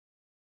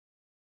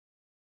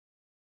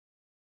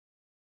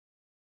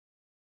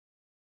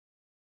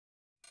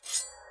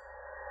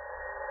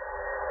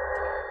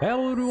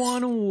Hello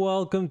everyone,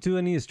 welcome to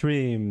a new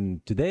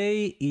stream.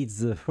 Today it's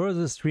the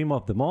first stream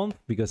of the month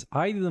because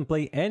I didn't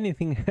play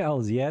anything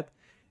else yet.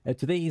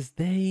 Today is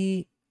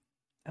day,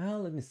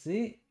 let me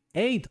see,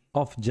 8th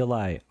of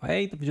July.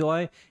 8th of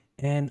July,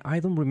 and I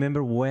don't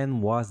remember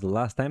when was the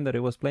last time that I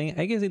was playing.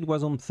 I guess it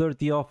was on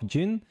 30th of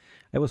June.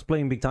 I was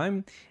playing big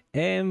time,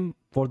 and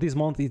for this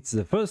month it's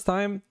the first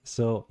time.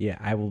 So yeah,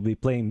 I will be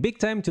playing big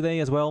time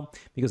today as well,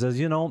 because as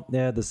you know,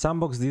 the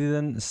sandbox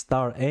didn't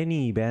start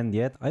any event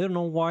yet. I don't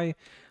know why.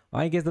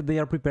 I guess that they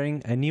are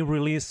preparing a new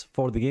release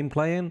for the game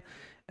client,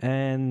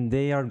 and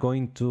they are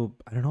going to,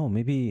 I don't know,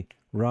 maybe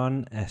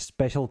run a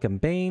special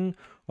campaign,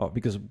 or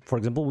because, for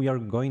example, we are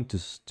going to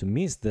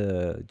miss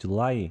the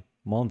July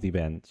month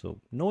event.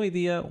 So no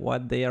idea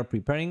what they are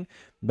preparing,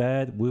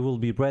 but we will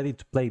be ready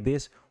to play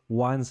this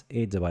once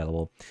it's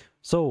available.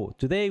 So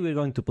today we're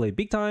going to play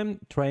big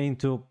time, trying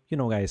to, you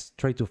know guys,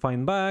 try to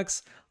find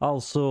bugs,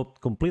 also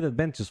complete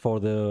adventures for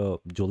the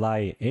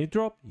July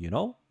airdrop, you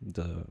know,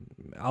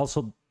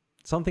 also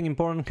something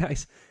important,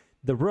 guys.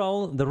 The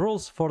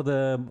rules for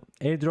the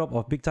airdrop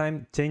of big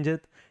time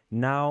changed.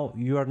 Now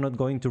you are not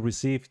going to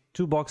receive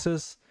 2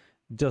 boxes,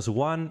 just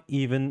one,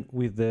 even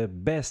with the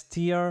best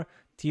tier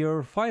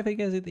 5, I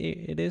guess it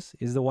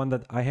is the one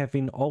that I have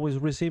been always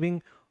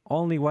receiving.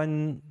 Only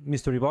one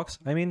mystery box,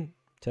 I mean,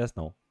 just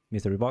no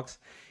mystery box.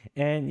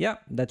 And yeah,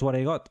 that's what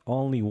I got,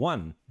 only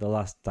one the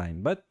last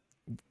time, but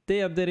they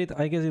updated,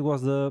 I guess it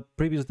was the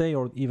previous day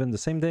or even the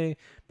same day.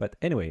 But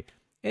anyway,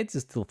 it's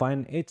still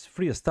fine. It's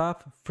free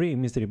stuff, free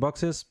mystery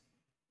boxes.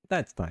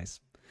 That's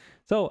nice.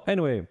 So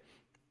anyway,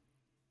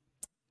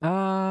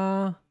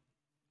 let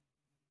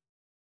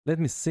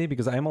me see,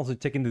 because I'm also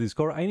checking the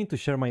Discord. I need to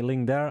share my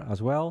link there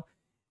as well.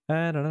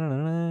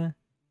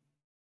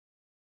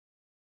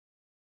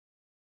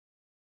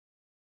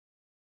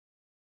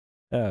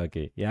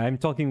 Okay, yeah, I'm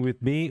talking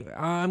with B.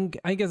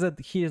 I guess that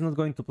he is not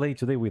going to play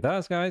today with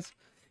us, guys,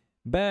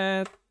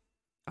 but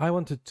I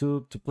wanted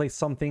to play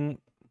something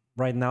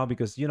right now,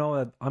 because you know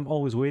that I'm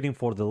always waiting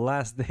for the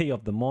last day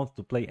of the month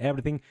to play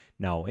everything.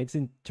 Now it's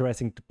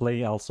interesting to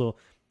play also,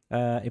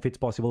 if it's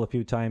possible, a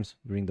few times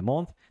during the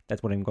month.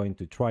 That's what I'm going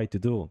to try to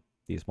do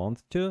this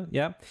month too.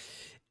 Yeah,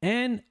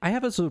 and I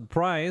have a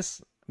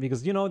surprise,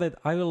 because you know that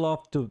I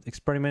love to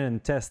experiment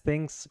and test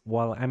things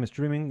while I'm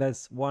streaming.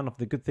 That's one of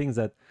the good things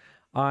that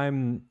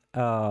I'm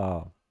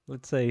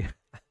let's say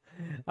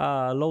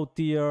low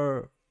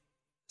tier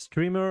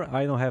streamer.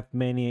 I don't have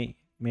many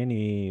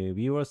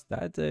viewers.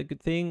 That's a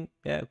good thing.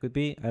 Yeah, it could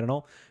be, I don't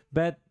know,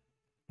 but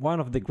one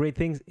of the great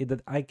things is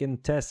that I can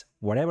test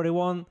whatever I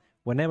want,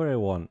 whenever I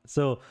want.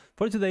 So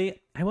for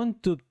today I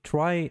want to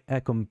try a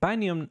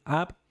companion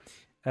app.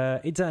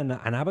 It's an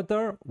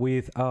avatar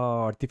with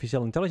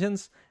artificial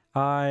intelligence.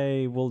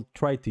 I will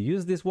try to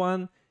use this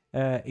one.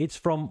 It's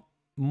from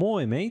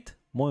Moemate,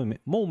 I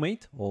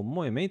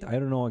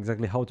don't know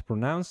exactly how to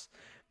pronounce,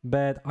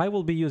 but I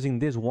will be using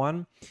this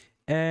one.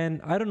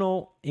 And I don't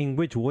know in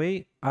which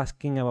way,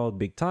 asking about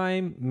big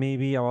time,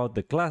 maybe about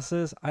the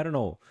classes, I don't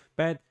know.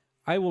 But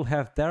I will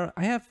have there,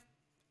 I have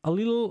a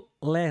little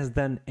less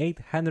than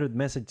 800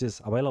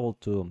 messages available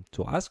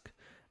to ask.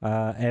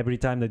 Every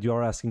time that you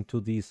are asking to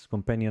this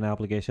companion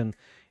application,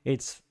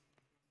 it's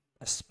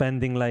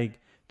spending like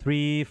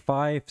 3,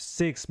 5,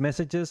 6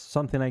 messages,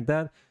 something like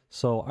that.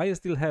 So I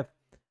still have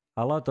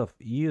a lot of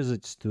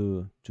usage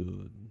to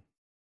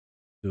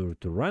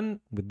run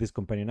with this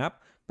companion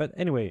app. But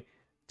anyway,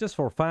 just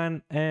for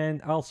fun,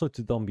 and also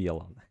to don't be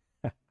alone.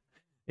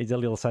 It's a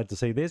little sad to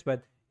say this,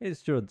 but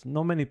it's true.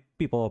 Not many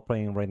people are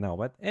playing right now.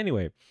 But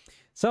anyway,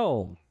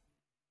 so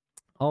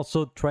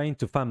also trying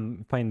to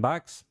find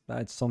bugs.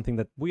 That's something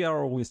that we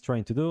are always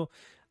trying to do.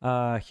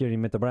 Here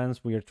in Metaverse,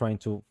 we are trying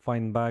to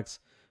find bugs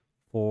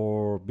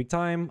for big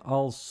time.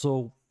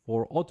 Also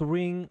for auto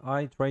ring,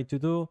 I tried to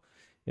do.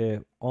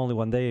 Only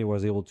one day I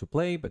was able to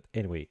play, but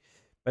anyway.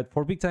 But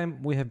for big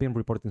time, we have been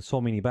reporting so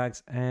many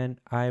bugs, and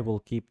I will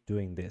keep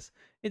doing this.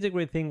 It's a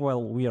great thing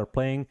while we are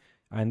playing,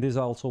 and this is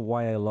also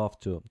why I love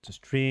to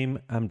stream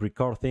and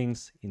record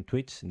things in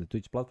Twitch, in the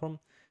Twitch platform.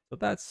 So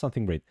that's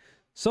something great.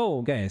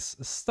 So guys,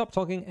 stop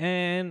talking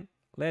and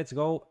let's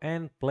go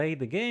and play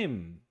the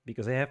game,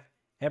 because I have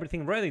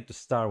everything ready to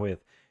start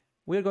with.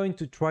 We're going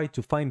to try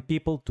to find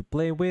people to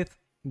play with.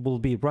 Will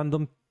be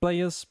random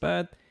players,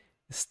 but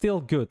still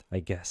good, I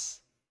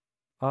guess.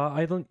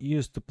 I don't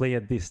used to play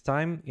at this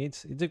time.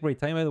 It's a great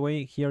time, by the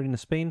way, here in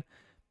Spain,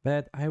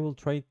 but I will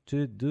try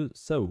to do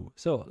so.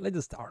 So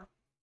let's start.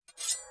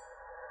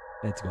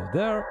 Let's go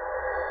there.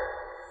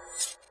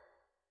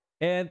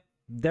 And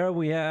there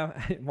we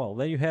have, well,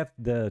 there you have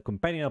the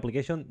companion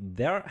application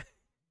there.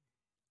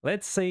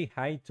 Let's say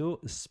hi to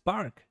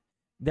Spark.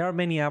 There are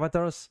many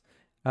avatars,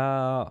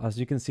 as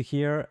you can see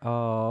here. There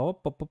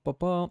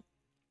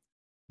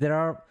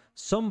are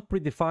some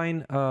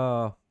predefined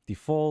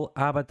default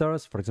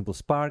avatars. For example,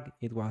 Spark,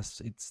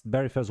 it's the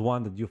very first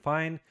one that you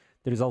find.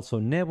 There is also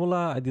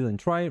Nebula, I didn't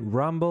try.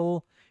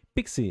 Rumble,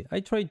 Pixie, I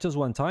tried just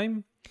one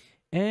time.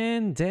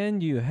 And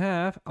then you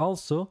have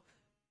also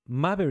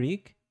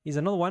Maverick, is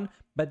another one,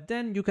 but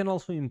then you can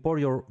also import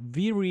your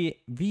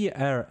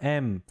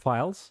VRM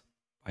files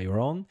by your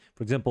own.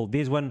 For example,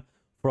 this one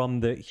from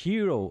the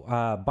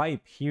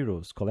Vibe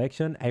Heroes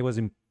collection, I was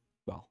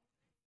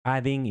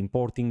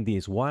importing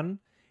this one,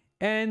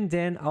 and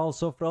then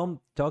also from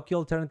Tokyo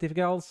Alternative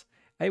Girls,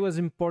 I was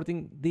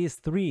importing these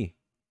 3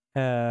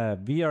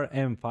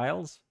 VRM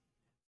files,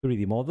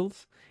 3D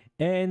models,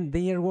 and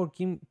they are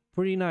working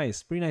pretty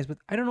nice. But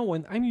I don't know,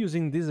 when I'm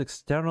using these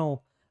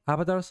external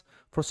avatars,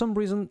 for some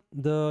reason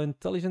the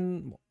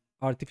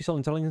artificial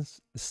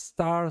intelligence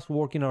starts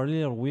working a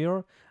little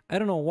weird. I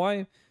don't know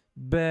why,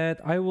 but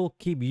I will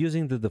keep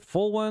using the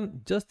default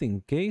one just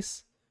in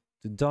case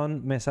to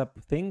don't mess up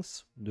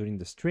things during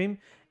the stream.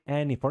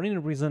 And if for any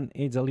reason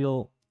it's a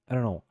little, I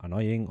don't know,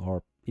 annoying,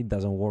 or it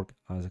doesn't work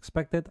as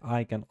expected,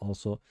 I can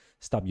also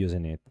stop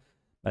using it.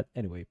 But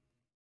anyway,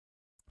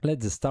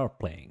 let's start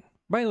playing.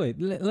 By the way,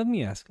 let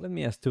me ask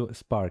to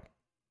Spark.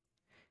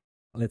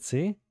 Let's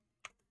see.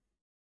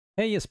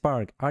 Hey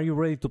Spark, are you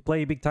ready to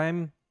play big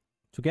time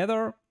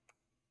together?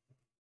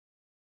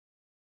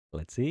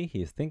 Let's see,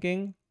 he's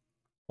thinking.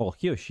 Oh,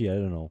 he or she, I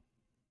don't know.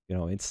 You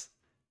know, it's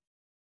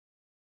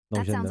no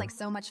that gender. Sounds like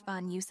so much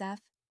fun, Yusef.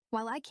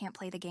 While I can't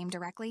play the game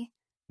directly,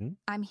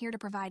 I'm here to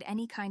provide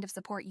any kind of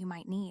support you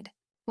might need.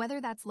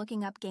 Whether that's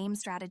looking up game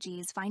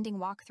strategies, finding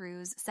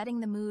walkthroughs, setting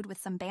the mood with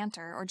some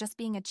banter, or just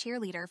being a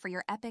cheerleader for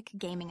your epic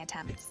gaming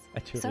attempts.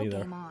 So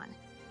game on.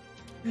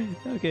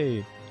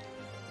 Okay.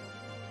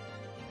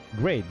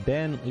 Great,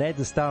 then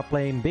let's start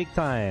playing big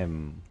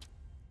time.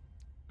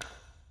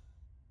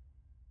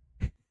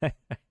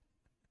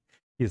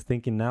 He's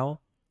thinking now.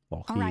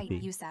 Well, all right,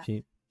 Yusef.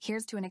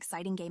 Here's to an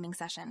exciting gaming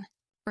session.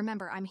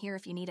 Remember, I'm here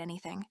if you need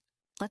anything.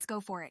 Let's go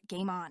for it.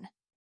 Game on.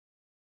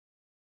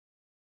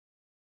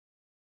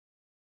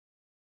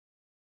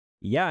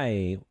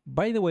 Yay!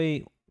 By the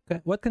way,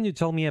 what can you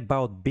tell me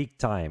about big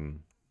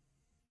time?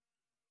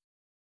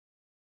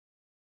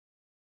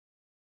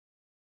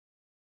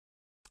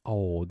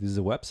 Oh, this is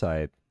a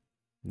website.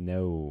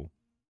 No.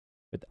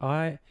 But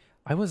I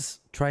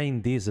was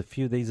trying this a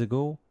few days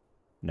ago.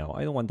 No,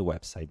 I don't want the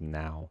website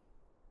now.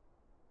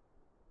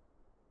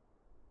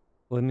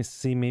 Let me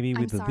see, maybe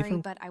with I'm a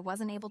different... but I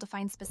wasn't able to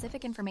find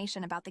specific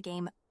information about the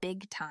game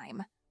Big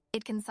Time.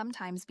 It can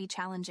sometimes be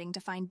challenging to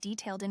find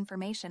detailed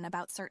information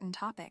about certain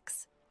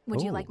topics.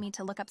 Would you like me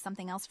to look up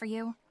something else for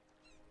you?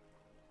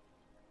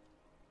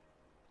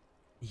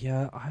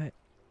 Yeah,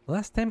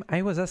 last time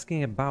I was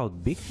asking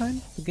about Big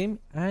Time, the game,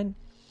 and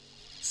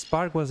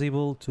Spark was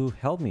able to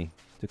help me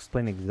to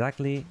explain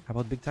exactly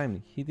about Big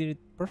Time. He did it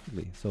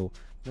perfectly, so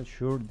not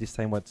sure this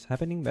time what's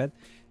happening, but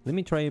let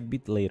me try a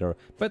bit later.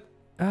 But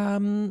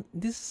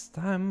this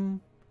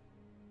time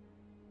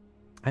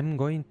I'm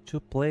going to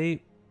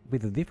play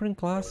with a different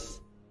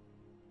class.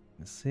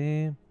 Let's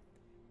see,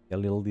 a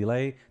little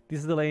delay.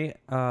 This delay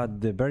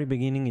at the very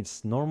beginning,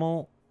 it's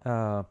normal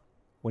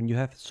when you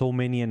have so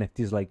many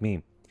NFTs like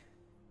me.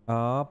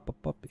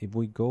 If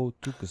we go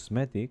to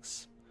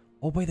cosmetics,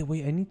 oh, by the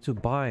way, I need to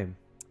buy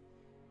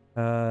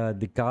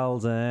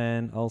decals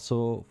and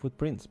also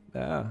footprints.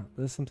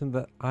 There's something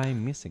that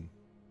I'm missing,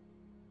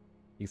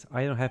 because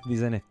I don't have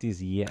these NFTs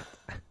yet.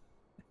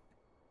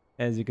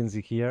 As you can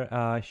see here,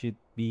 should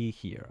be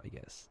here, I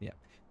guess. Yeah.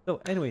 So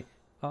anyway,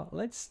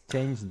 let's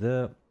change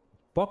the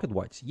pocket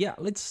watch. Yeah,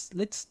 let's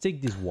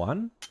take this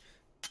one,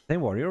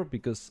 Time Warrior,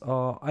 because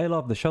I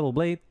love the Shadow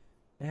Blade.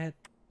 And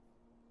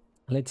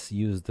let's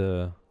use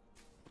the...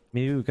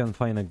 Maybe we can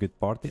find a good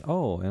party.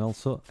 Oh, and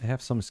also I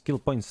have some skill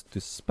points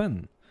to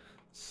spend.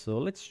 So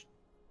let's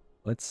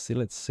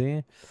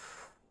see.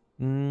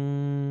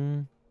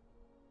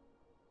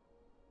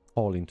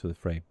 All into the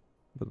fray.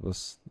 That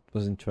was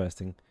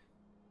interesting.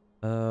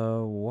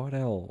 What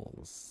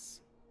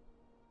else?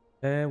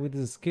 With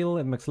the skill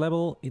at max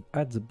level, it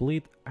adds a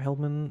bleed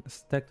ailment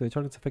stack to the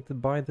targets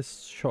affected by the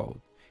shot.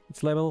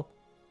 Its level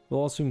will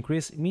also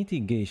increase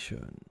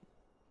mitigation.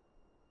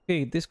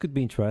 Okay, this could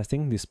be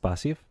interesting, this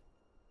passive.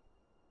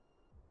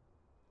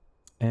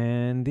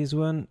 And this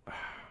one,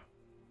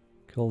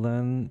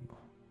 cooldown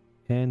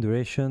and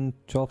duration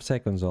 12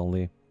 seconds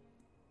only.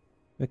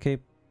 Okay.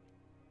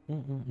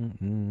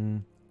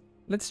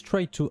 Let's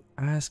try to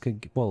ask a...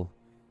 Well,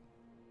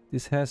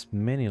 this has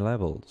many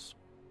levels.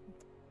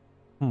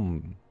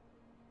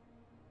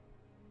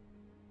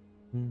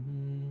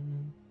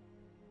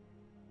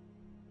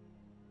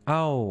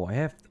 Oh, I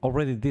have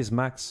already this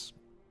max.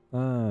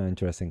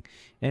 Interesting.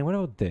 And what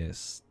about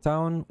this?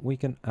 Town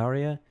weakened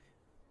area.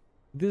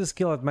 This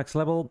skill at max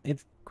level,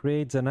 it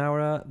creates an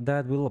aura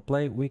that will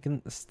apply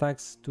weakened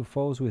stacks to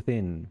foes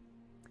within.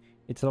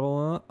 It's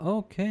level...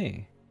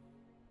 Okay.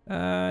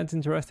 It's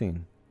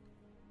interesting.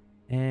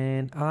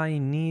 And I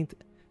need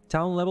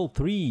town level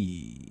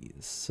 3.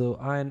 So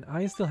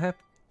I still have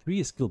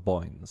 3 skill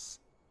points.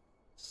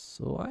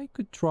 So I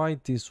could try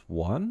this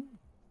one.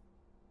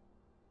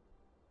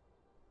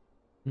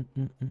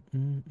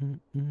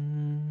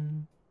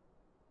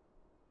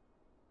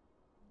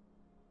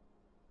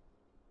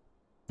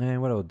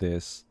 And what about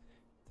this?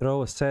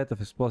 Throw a set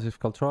of explosive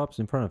caltrops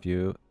in front of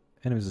you.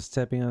 Enemies are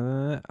stepping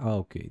on...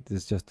 okay,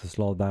 this is just to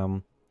slow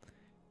down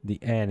the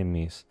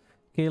enemies.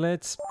 Okay,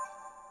 let's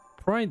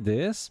try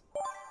this.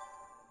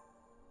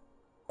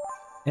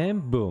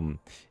 And boom.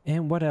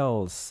 And what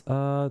else?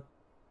 Let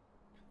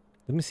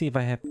me see if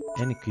I have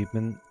any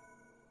equipment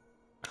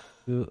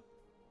to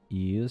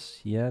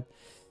use yet.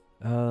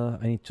 I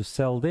need to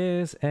sell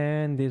this,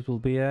 and this will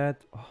be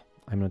at... oh,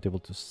 I'm not able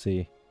to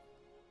see.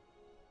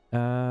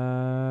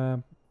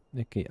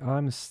 Okay,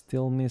 I'm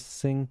still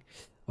missing...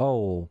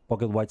 oh,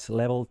 pocket watch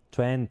level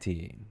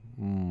 20.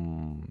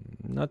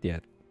 Not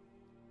yet.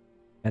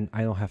 And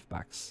I don't have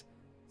packs.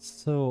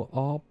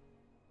 So,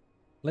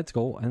 let's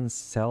go and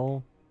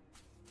sell...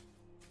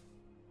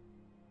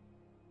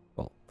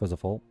 well, first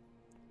of all,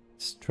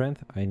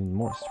 strength. I need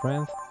more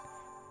strength.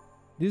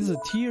 This is a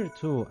tier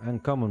 2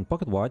 uncommon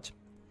pocket watch.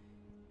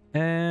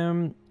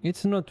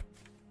 It's not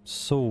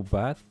so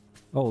bad.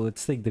 Oh,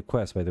 let's take the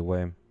quest, by the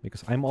way,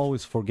 because I'm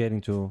always forgetting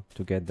to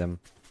get them.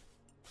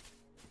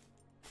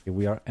 Okay,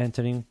 we are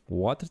entering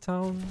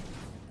Watertown.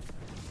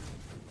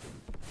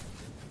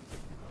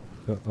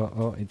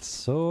 Oh, it's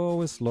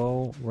so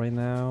slow right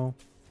now.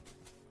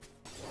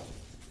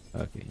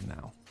 Okay,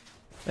 now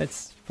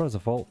let's first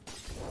of all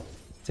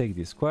take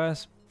this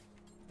quest.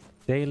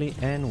 Daily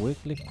and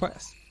weekly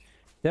quest.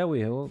 There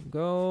we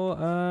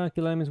go.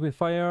 Kill enemies with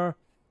fire.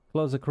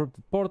 Close the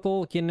corrupted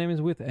portal. Kill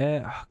enemies with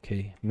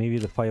okay, maybe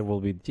the fire will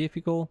be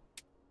difficult.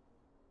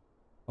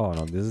 Oh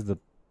no, this is the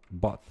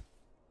bot.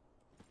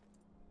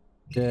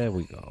 There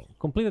we go.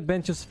 Complete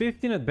adventures,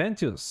 15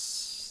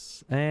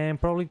 adventures.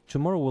 And probably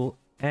tomorrow we'll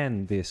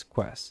end this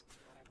quest.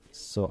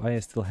 So I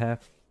still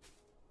have...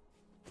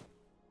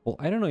 well,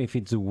 I don't know if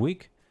it's a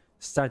week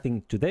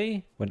starting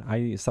today when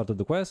I started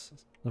the quest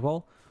as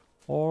well,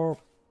 or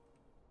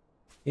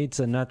it's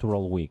a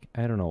natural week.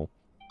 I don't know.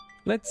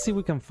 Let's see if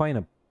we can find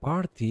a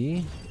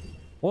party.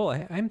 Well,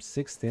 I'm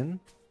 16.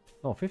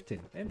 No, 15.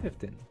 I'm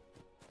 15.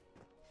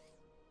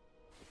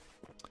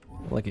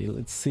 Okay,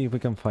 let's see if we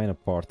can find a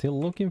party.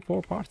 Looking for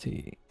a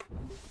party.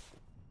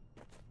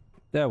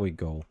 There we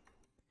go.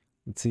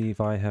 Let's see if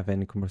I have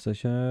any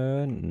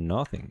conversation.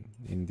 Nothing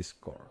in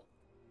Discord.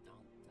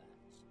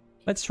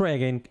 Let's try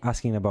again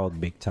asking about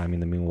Big Time in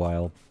the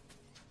meanwhile.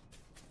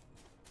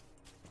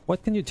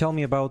 What can you tell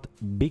me about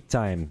Big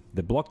Time,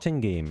 the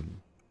blockchain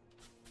game?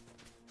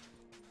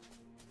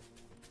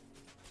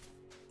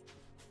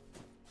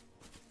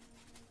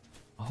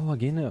 Oh,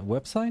 again a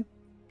website?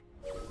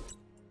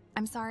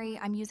 I'm sorry,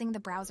 I'm using the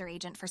browser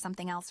agent for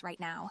something else right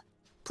now.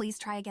 Please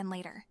try again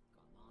later.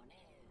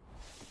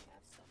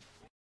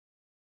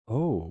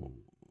 Oh.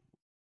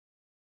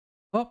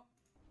 Oh.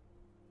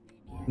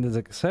 Does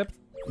accept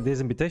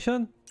this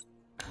invitation?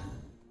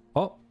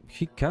 Oh,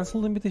 he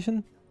canceled the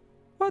invitation?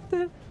 What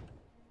the?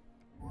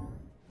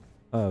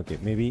 Okay,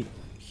 maybe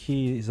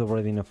he is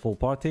already in a full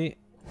party.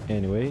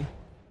 Anyway,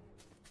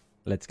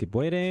 let's keep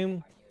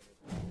waiting.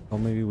 Or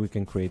maybe we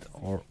can create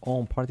our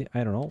own party.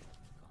 I don't know.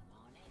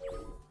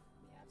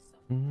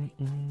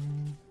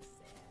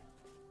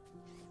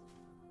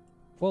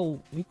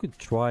 Well, we could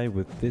try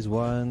with these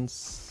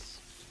ones.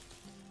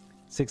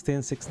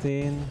 16,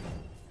 16,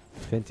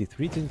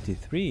 23,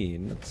 23.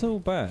 Not so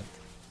bad.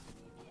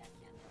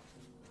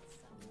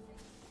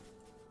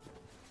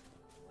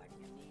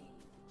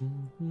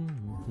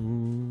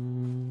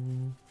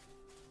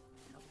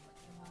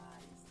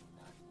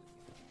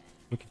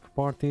 Looking for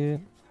party.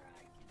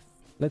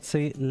 Let's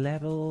say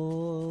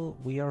level...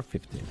 we are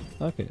 15.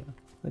 Okay,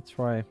 let's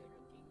try.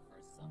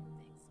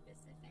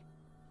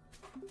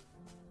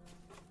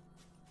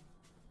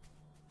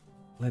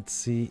 Let's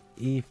see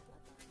if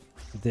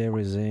there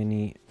is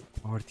any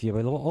party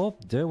available. Oh,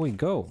 there we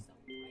go.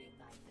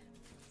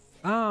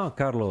 Ah,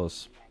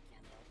 Carlos.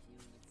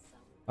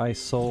 I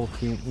saw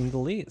him in the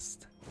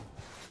list.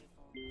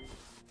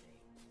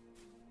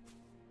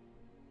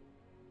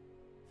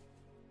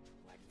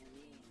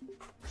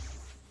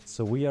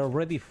 So we are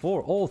ready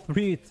for all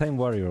 3 time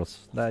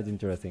warriors. That's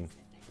interesting.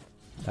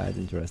 That's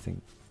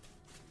interesting.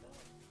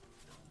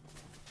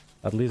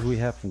 At least we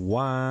have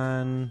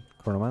 1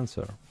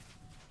 chronomancer.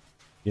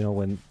 You know,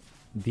 when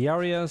the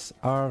areas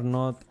are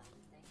not,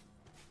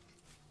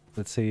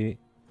 let's say,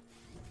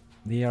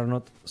 they are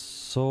not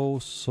so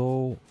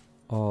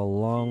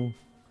long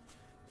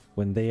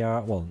when they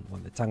are, well,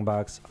 when the tank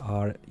bags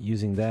are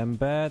using them,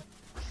 but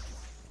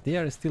they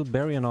are still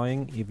very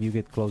annoying if you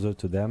get closer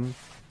to them.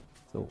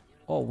 So,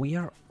 oh, we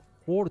are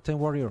 4 10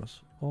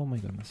 warriors. Oh my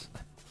goodness.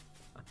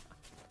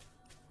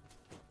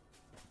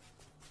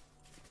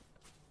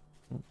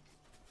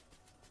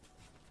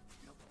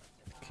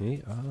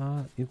 Okay,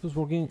 it was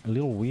working a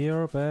little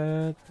weird, but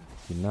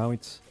okay, now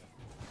it's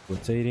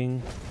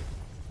rotating.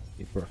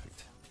 Okay,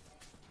 perfect.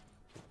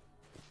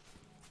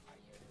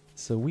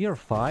 So we are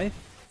 5.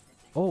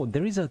 Oh,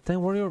 there is a 10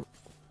 warrior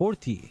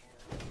 40.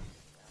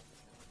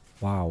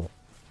 Wow.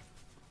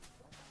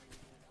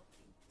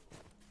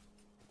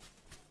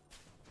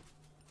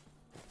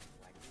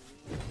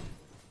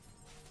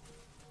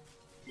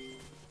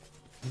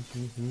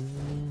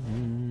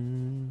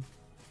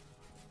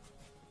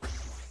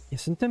 Yeah,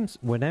 sometimes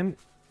when I'm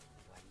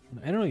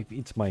I don't know if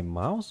it's my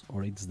mouse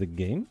or it's the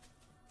game.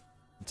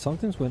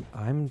 Sometimes when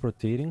I'm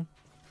rotating,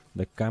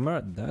 the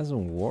camera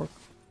doesn't work.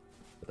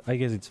 But I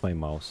guess it's my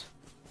mouse.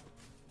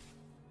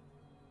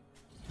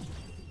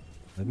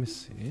 Let me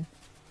see.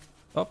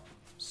 Oh,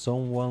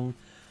 someone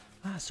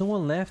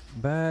left,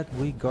 but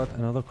we got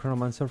another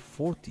Chronomancer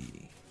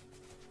 40.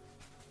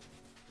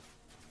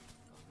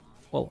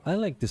 Well, I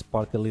like this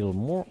part a little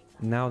more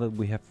now that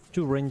we have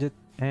 2 ranged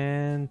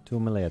and 2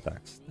 melee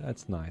attacks.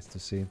 That's nice to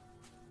see.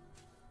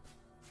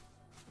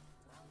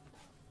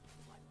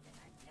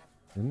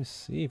 Let me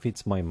see if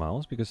it's my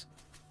mouse, because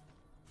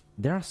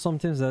there are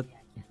sometimes that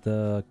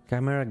the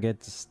camera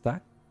gets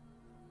stuck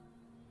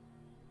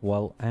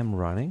while I'm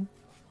running.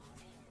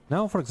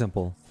 Now, for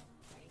example,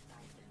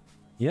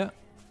 yeah,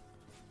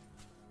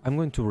 I'm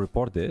going to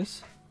report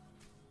this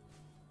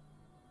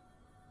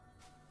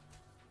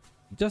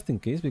just in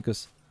case,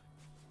 because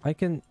I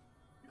can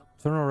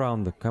turn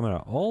around the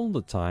camera all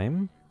the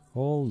time,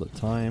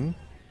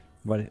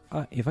 but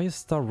if I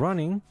start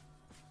running,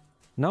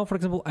 now, for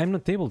example, I'm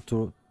not able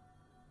to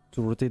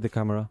rotate the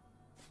camera.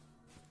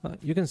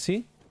 You can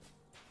see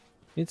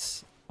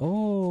it's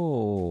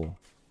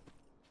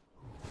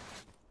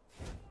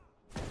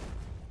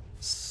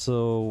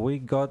so we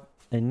got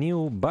a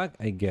new bug,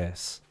 I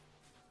guess.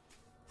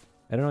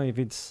 I don't know if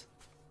it's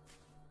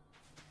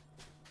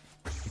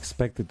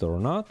expected or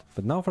not,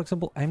 but now, for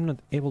example, I'm not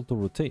able to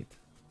rotate.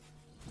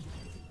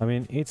 I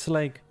mean, it's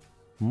like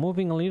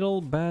moving a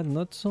little, but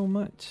not so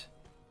much.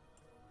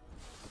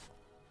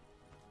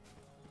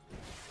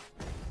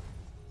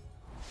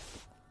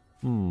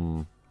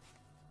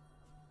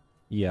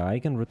 Yeah, I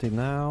can rotate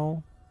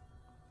now,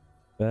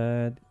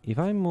 but if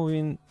I'm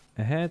moving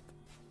ahead,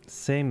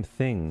 same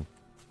thing.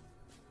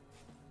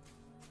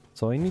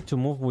 So I need to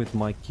move with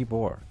my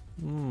keyboard.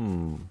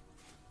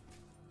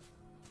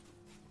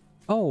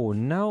 Oh,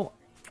 now,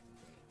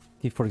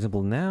 if for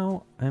example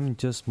now I'm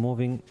just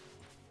moving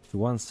to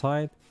one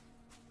side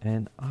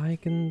and I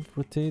can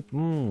rotate.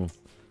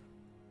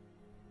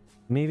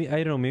 Maybe,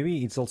 I don't know,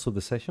 maybe it's also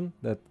the session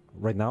that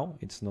right now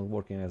it's not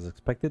working as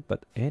expected,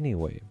 but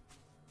anyway.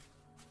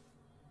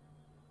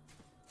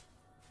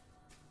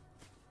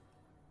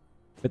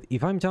 But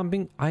if I'm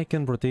jumping, I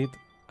can rotate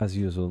as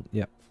usual.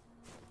 Yeah.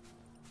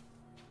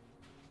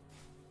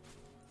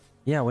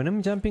 Yeah, when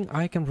I'm jumping,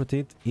 I can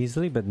rotate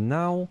easily, but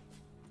now,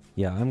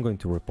 yeah, I'm going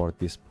to report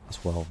this as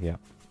well. Yeah.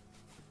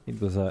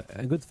 It was a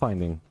good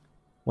finding.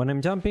 When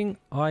I'm jumping,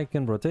 I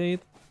can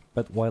rotate,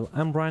 but while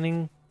I'm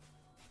running,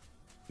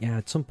 yeah,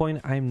 at some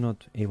point I'm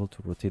not able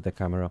to rotate the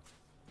camera.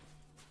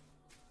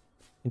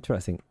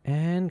 Interesting.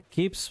 And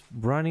keeps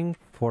running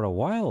for a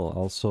while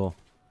also.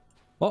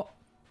 Oh,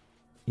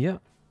 yeah.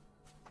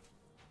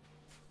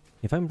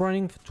 If I'm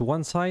running to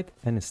one side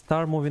and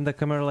start moving the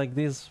camera like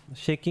this,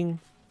 shaking,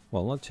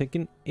 well, not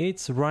shaking,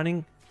 it's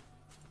running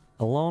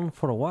alone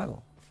for a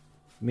while.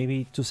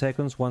 Maybe 2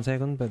 seconds, 1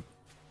 second, but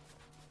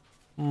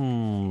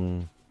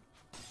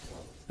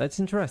that's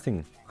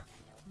interesting.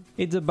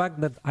 It's a bug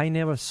that I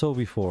never saw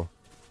before.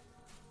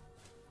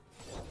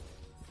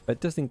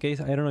 But just in case,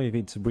 I don't know if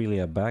it's really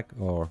a bug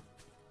or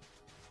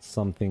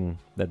something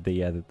that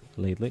they added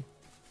lately.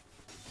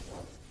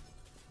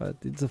 But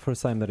it's the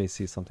first time that I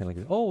see something like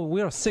this. Oh,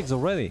 we are 6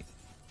 already.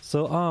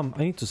 So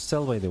I need to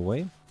sell, by the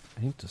way.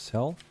 I need to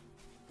sell.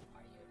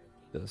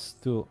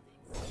 Just 2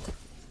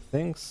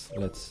 things.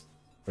 Let's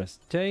press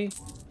J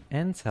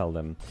and sell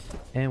them.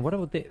 And what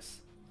about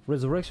this?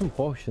 Resurrection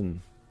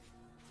potion.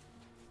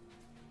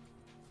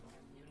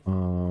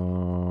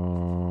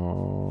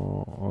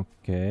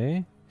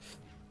 Okay.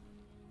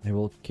 I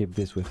will keep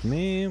this with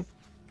me.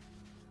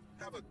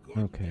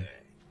 Okay.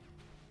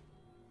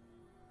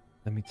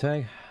 Let me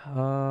check.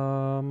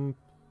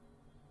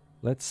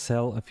 Let's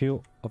sell a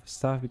few of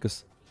stuff,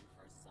 because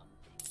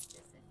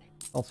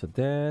also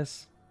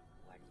this.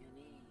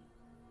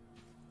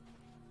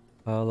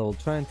 Level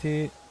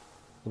 20,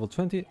 level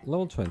 20,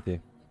 level 20.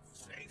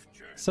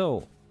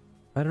 So,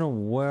 I don't know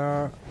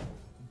where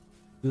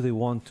do they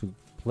want to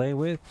play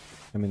with.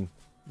 I mean,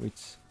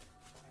 which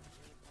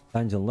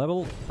dungeon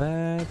level,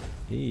 but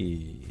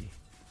hey,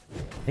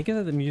 I guess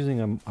that I'm using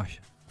a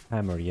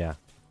hammer, yeah,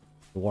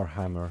 the war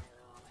hammer.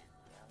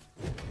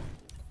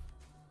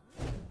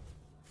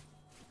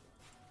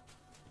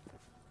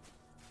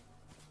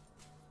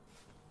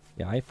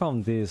 Yeah, I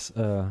found this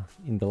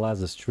in the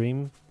last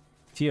stream.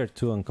 Tier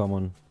 2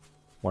 uncommon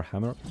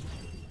Warhammer.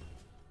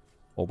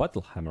 Or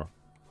Battle Hammer.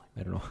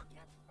 I don't know.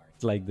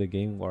 It's like the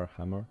game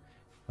Warhammer.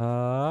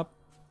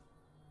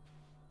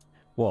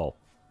 Well,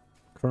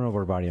 Chrono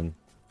Barbarian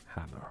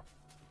Hammer.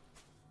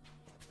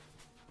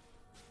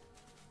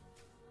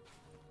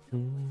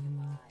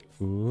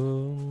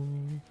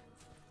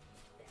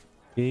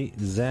 Okay,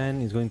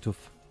 Zen is going to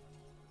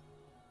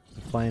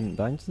find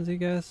dungeons, I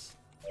guess.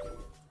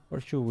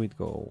 Where should we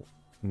go?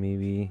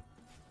 Maybe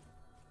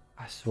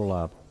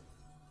Astrolab.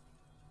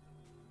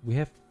 We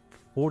have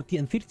 40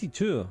 and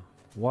 52.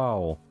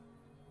 Wow.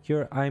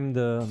 Here I'm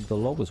the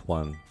lowest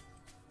one.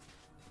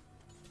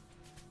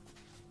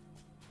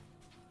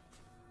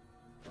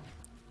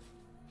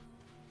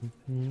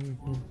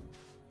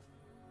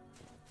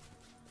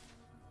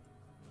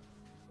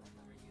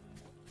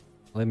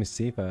 Let me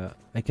see if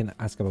I can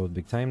ask about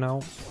Big Time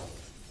now.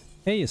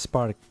 Hey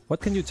Spark, what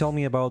can you tell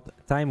me about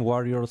Time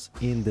Warriors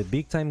in the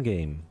Big Time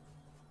game?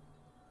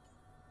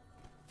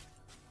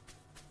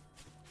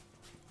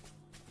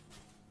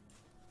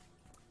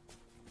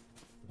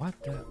 What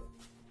the...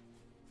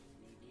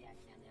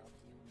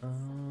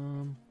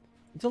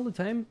 It's all the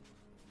time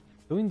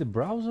doing the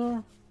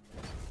browser?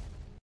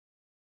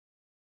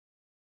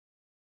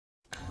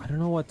 I don't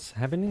know what's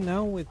happening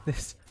now with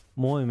this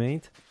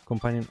Moemate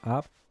companion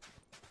app.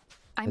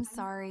 I'm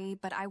sorry,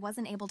 but I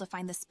wasn't able to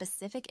find the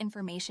specific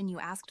information you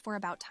asked for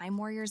about Time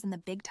Warriors in the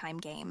Big Time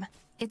game.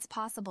 It's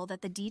possible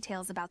that the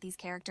details about these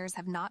characters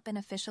have not been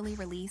officially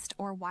released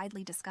or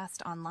widely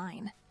discussed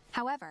online.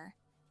 However,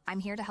 I'm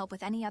here to help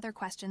with any other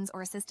questions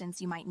or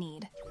assistance you might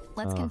need.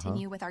 Let's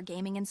continue with our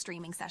gaming and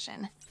streaming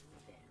session.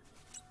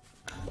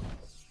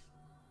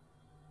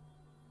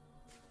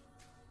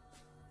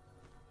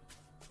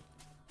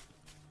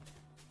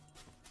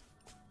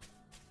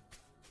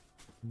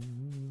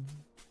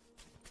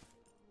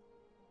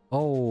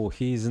 Oh,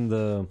 he's in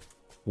the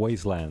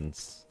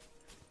wastelands.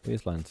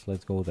 Wastelands,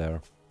 let's go there.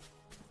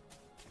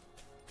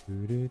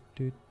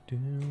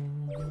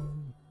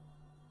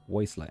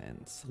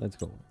 Wastelands, let's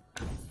go.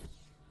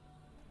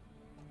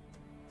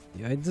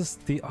 Yeah, I just...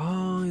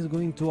 Oh, he's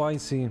going too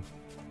icy.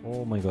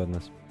 Oh my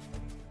goodness.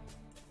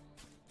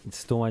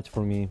 It's too much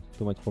for me.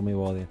 Too much for my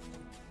body.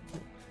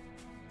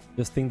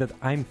 Just think that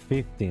I'm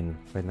 15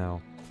 right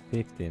now.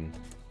 15.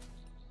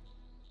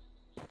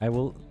 I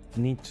will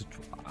need to...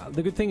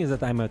 The good thing is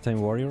that I'm a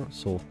Time Warrior,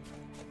 so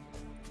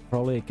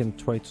probably I can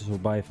try to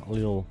survive a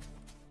little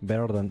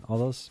better than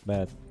others,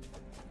 but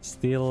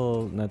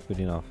still not good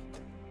enough.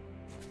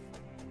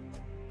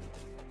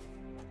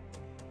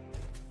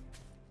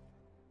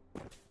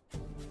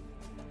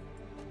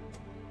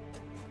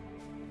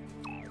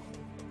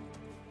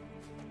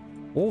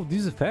 Oh,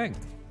 this effect!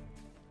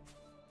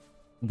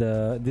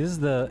 This is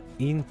the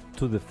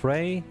Into the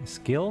Fray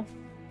skill,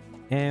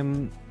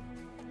 and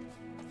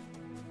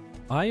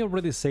I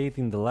already said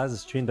in the last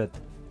stream that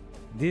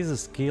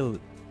this skill,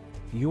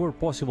 you were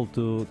possible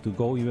to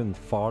go even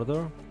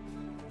farther,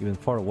 even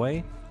far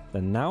away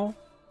than now,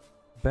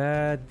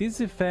 but this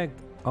effect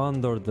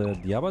under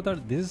the avatar,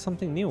 this is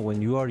something new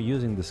when you are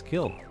using the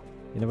skill.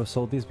 I never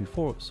saw this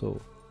before,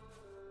 so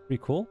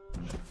pretty cool.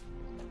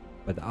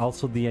 But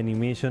also the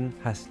animation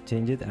has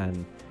changed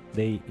and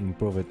they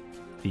improved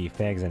the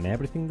effects and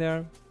everything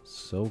there.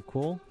 So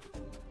cool.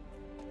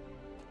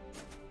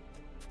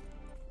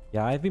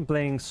 Yeah, I've been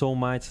playing so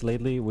much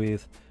lately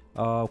with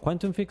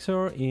Quantum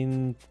Fixer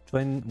in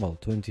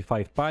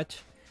 25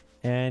 patch,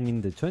 and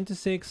in the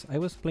 26 I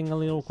was playing a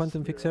little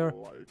Quantum Fixer,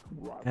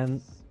 and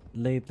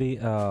lately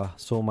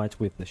so much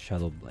with the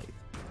Shadow Blade.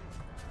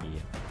 Yeah.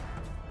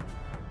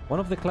 One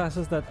of the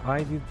classes that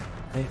I did...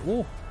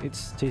 oh,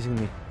 it's chasing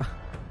me.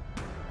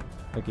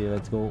 Okay,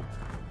 let's go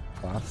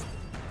fast.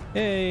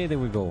 Hey, there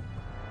we go.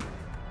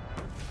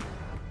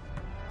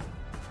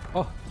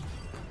 Oh,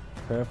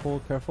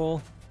 careful,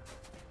 careful.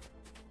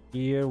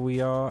 Here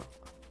we are.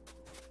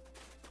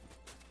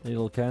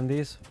 Little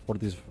candies for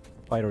these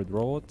pirate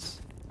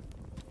robots.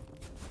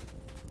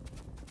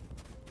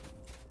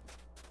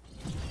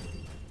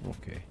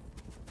 Okay.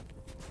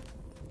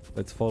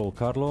 Let's follow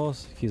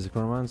Carlos. He's a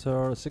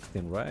Chronomancer.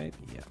 16, right?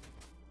 Yeah.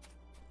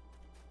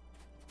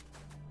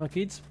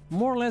 Okay, it's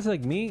more or less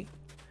like me.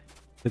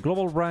 The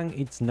global rank,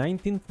 it's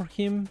 19 for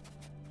him.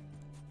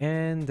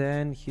 And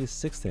then he's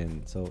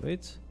 16. So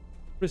it's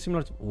pretty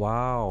similar to...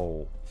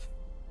 Wow.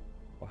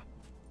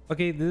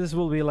 Okay, this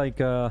will be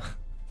like a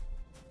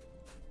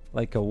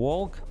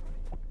walk,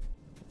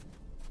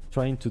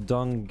 trying to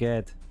don't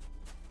get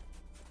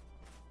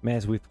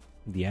mess with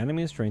the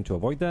enemies, trying to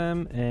avoid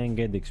them and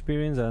get the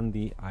experience and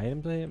the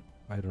items.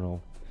 I don't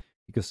know,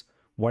 because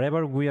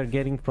whatever we are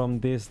getting from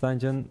this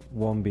dungeon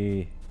won't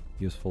be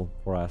useful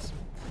for us.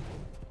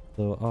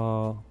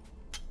 So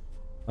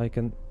I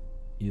can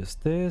use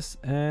this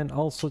and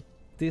also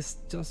this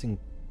just in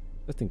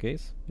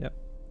case. Yeah.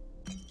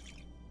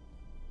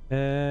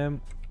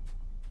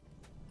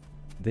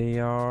 They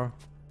are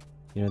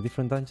in a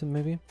different dungeon,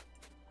 maybe?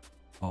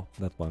 Oh,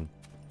 that one.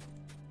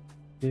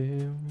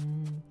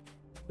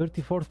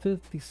 34,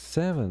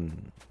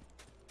 37.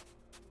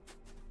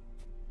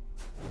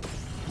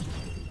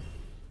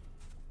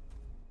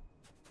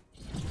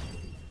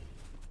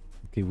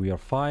 Okay, we are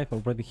 5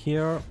 already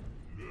here.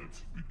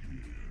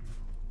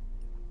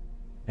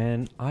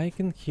 And I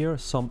can hear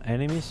some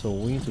enemies, so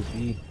we need to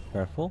be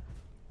careful.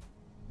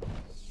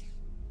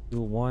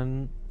 Still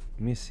one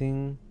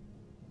missing.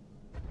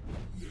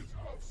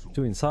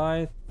 2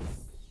 inside.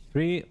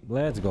 3,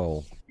 let's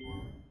go.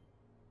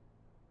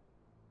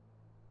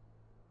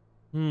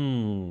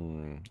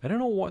 I don't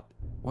know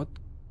what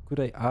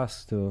could I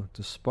ask to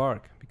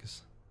Spark,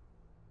 because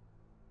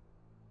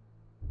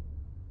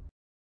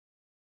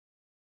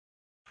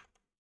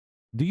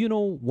do you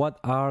know what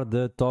are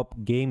the top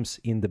games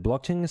in the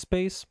blockchain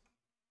space?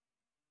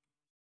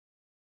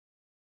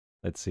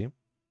 Let's see.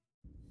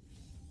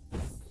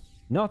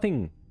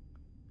 Nothing.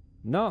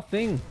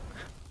 Nothing.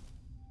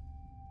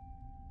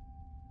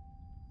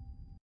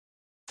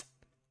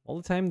 All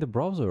the time the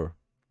browser.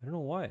 I don't know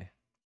why.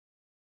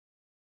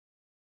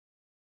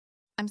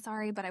 I'm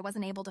sorry, but I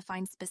wasn't able to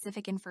find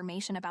specific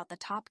information about the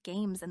top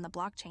games in the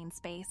blockchain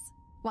space.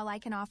 While I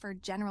can offer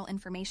general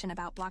information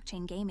about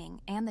blockchain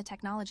gaming and the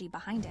technology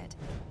behind it,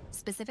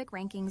 specific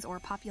rankings or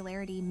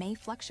popularity may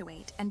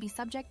fluctuate and be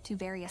subject to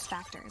various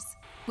factors.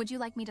 Would you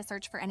like me to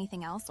search for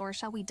anything else, or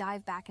shall we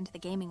dive back into the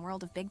gaming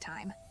world of Big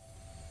Time?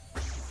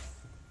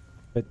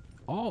 But,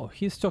 oh,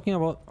 he's talking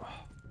about...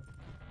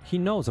 He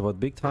knows about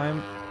Big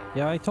Time.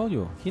 Yeah, I told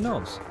you, he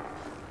knows.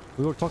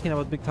 We were talking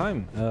about Big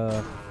Time.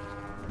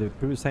 The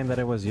previous time that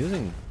I was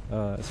using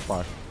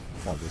Spark.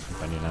 Well, this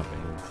companion app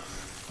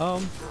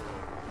anyway.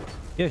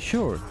 Yeah,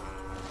 sure.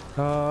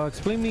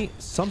 Explain me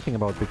something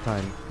about Big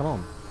Time. Come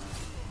on.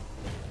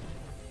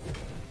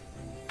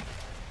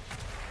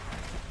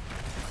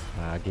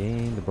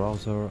 Again, the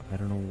browser. I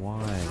don't know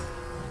why.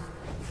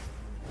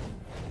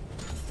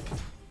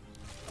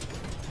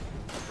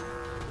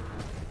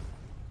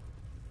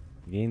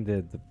 Again,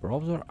 the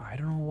browser. I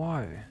don't know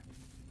why.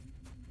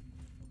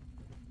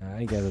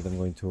 I guess that I'm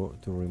going to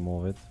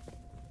remove it.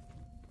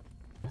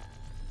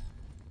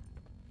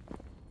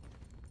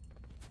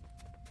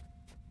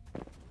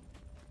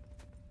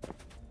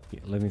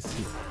 Let me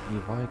see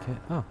if I can...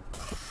 Ah.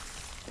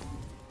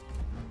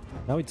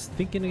 Now it's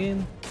thinking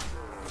again.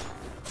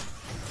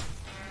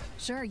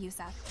 Sure,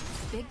 Yusef.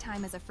 Big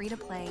Time is a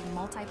free-to-play,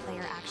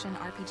 multiplayer action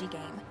RPG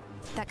game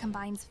that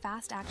combines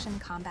fast action,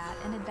 combat,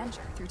 and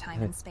adventure through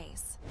time and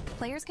space.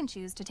 Players can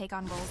choose to take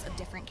on roles of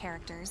different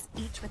characters,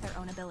 each with their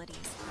own abilities.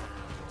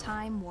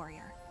 Time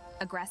Warrior.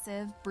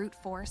 Aggressive, brute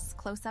force,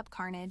 close-up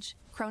carnage,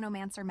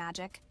 chronomancer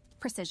magic,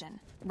 precision,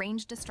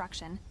 range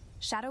destruction,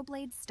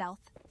 shadowblade stealth,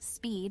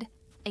 speed,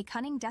 a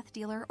cunning death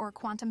dealer or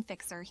quantum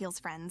fixer heals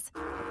friends,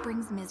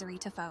 brings misery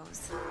to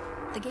foes.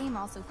 The game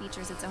also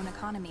features its own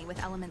economy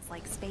with elements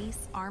like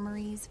space,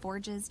 armories,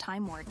 forges,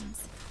 time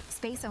wardens.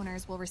 Space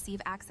owners will receive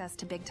access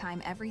to Big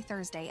Time every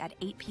Thursday at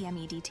 8 p.m.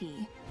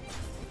 EDT.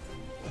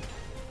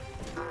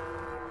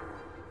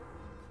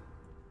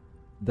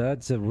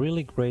 That's a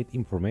really great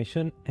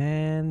information,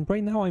 and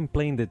right now I'm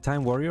playing the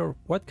Time Warrior.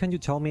 What can you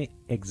tell me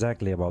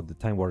exactly about the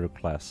Time Warrior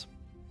class?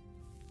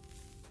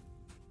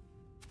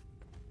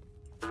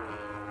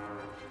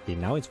 Okay,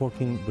 now it's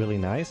working really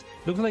nice.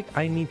 Looks like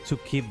I need to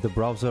keep the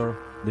browser,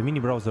 the mini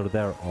browser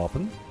there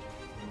open.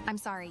 I'm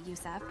sorry,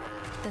 Yusef.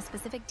 The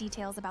specific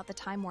details about the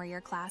Time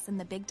Warrior class in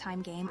the Big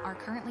Time game are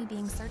currently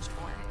being searched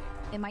for.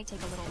 It might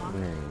take a little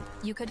longer.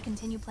 You could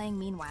continue playing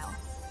meanwhile,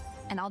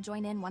 and I'll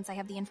join in once I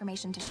have the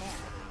information to share.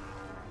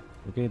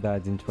 Okay,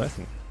 that's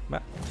interesting.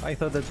 But I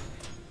thought that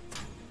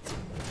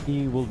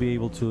he will be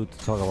able to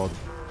talk about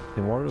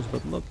the Warriors,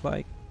 but looks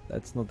like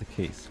that's not the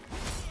case.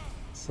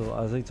 So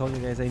as I told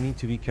you guys, I need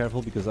to be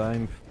careful because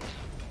I'm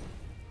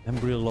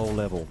really low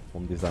level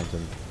on this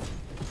dungeon.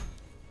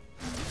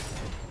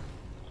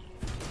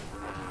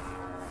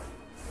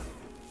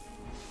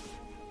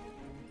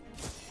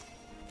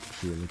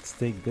 Okay, let's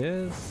take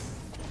this.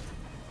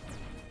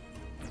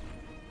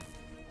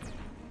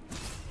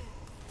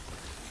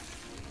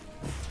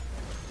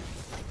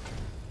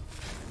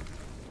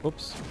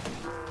 Oops.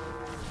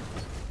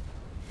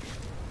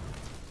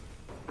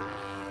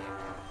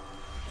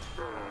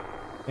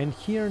 And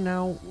here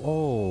now,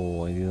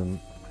 oh, I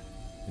didn't.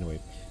 Anyway,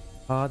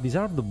 these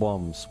are the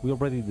bombs. We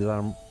already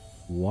disarmed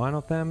one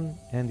of them,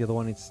 and the other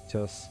one is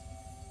just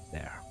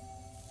there.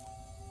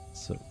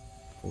 So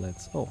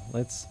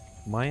let's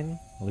mine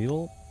a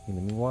little in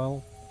the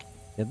meanwhile.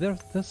 Yeah,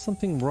 there's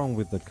something wrong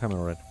with the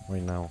camera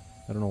right now.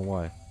 I don't know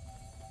why.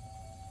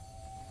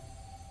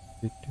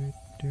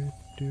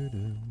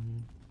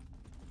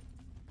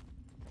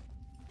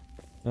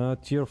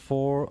 Tier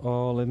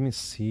 4. Let me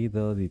see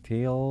the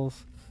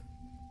details.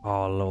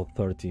 Oh, level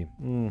 30.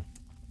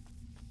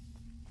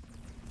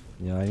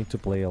 Yeah, I need to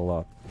play a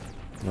lot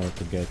in order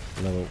to get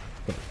level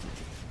 30.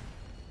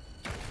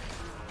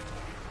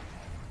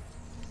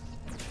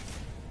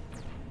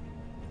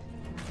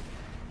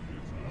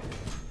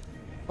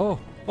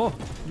 Oh,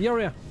 the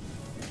area!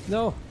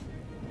 No!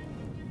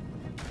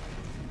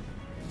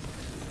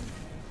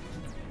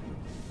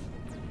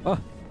 Ah!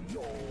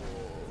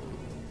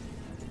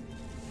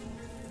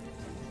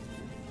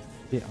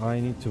 Okay, I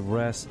need to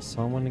rest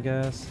someone, I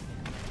guess.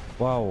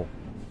 Wow.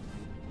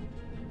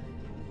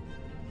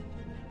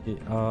 Okay,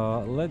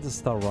 let's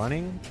start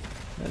running.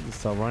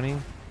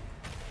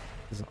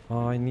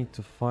 I need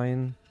to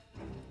find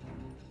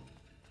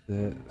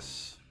the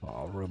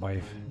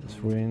revive. It's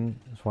ruin.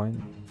 It's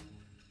fine.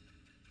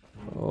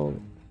 Oh.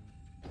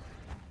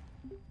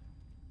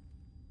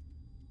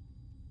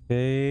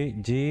 Okay,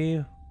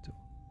 G.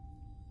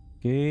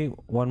 Okay,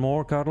 one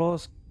more,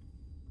 Carlos.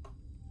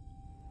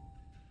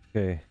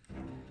 Okay.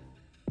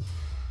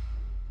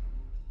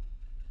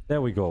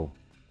 There we go.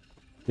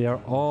 They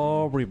are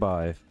all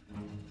revived.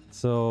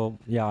 So,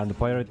 yeah, and the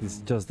pirate is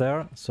just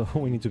there, so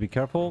we need to be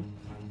careful.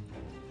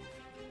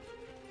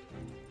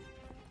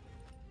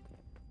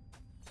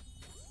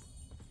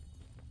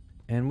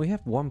 And we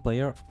have one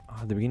player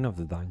at the beginning of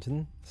the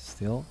dungeon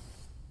still.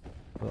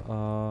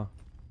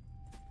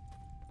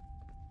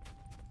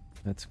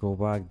 Let's go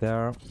back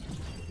there.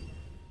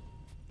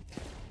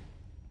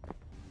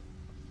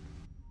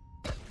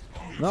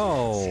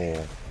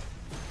 No!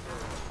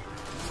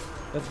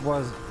 That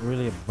was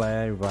really a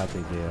very bad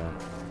idea.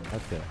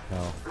 What the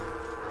hell?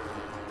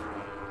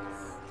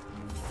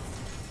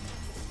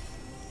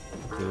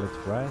 Okay,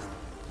 let's rest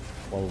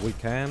while we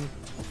can.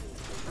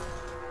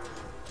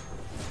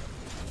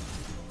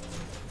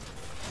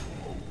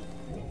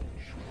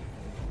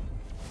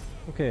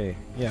 Okay,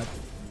 yeah.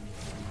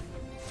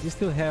 We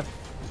still have,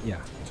 yeah,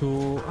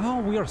 two.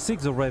 Oh, we are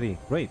 6 already.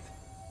 Great.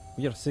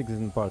 We are 6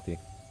 in the party.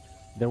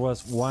 There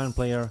was one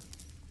player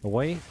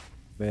away,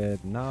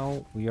 but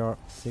now we are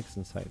 6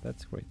 inside.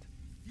 That's great.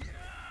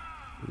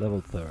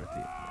 Level 30.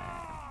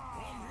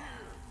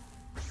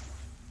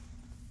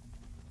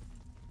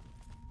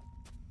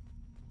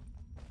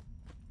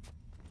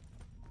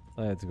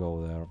 Let's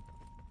go there.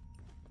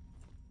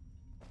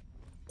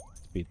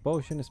 Speed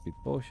potion, speed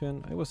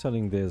potion. I was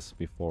selling this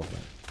before.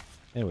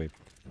 Anyway.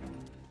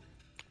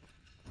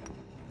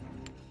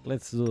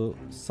 Let's do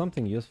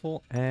something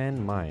useful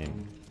and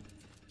mine.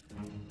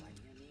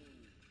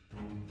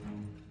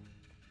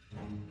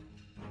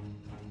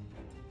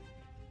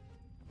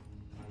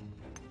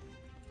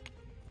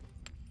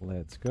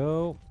 Let's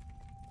go.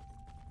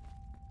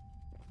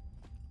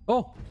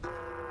 Oh!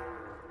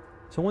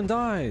 Someone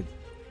died!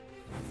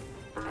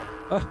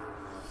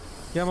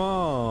 Come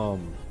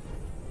on!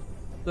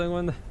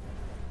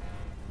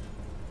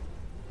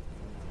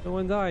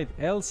 Someone died.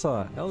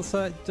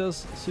 Elsa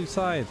just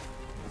suicide.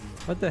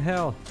 What the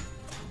hell?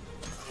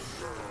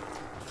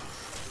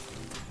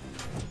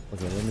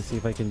 Okay, let me see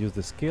if I can use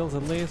the skills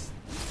at least.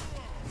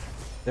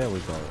 There we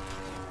go.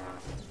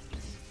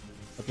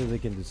 At least I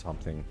can do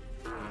something.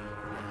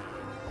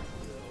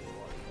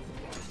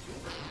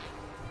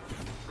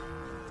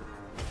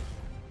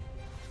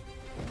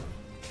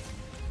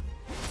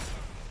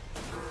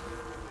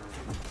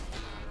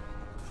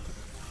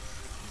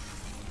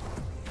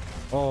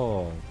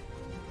 Oh.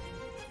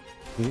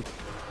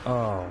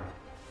 Oh.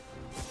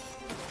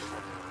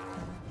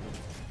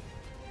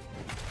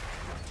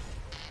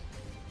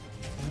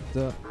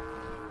 The...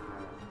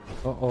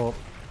 Uh-oh.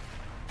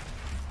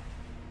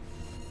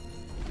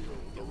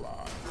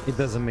 It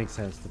doesn't make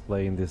sense to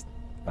play in this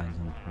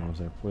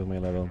dungeon with my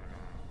level.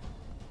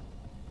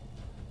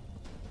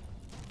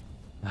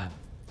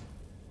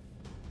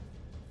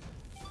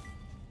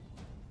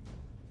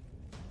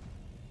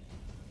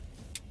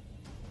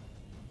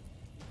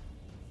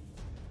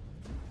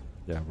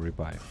 Yeah,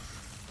 revive.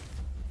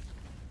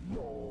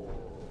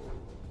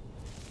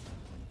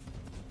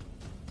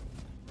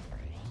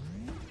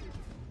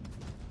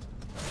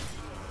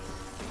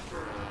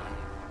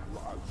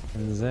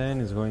 And then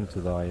he's going to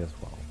die as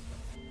well.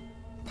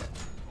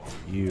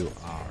 You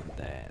are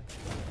dead.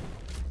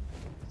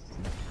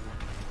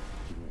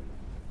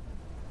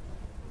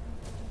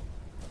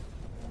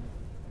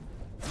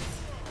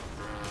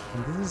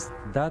 And this is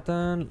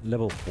Datan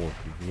level 40.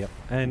 Yep.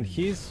 And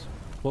he's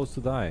close to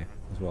die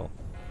as well.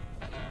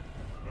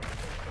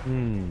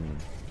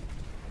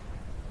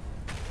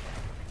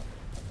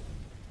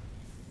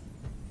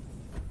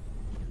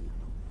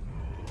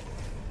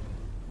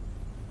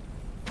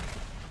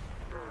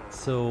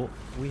 So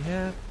we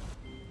have...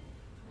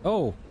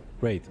 Oh,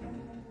 great.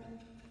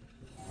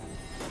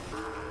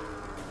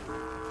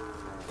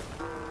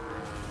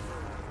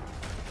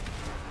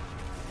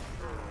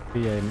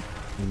 Be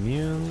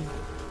immune.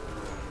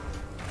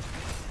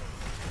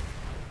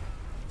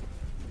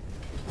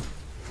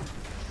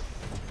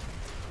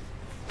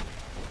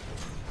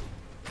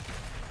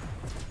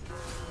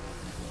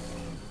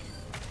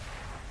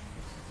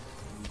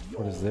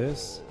 What is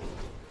this?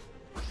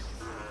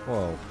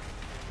 Whoa.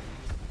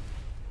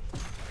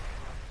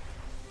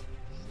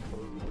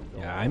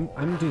 Yeah,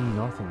 I'm doing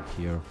nothing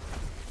here.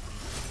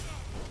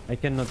 I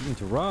cannot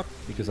interrupt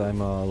because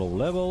I'm a low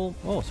level.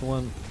 Oh,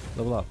 someone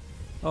level up.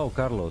 Oh,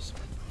 Carlos.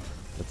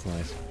 That's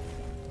nice.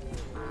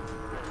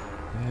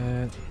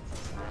 And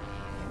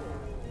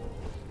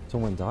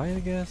someone died, I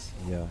guess?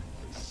 Yeah,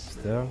 it's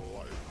there.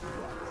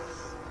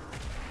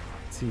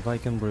 Let's see if I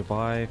can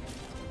revive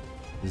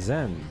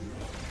Zen.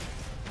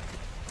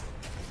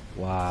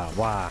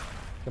 Wow.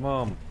 Come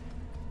on.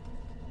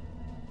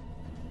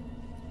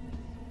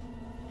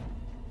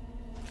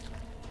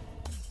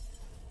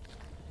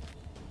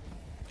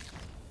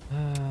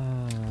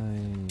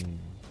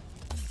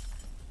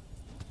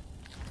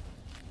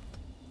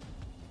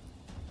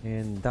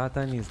 And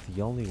Datan is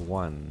the only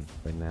one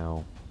right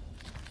now.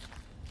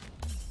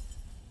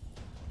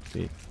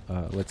 Okay,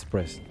 let's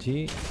press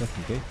G just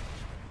in case.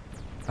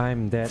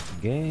 I'm dead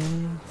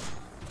again.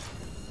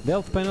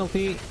 Death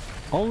penalty,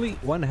 only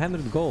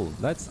 100 gold.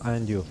 That's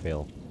and you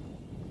fail.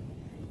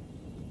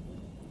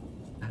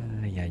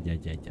 Yeah.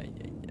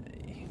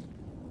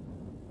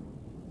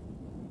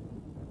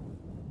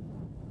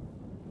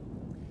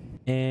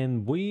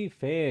 And we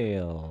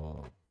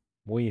fail.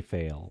 We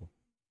fail.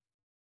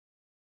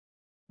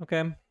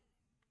 Okay.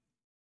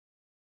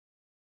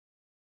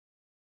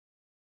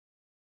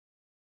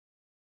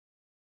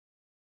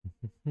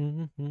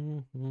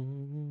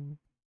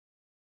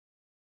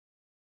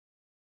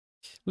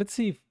 Let's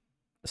see if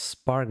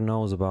Spark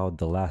knows about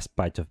the last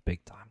patch of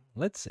Big Time.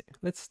 Let's see.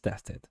 Let's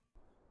test it.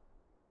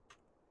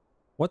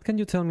 What can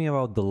you tell me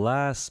about the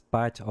last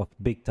patch of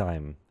Big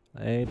Time?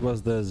 It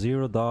was the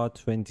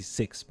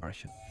 0.26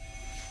 version.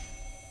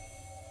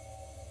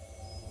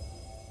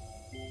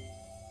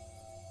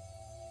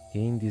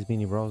 In this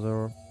mini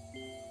browser.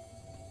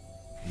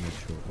 Not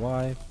sure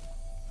why.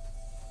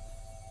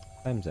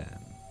 Times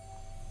N.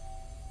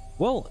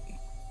 Well,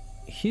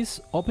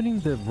 he's opening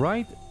the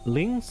right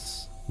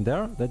links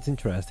there. That's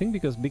interesting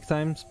because Big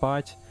Time's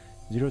patch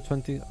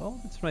 0.20. Oh,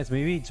 that's nice.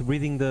 Maybe it's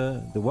reading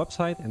the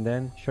website and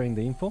then sharing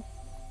the info.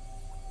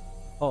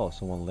 Oh,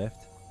 someone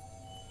left.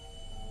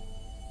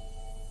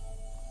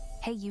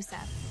 Hey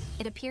Youssef,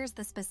 it appears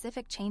the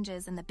specific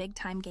changes in the Big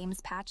Time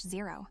Games patch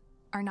 0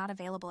 are not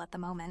available at the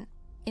moment.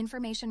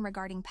 Information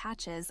regarding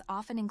patches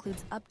often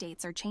includes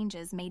updates or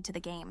changes made to the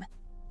game,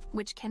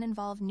 which can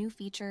involve new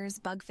features,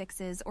 bug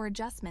fixes, or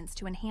adjustments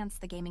to enhance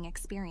the gaming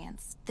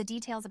experience. The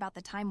details about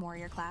the Time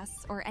Warrior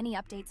class, or any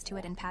updates to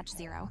it in patch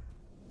 0,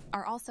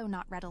 are also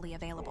not readily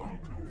available.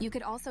 You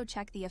could also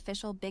check the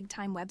official Big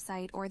Time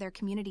website or their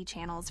community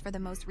channels for the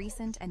most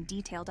recent and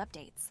detailed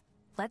updates.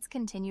 Let's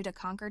continue to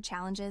conquer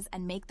challenges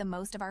and make the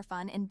most of our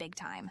fun in Big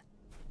Time.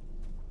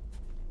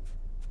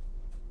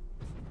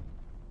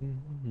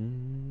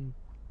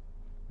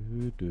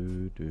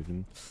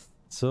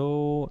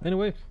 So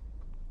anyway,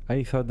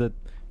 I thought that,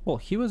 well,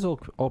 he was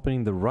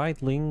opening the right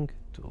link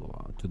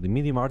to the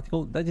Medium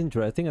article. That's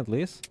interesting, at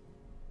least.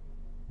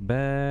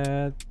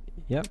 But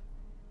yeah,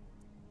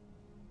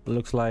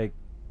 looks like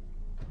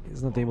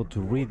he's not able to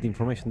read the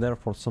information there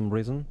for some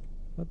reason.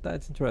 But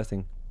that's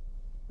interesting.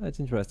 That's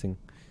interesting.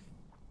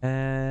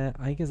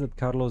 I guess that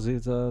Carlos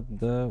is at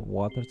the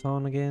water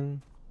town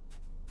again.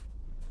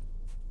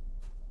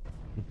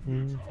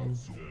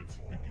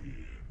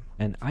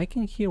 And I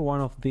can hear one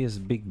of these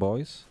big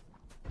boys,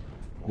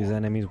 these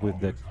enemies with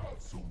the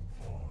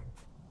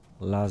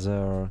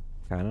laser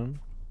cannon.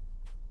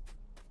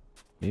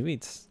 Maybe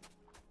it's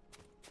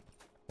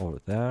over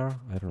there,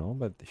 I don't know,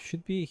 but it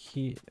should be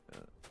here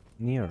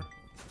near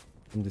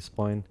from this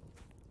point.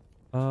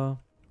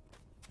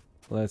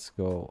 Let's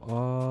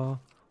go.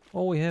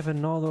 Oh, we have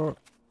another.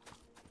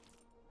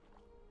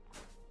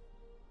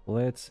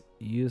 Let's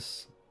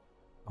use.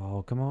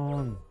 Oh, come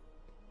on.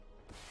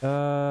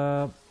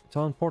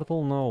 Town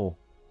portal, no.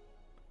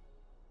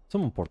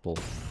 Summon portal.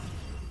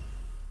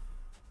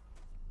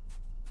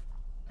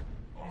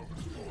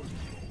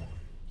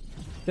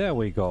 There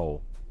we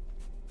go.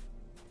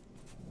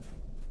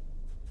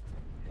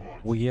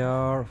 We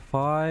are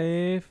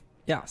 5.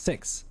 Yeah,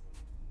 6.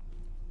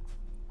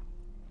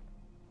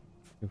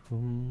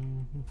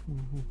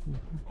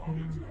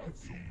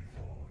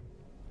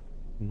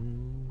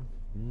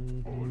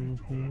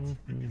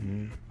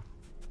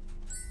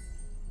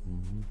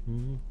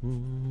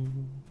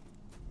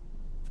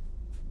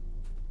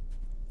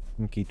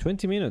 Okay,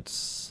 20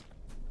 minutes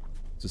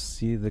to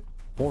see the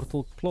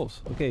portal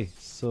close. Okay,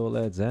 so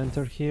let's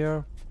enter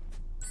here.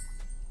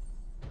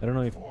 I don't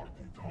know if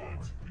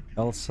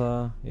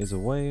Elsa is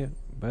away,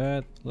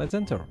 but let's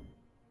enter.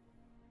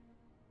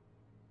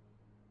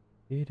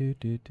 You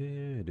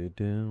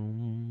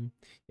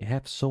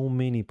have so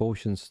many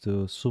potions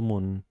to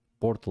summon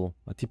portal,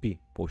 a TP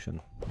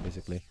potion,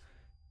 basically.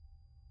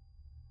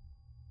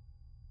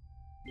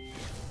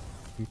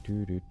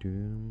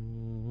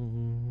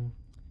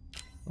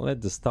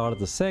 Let's start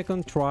the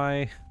second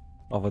try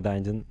of a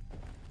dungeon.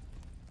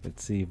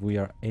 Let's see if we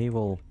are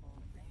able.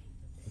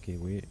 Okay,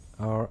 we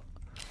are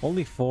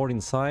only 4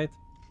 inside.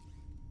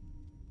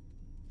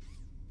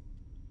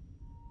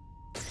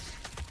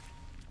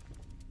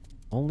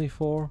 Only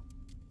 4.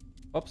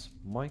 Oops,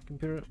 my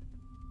computer.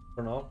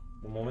 For now,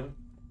 a moment.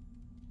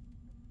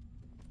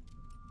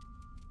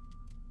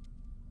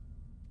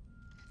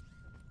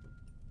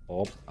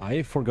 Oh,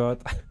 I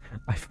forgot.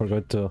 I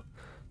forgot to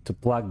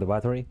plug the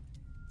battery.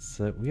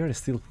 So we are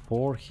still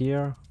 4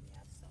 here.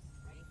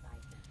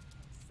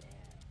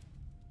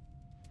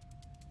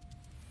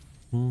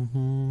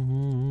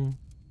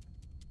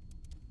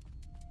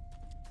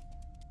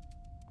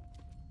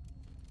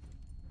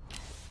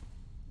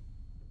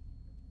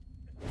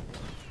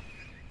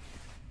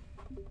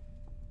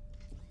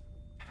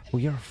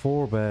 We are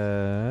 4,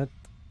 but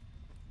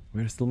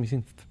we're still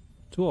missing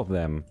 2 of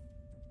them.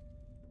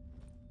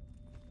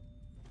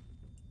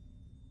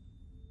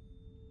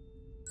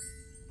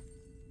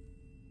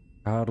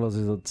 Carlos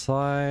is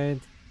outside,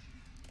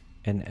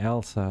 and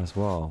Elsa as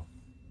well.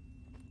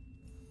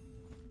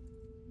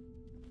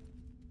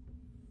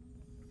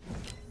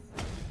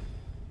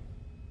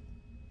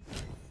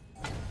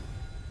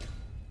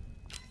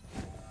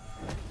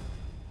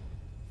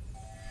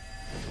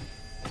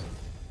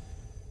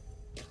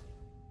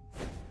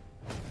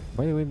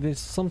 By the way, there's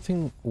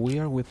something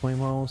weird with my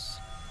mouse.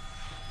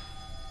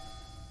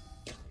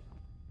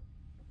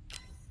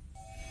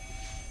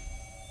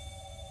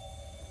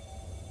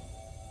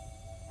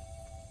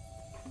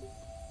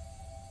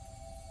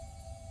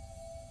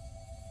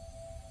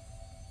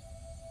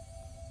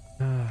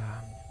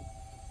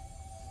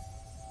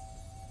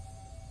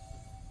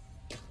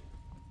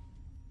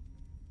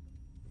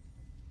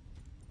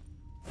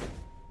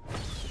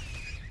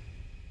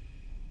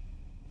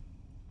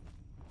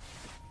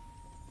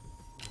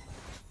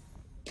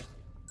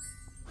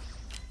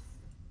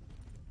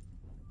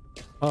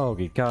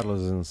 Okay, Carlos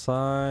is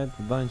inside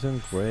the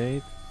dungeon.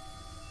 Great.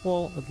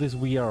 Well, at least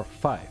we are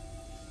 5.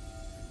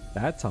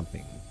 That's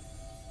something.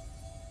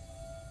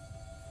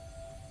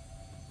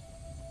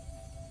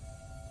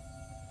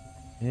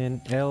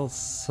 And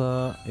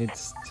Elsa,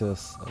 it's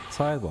just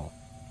outside. Well,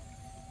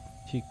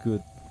 she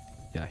could,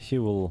 yeah,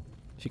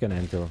 she can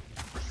enter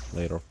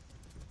later.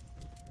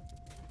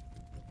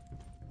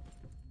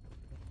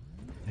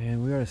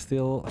 And we are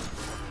still,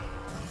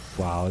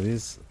 wow,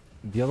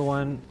 the other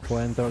one who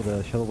entered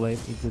the Shadow Blade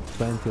is at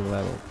 20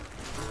 level.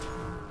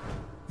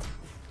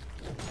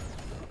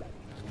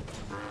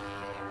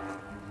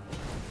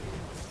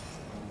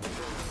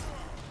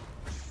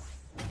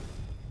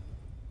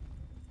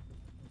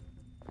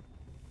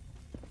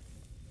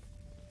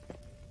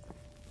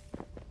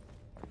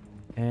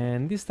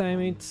 And this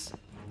time it's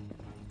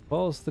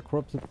close the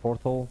corrupted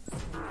portal.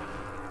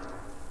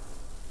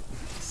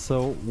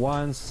 So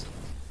once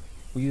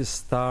we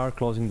start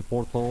closing the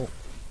portal,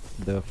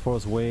 the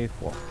first wave,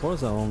 or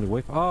first and only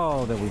wave,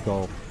 oh, there we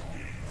go.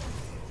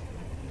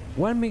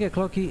 1 mega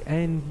clocky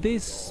and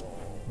this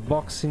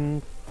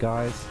boxing,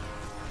 guys.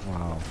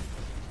 Wow.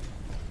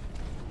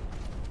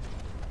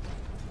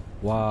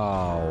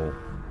 Wow.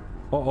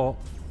 Uh-oh.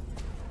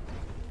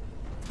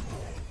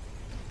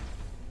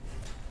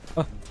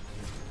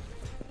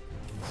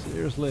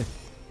 Seriously.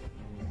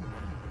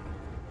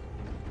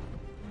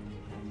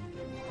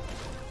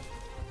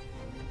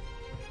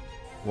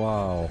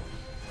 Wow.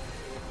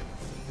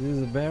 This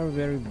is a very,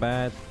 very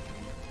bad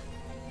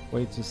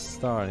way to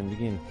start and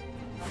begin.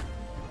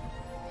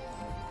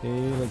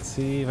 Okay, let's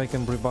see if I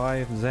can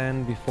revive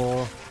Zen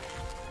before.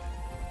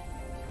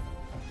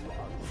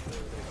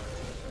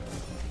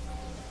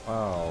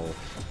 Wow.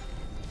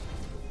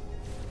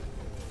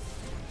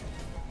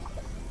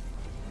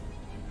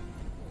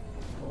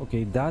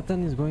 Okay,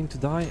 Datan is going to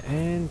die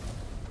and...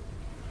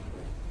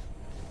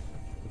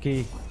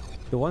 Okay,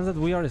 the ones that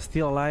we are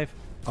still alive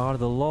are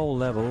the low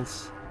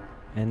levels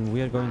and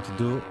we are going to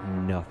do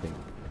nothing.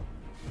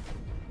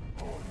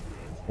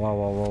 Wow,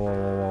 wow, wow, wow,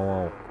 wow,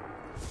 wow,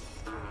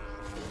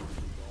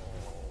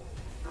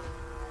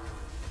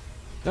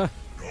 wow.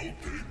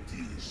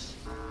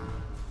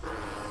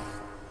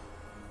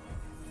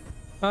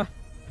 Ah.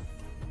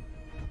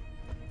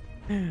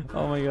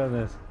 Oh my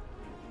goodness.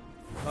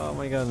 Oh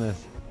my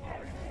goodness.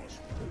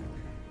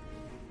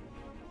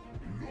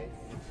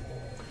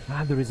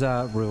 Ah, there is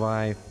a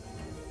revive.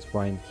 It's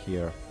right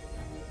here.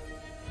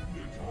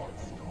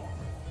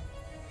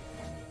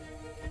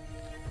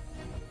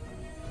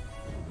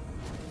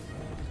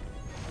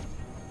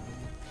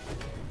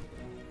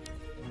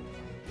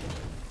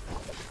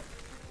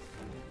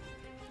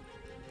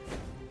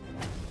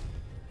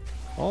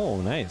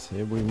 Oh, nice.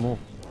 Here we remove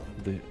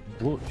the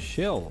blue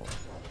shell.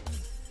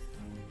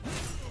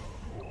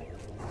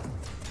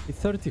 It's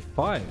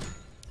 35.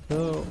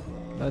 So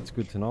that's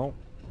good to know.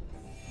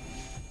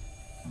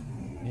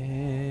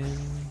 And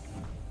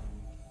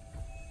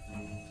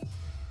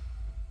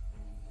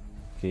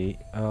okay,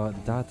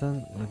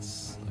 Datan,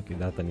 let's okay,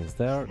 Datan is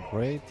there,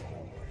 great.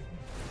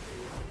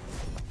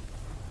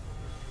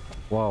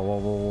 Wow, wow,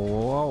 wow, wow,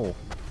 wow, wow.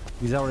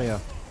 This area.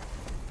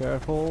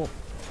 Careful.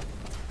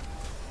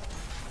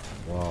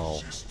 Wow.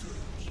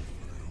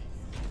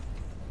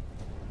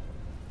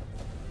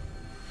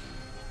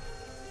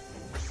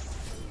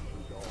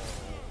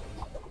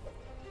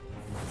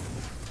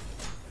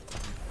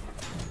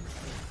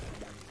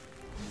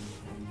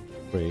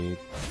 Great.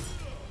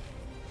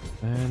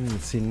 And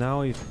let's see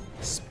now if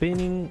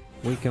spinning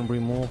we can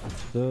remove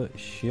the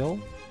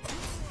shield.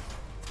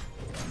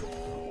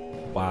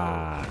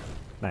 Wow,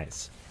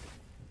 nice.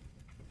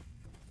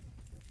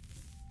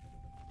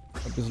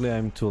 Obviously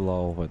I'm too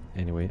low, but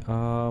anyway.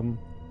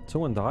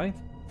 Someone died?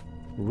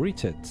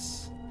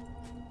 Richards.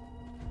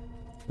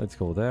 Let's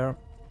go there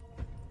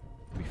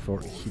before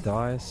he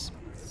dies.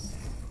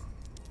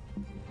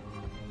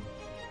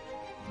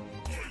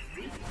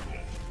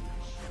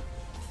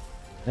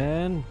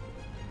 And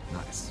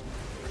nice.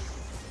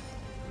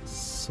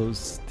 So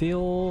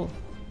still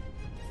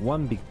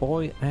one big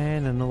boy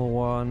and another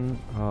one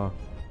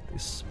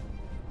this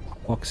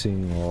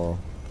boxing or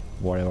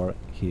whatever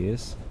he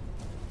is.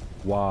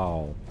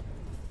 Wow.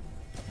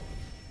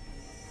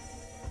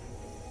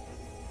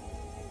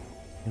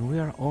 And we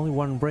are only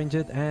one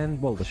ranged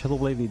and well the Shadow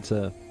Blade is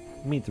a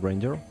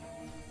mid-ranger.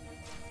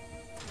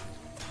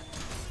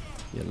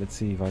 Yeah, let's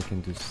see if I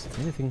can do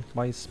anything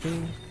by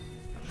spinning.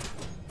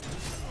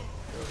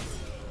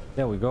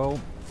 There we go.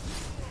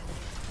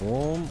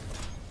 Boom.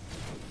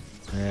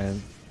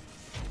 And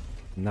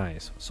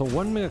nice. So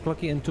 1 mega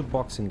clocky and 2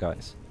 boxing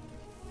guys.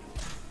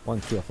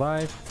 1 tree of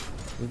life.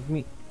 Let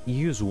me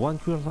use 1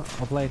 tree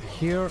of life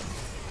here.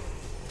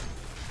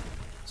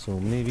 So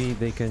maybe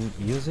they can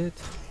use it.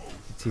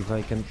 Let's see if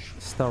I can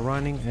start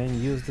running and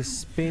use the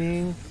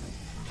spinning.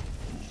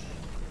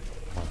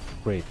 Oh,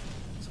 great.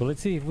 So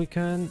let's see if we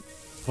can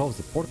close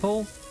the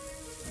portal.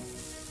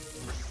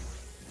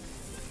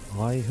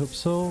 I hope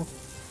so.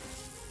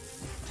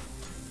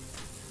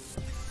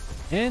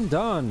 And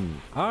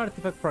done!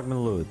 Artifact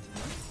fragment loot.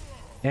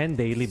 And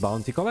daily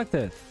bounty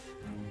collected.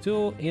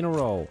 2 in a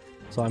row.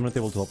 So I'm not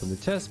able to open the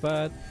chest,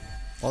 but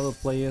other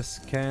players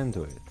can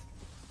do it.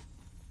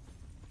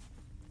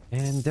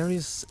 And there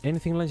is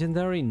anything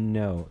legendary?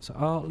 No. So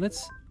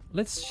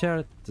let's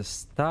share the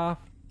stuff,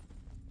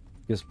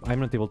 because I'm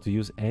not able to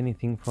use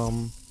anything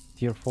from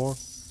tier 4.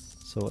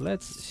 So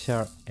let's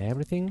share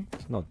everything.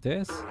 Not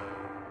this.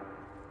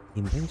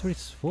 Inventory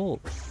is full.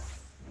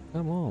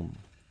 Come on.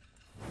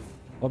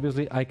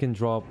 Obviously I can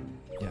drop.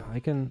 Yeah, I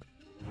can.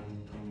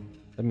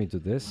 Let me do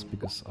this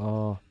because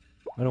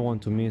I don't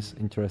want to miss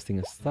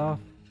interesting stuff.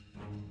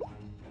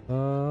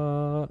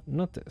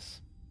 Not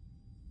this.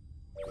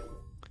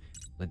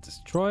 Let's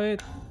destroy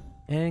it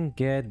and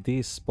get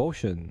this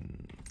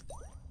potion.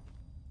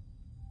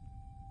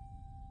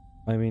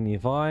 I mean,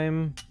 if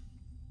I'm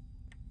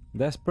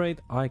desperate,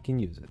 I can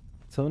use it.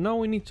 So now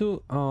we need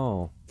to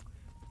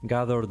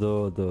gather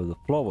the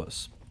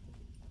flowers.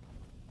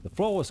 The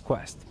flowers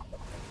quest.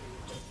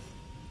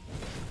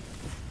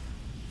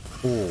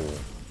 Oh,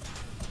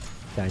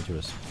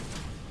 dangerous.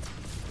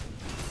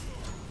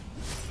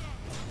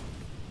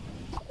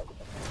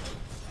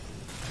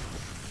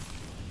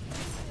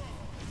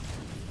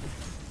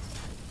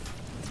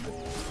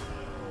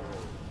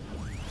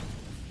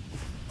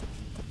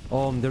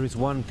 There is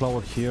one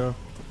flower here.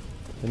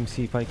 Let me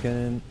see if I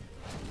can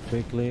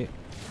quickly.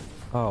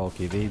 Oh,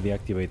 okay, they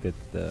deactivated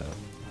the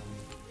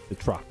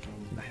trap.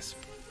 Nice.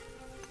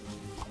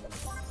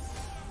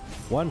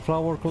 One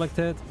flower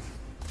collected.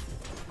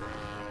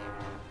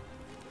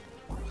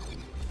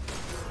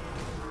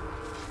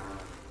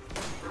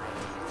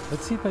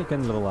 Let's see if I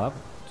can level up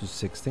to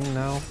 16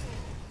 now.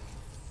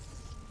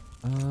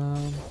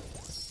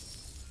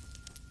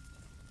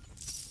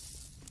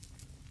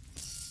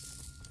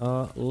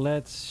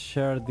 Let's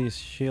share this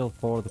shield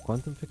for the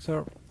quantum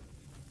fixer.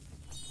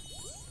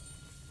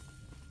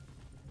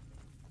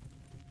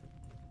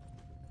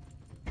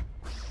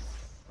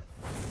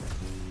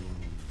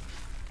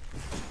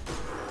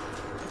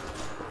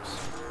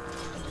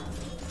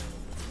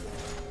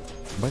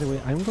 By the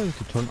way, I'm going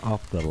to turn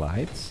off the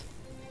lights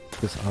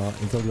because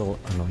it's a little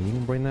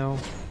annoying right now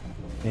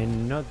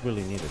and not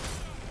really needed.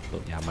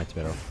 So yeah, much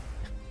better.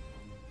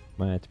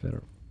 Much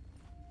better.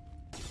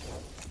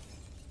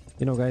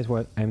 You know, guys,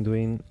 what I'm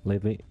doing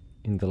lately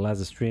in the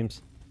last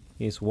streams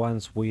is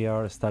once we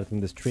are starting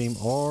the stream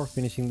or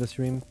finishing the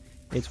stream,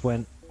 it's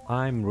when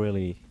I'm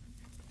really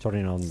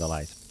turning on the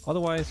lights.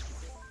 Otherwise,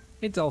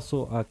 it's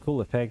also a cool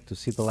effect to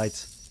see the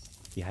lights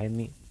behind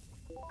me.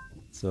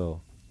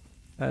 So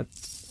that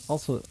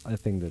also, I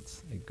think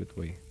that's a good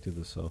way to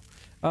do so.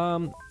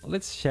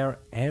 Let's share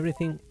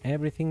everything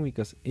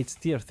because it's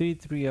tier 3,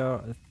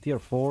 tier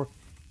 4,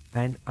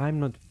 and I'm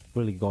not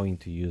really going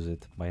to use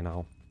it by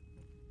now.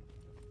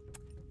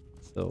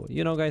 So,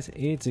 you know, guys,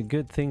 it's a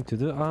good thing to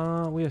do.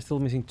 We are still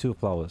missing 2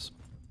 flowers.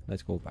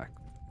 Let's go back.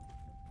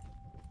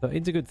 So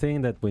it's a good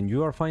thing that when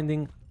you are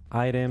finding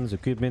items,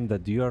 equipment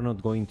that you are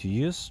not going to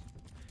use,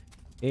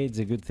 it's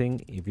a good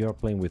thing if you are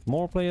playing with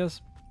more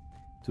players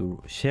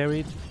to share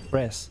it.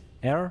 Press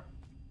R,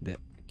 the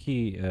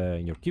key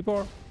in your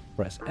keyboard,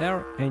 press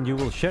R, and you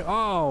will share.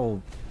 Oh,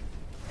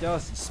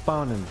 just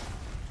spawning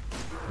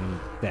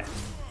dead.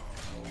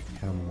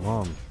 Come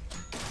on.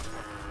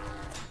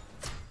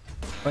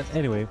 But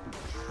anyway,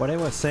 what I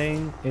was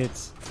saying,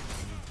 it's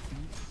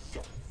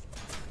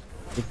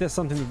if there's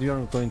something that you are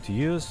not going to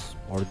use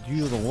or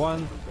you don't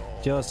want,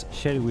 just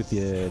share it with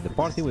the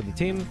party, with the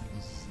team,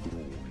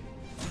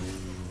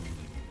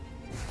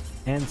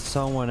 and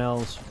someone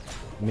else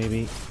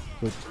maybe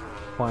could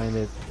find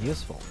it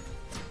useful.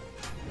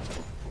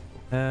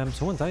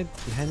 Someone died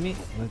behind me.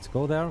 Let's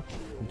go there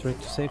and try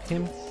to save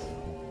him.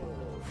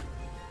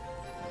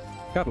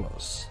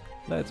 Carlos,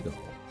 let's go.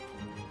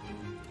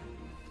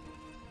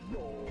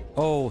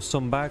 Oh,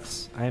 some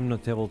bags. I'm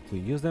not able to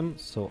use them,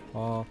 so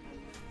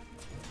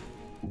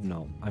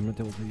no, I'm not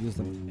able to use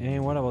them.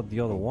 And what about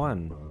the other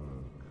one?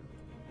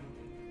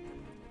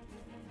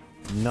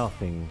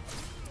 Nothing.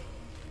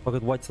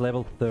 Pocket watch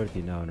level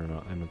 30. No,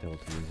 I'm not able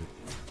to use it.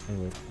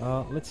 Anyway,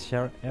 let's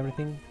share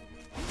everything.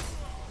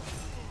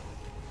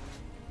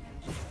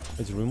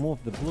 Let's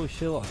remove the blue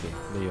shield. Okay,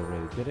 they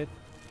already did it.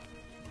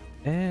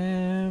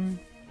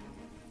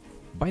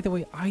 By the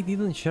way, I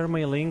didn't share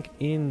my link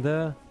in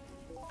the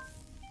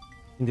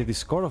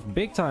Discord of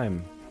Big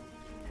Time.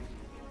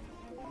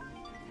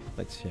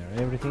 Let's share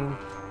everything.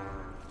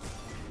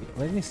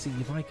 Let me see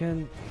if I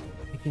can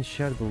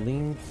share the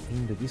link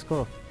in the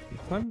Discord of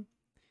Big Time.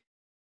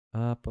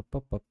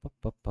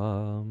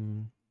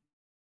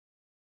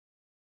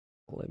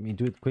 Let me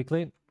do it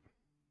quickly.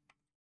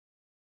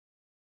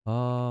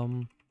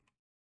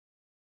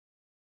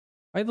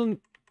 I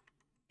don't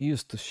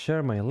used to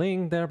share my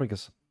link there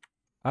because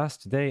as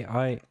today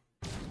I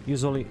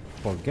usually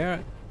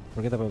forget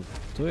about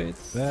to it,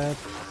 but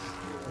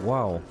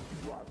wow,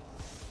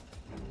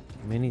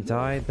 many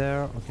died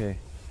there. Okay,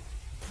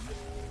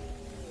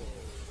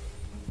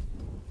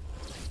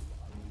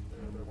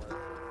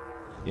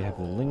 you have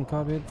the link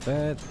of it,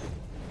 but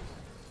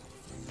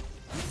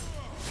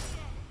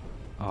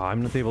Oh,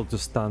 I'm not able to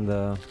stun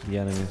the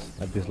enemies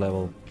at this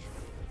level.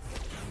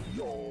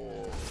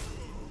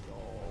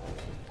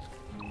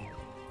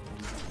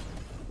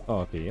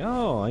 Okay,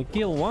 oh, I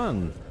killed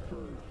one.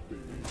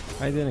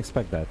 I didn't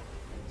expect that.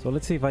 So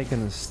let's see if I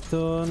can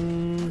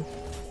stun...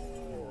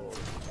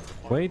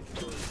 Wait.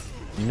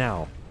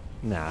 Now.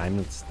 Nah, I'm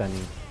not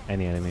stunning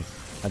any enemy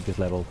at this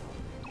level.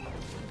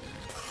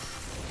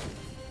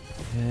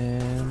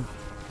 And...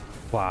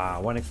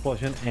 Wow, one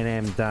explosion and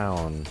I'm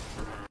down.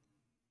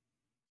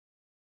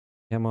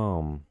 Come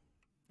on.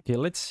 Okay,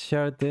 let's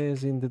share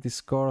this in the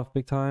Discord of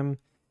Big Time.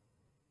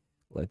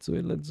 Let's do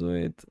it, let's do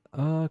it.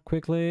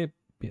 Quickly.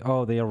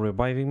 Oh, they are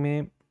reviving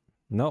me.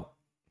 No,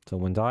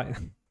 someone died.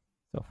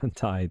 Someone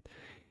died.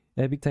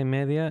 Big Time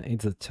Media,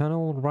 it's a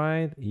channel,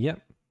 right? Yep.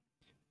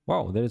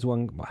 Wow, there's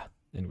one.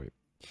 Anyway.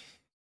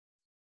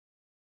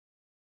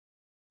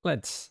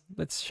 Let's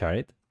share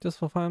it just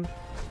for fun.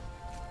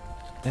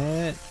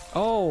 And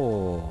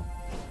oh,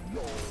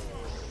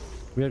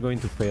 we are going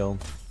to fail.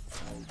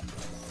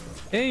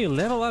 Hey,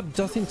 level up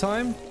just in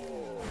time.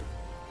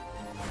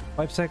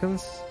 5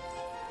 seconds.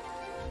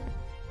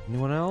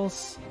 Anyone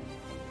else?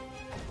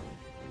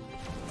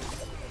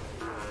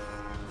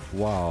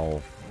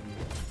 Wow.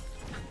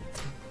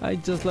 I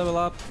just level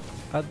up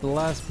at the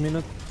last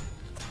minute.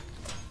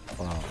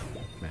 Wow,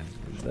 man,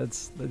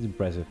 that's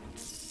impressive.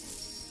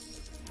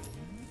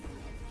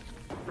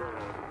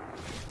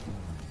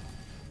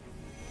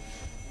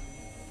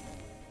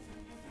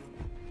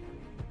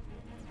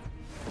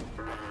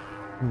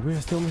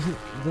 We're still missing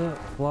the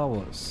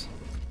flowers.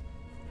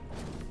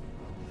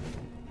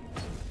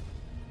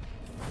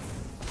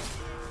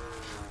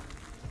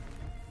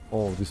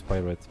 Oh, this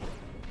pirate.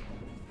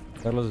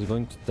 Carlos is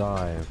going to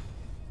die.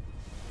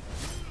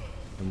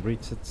 And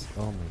reach it.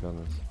 Oh my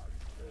goodness.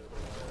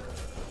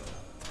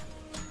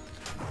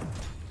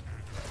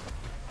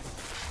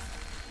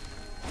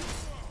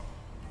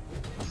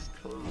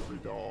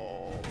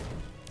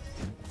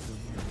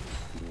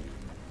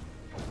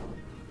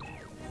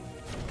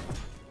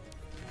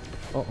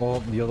 Oh,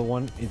 the other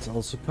one, it's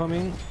also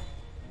coming.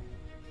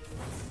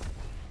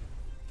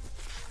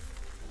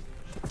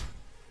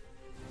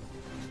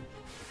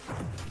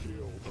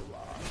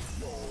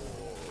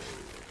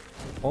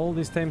 All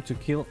this time to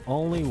kill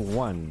only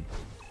one.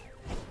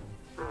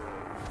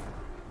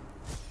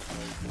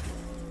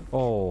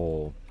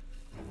 Oh.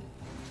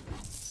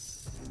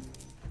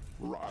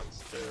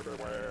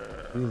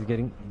 This is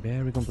getting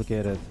very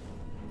complicated.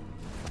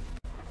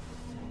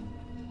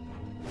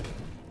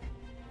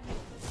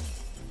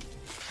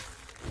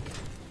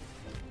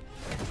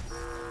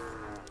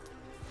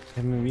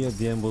 And maybe at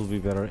the end will be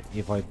better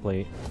if I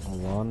play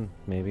alone,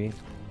 maybe.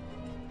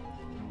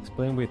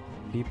 Playing with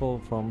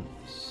people from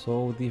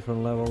so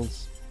different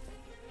levels,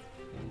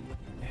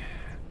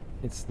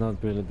 it's not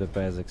really the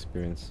best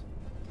experience.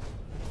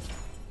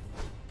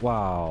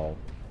 Wow.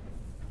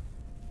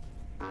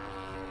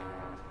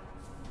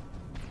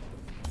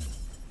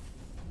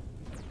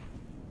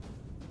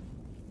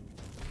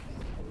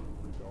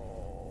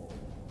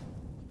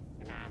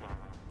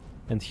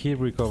 And he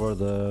recovered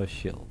the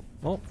shield.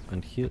 Oh,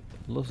 and he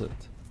lost it.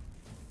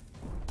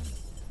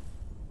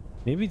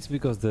 Maybe it's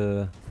because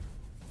the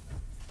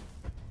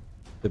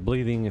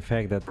bleeding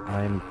effect that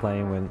I'm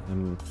playing when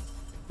I'm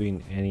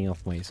doing any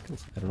of my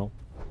skills. I don't know.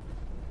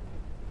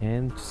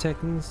 And 2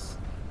 seconds.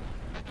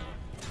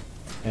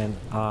 And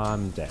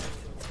I'm dead.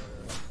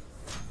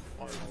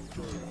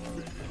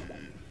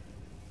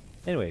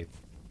 Anyway.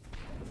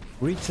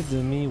 Reached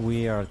to me,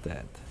 we are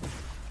dead.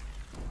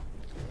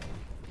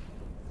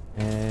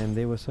 And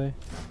they will say...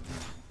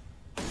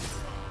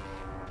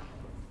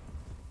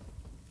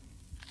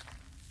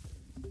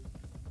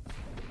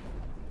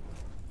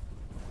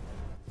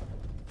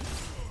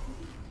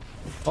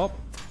 Oh,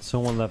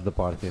 someone left the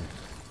party.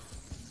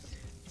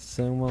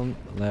 Someone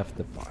left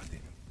the party.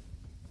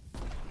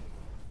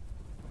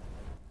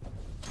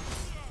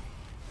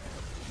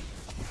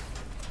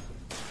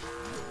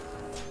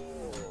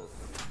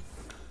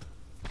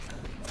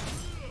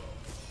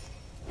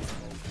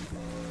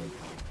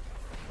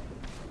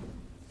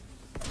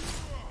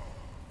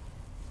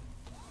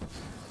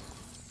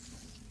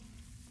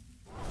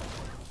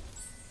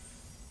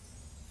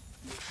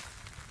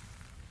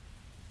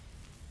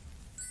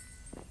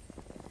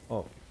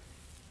 Oh.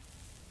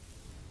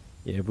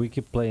 Yeah, if we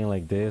keep playing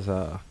like this,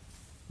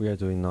 we are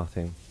doing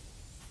nothing.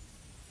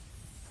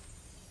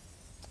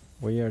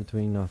 We are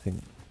doing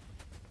nothing.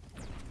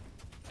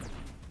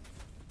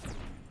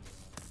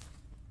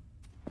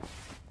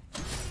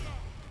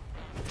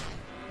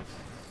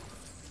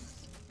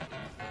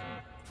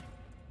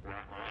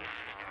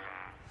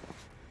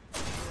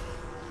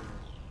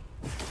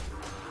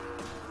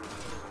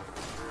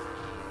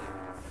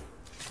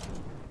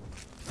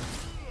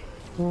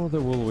 Oh,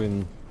 the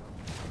whirlwind.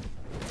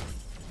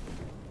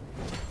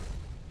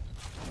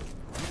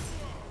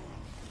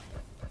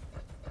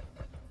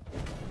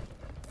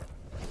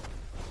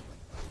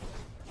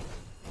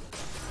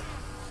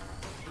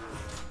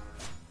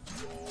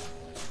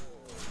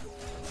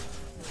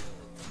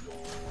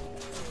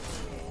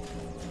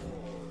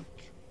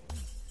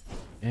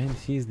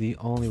 he's the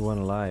only one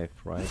alive,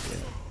 right? Yeah.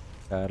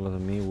 Carlos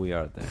and me, we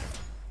are there.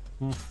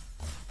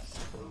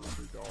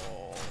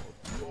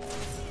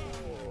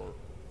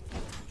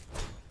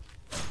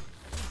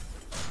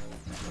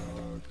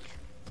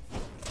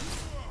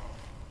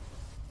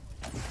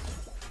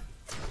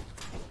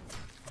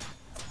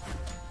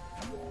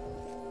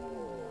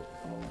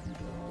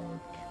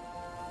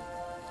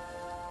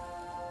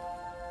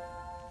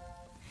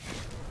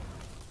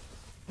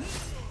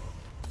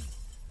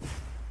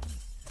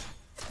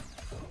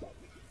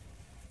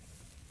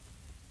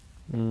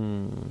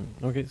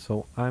 Okay,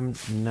 so I'm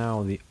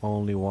now the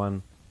only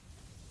one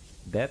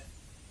dead.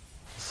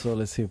 So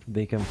let's see if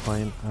they can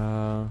find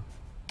a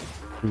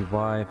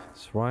revive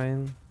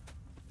shrine.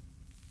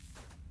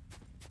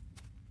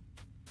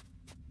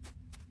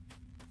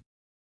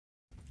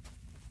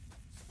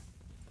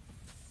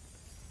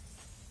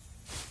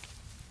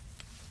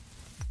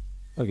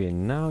 Okay,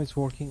 now it's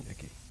working.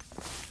 Okay.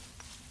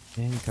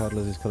 And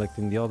Carlos is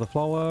collecting the other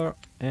flower.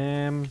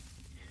 And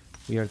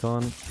we are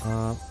done.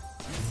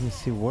 Let me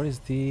see, what is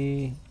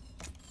the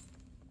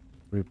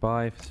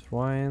revive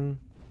shrine?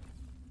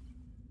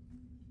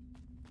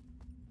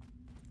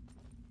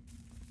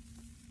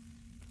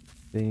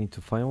 They need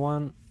to find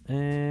one.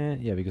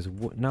 And yeah, because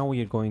now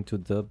we are going to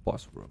the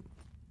boss room.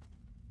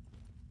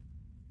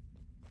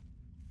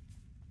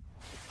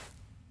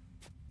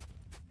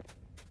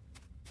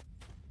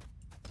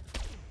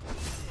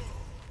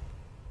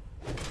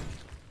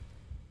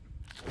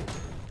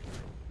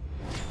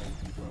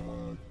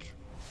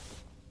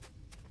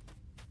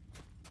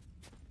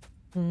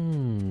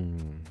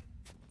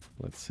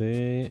 Let's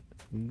see.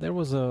 There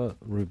was a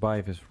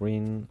revive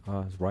shrine,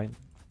 right?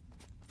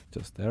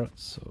 Just there,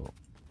 so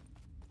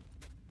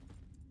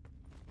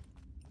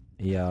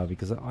yeah,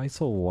 because I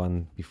saw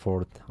one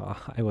before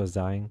I was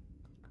dying.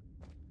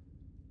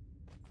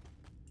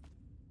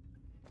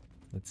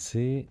 Let's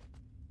see.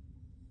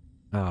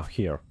 Ah,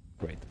 here.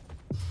 Great.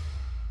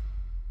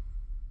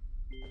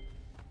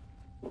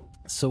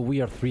 So we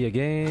are 3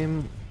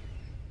 again.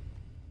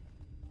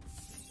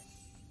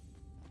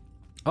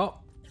 Oh,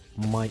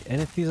 my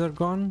NFTs are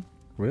gone?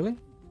 Really?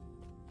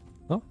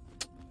 No?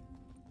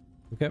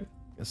 Okay.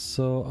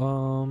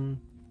 So,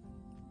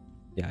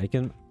 yeah, I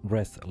can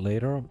rest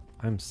later.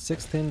 I'm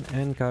 16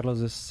 and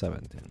Carlos is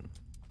 17.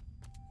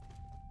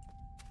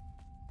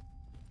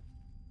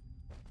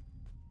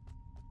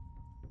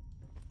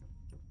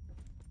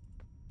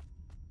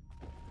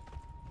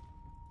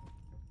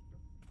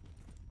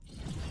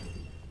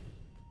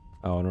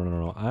 Oh,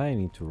 no. I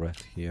need to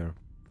rest here.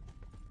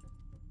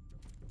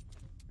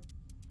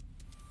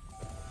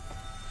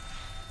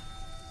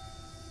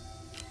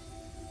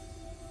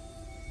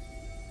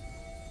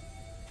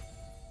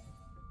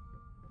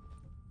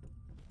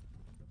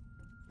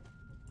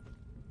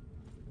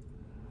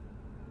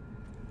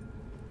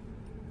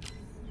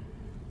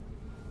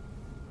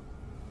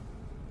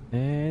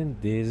 And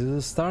this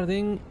is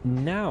starting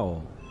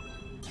now.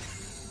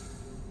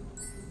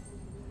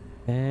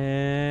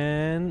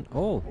 And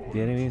oh,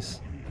 the enemies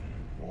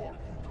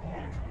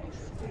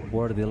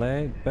were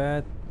delayed,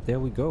 but there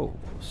we go.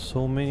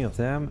 So many of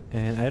them,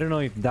 and I don't know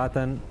if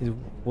Datan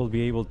will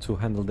be able to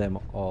handle them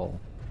all.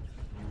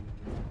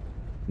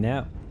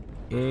 No,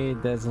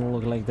 it doesn't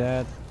look like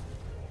that.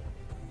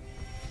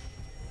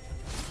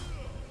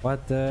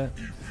 What the?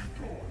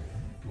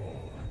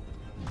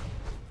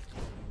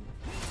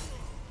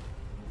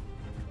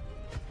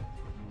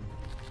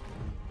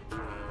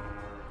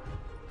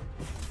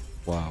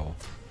 Wow.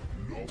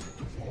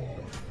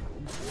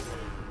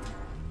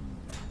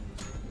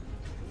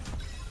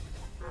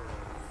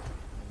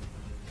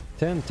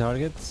 Ten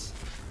targets.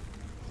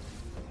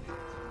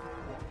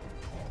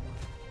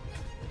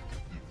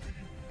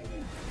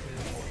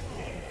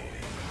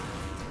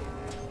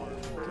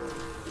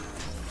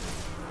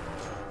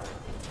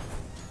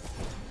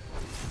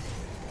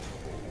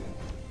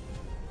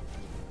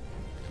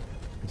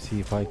 Let's see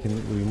if I can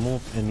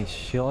remove any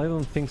shield. I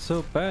don't think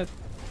so, but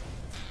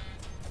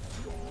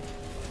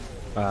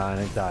and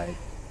it died.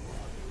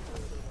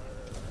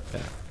 Yeah,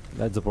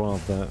 that's the problem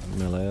of the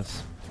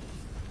melees.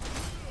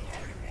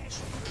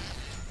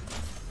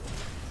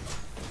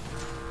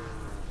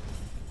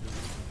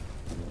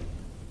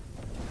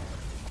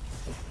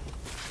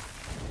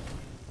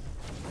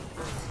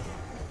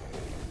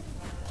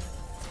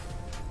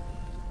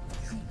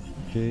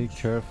 Okay,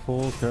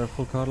 careful,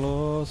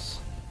 Carlos.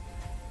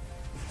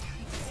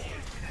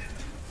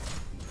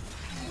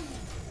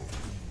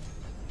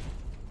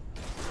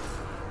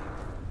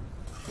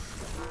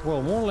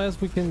 Well, more or less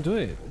we can do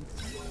it.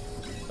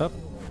 Up.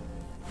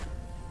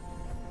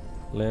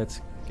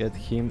 Let's get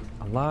him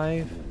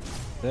alive.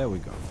 There we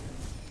go.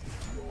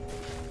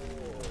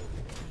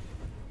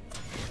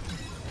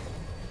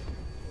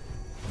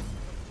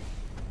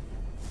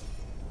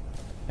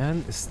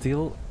 And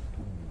still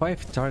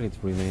 5 targets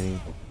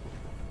remaining.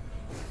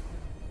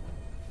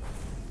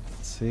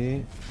 Let's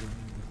see.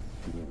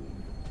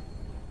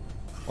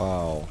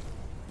 Wow.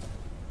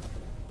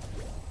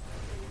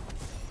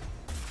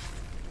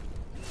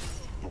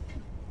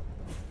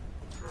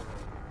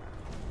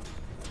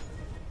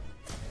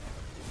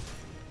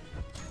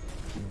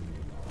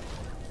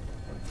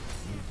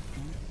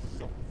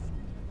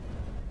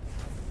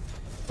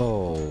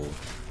 Oh.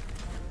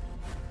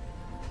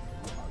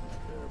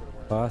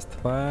 Fast,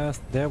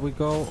 fast. There we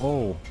go.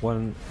 Oh,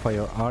 one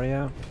fire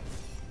area.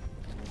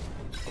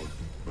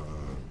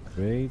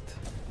 Great.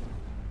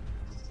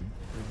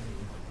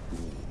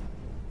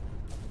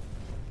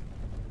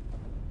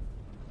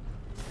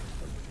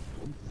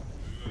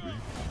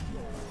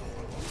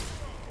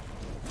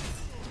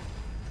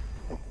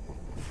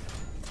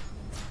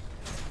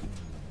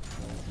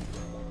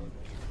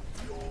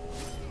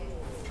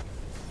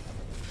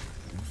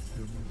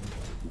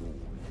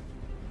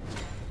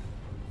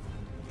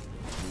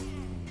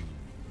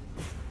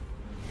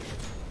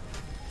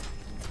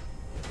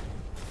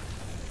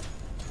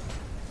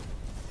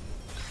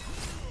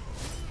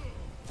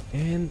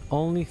 And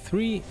only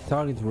 3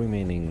 targets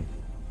remaining.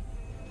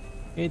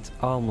 It's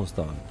almost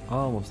done.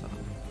 Almost done.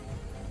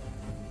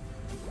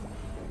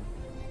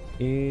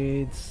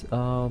 It's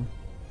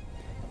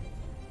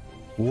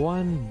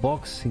one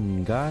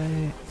boxing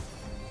guy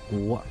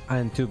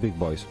and 2 big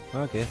boys.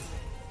 Okay.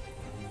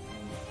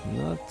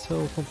 Not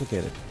so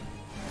complicated.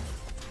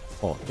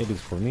 Oh, it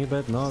is for me,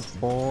 but not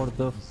for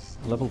the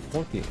level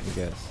 40, I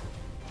guess.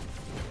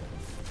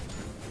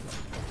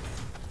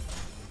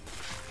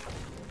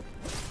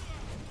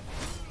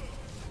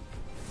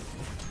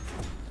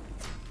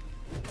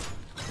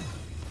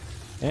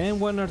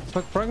 And one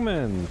artifact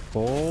fragment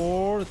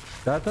for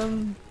that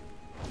one.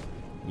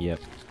 Yep,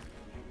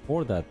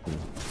 for that one.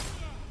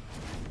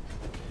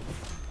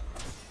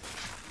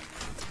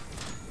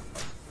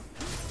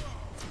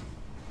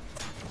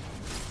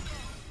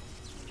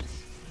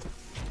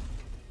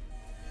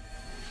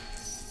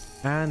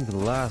 And the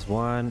last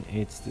one,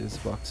 it's this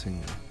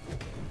boxing.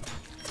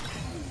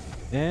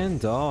 And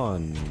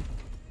done.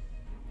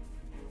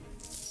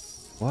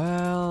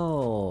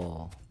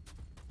 Well,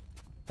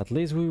 at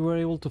least we were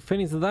able to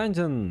finish the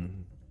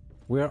dungeon.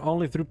 We are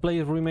only 3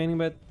 players remaining,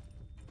 but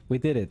we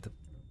did it.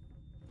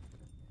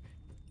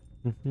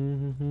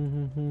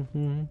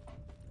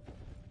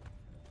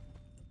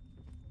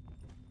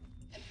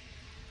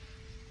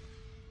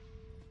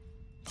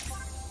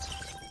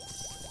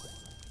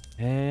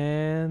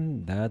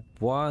 And that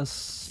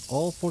was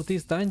all for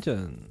this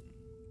dungeon.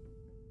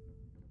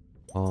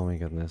 Oh my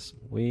goodness,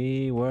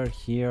 we were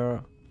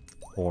here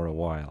for a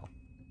while.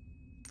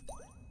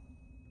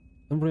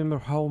 I don't remember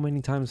how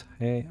many times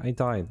I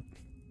died.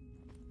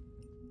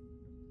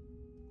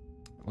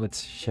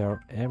 Let's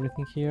share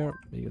everything here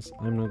because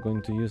I'm not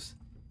going to use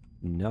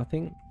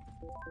nothing.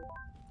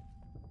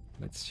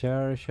 Let's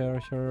share.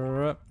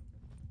 There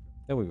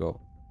we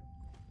go.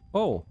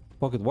 Oh,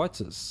 pocket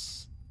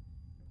watches.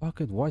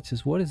 Pocket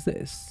watches, what is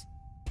this?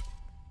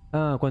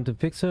 Quantum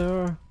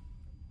fixer.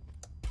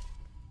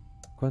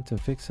 Quantum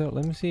fixer.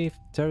 Let me see if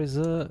there is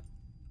a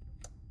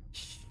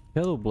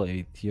shadow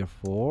blade tier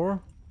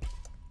 4.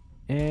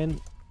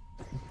 And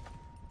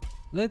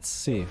let's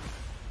see.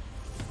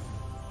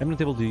 I'm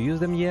not able to use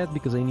them yet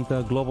because I need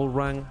a global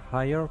rank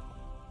higher.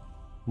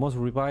 Must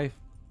revive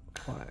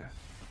 5.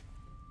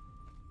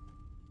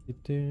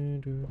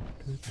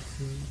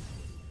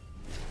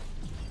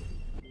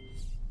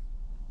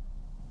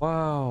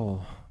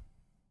 Wow.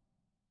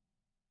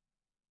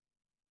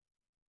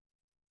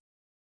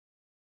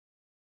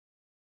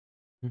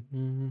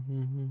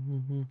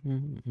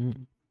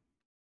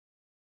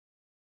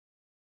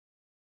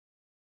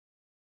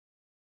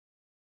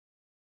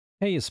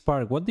 Hey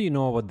Spark, what do you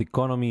know about the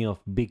economy of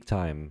big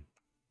time?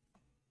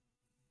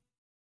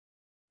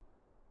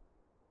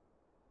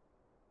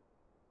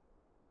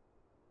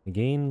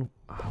 Again,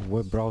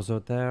 web browser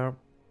there. I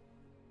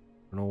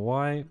don't know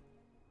why.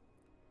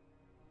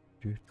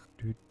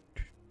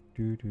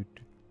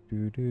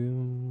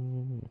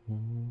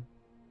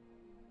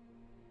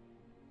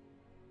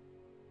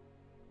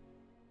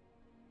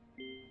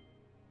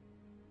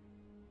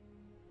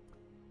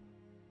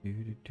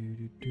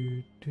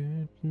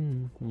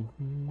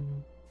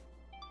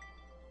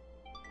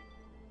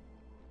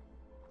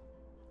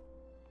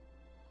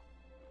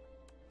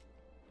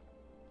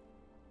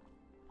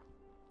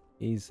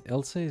 Is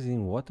Elsa is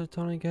in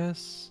Watertown, I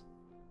guess?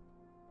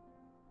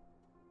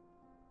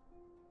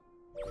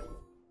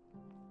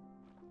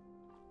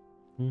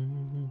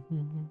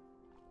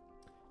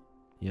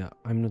 Yeah,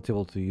 I'm not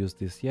able to use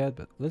this yet,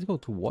 but let's go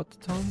to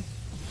Watertown.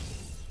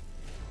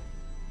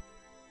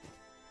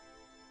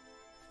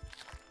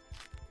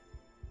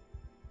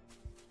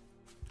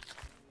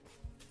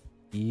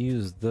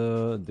 Use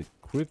the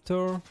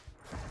decryptor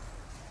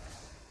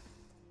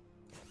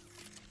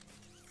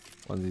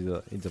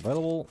once it's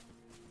available.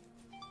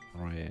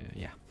 Right,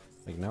 yeah,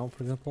 like now,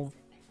 for example.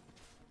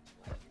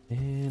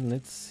 And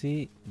let's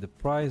see the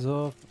price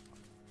of.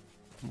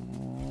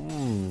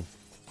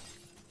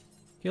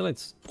 Okay,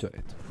 let's do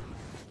it.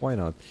 Why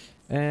not?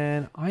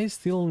 And I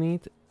still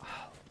need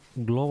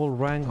global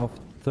rank of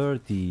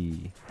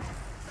 30.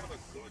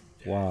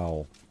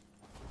 Wow.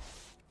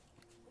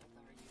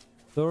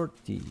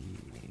 30.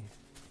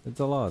 That's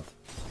a lot.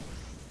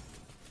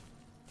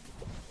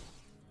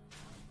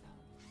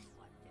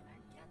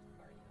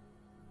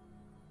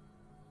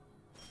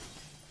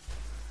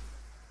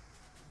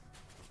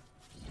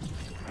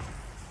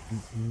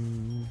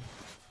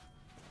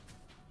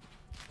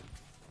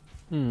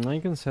 I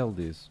can sell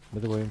this, by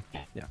the way.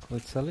 Yeah,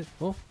 let's sell it.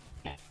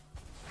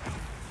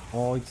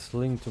 Oh, it's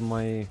linked to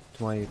my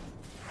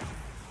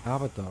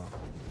avatar.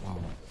 Wow.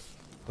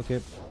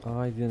 Okay,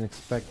 I didn't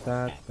expect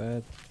that,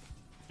 but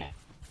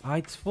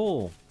it's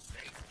full.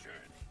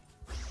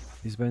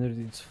 This banner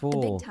is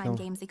full. The Big Time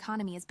Games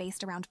economy is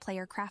based around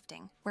player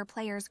crafting, where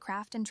players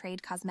craft and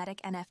trade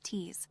cosmetic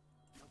NFTs.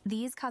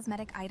 These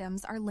cosmetic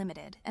items are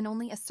limited, and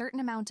only a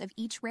certain amount of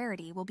each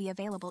rarity will be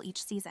available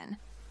each season.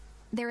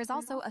 There is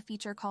also a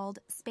feature called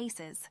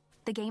Spaces,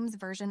 the game's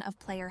version of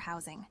player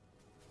housing.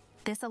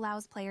 This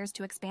allows players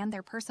to expand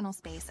their personal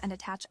space and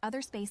attach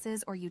other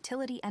spaces or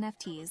utility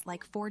NFTs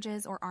like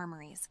forges or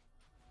armories.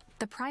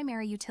 The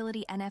primary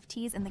utility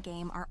NFTs in the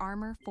game are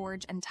Armor,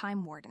 Forge, and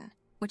Time Warden,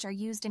 which are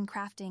used in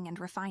crafting and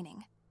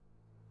refining.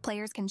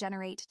 Players can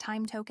generate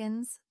time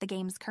tokens, the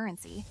game's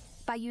currency,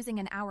 by using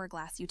an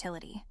hourglass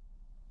utility.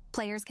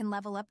 Players can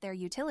level up their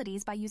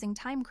utilities by using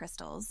time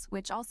crystals,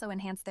 which also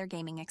enhance their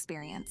gaming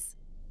experience.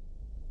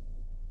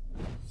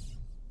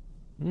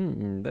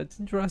 That's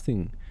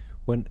interesting.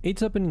 When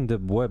it's opening the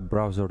web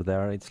browser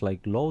there, it's like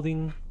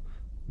loading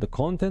the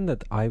content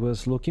that I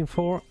was looking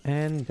for,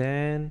 and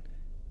then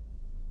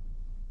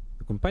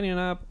the companion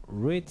app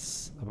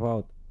reads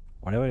about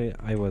whatever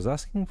I was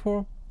asking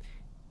for,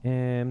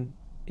 and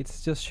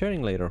it's just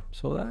sharing later.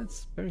 So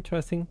that's very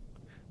interesting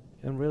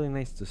and really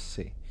nice to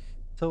see.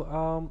 So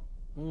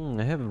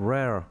I have a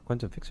rare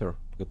quantum fixer.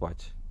 Good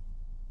watch.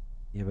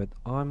 Yeah, but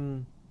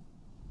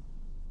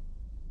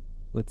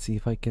let's see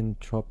if I can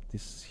drop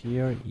this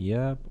here.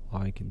 Yep,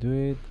 I can do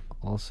it.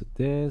 Also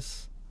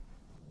this,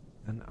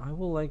 and I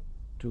would like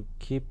to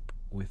keep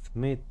with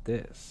me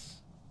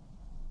this.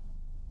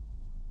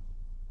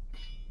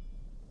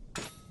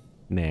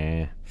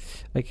 Nah,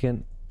 I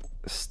can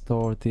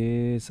store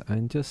this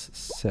and just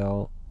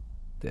sell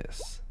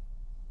this.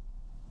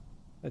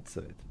 Let's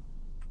do it.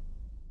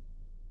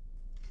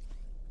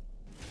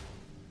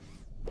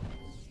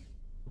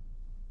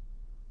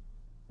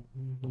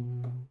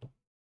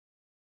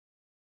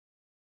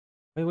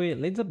 By the way,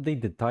 let's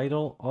update the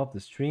title of the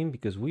stream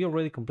because we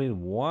already completed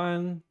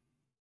one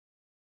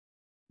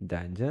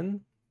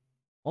dungeon.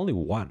 Only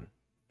one.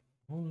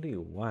 Only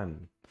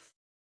one.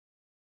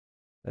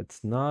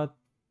 That's not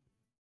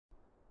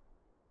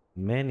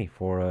many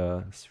for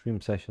a stream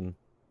session.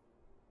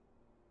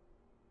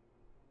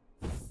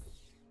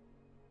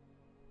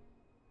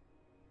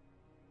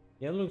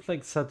 Yeah, it looks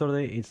like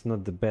Saturday it's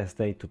not the best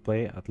day to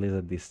play, at least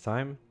at this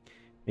time.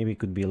 Maybe it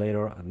could be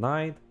later at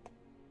night.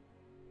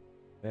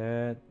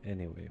 But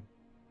anyway.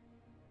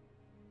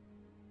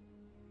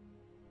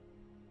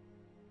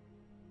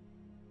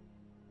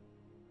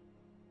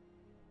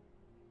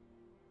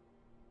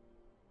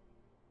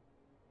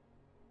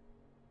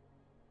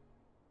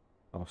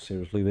 Oh,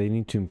 seriously, they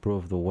need to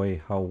improve the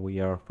way how we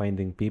are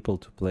finding people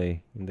to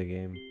play in the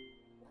game.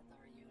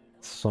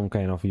 Some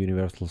kind of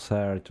universal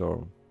search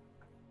or...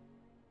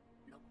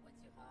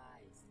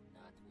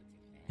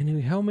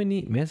 Anyway, how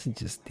many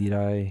messages did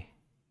I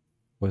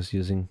was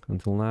using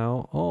until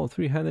now? Oh,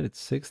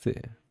 360.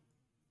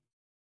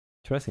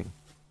 Interesting.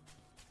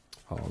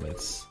 Oh,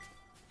 let's...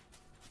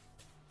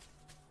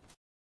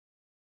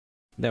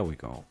 There we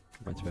go.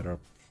 Much better.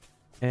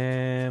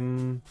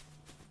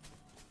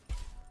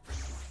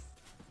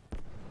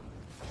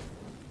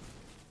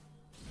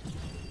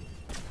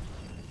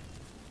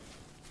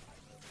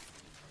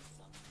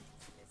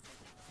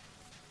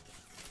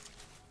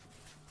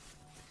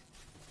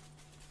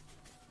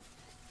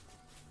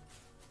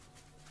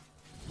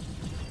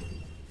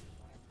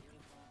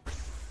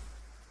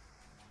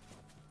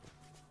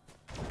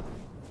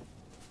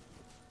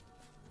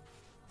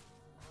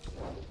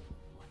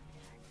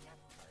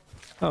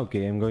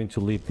 Okay, I'm going to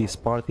leave this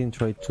party and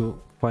try to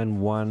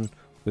find one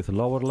with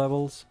lower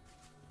levels.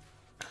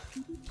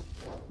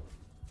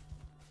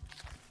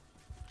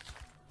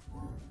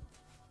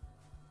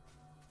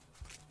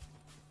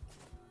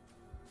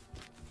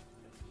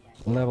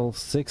 Level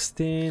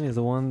 16 is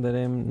the one that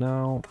I'm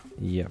now.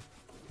 Yep.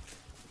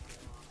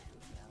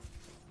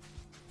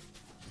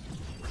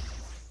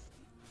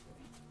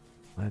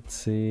 Let's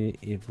see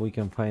if we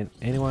can find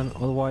anyone.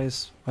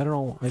 Otherwise, I don't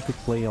know, I could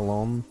play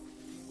alone.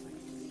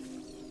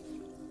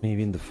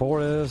 Maybe in the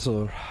forest,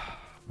 or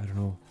I don't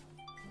know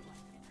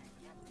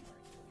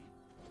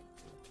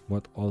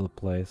what other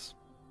place.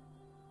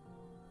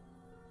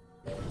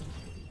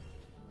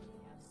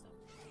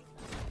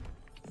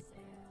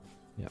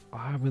 Yeah,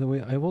 by the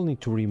way, I will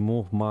need to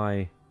remove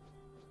my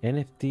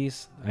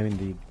NFTs. I mean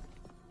the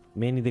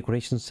many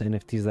decorations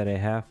NFTs that I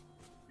have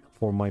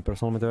for my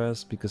personal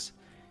Metaverse, because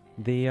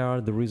they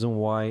are the reason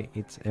why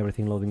it's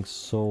everything loading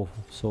so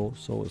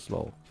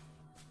slow.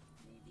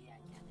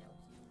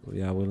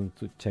 Yeah, we'll need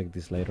to check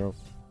this later.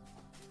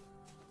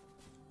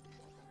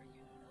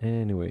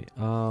 Anyway,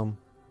 yeah,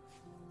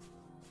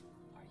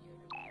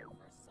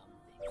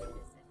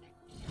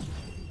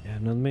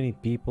 not many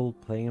people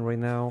playing right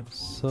now,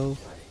 so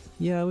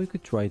yeah, we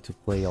could try to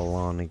play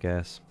alone, I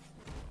guess.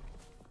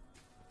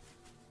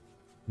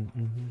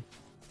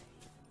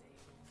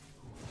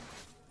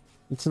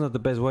 It's not the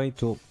best way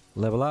to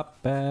level up,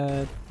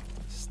 but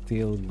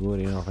still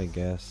good enough, I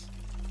guess.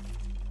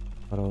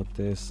 What about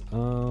this?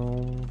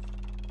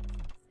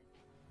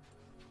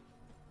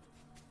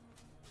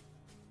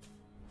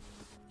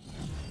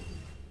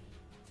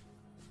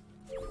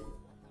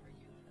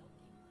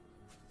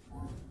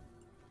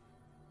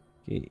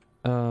 Okay,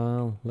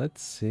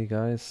 let's see,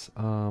 guys.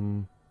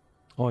 Oh,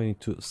 I need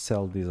to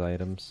sell these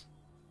items.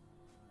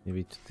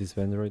 Maybe to this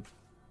vendor.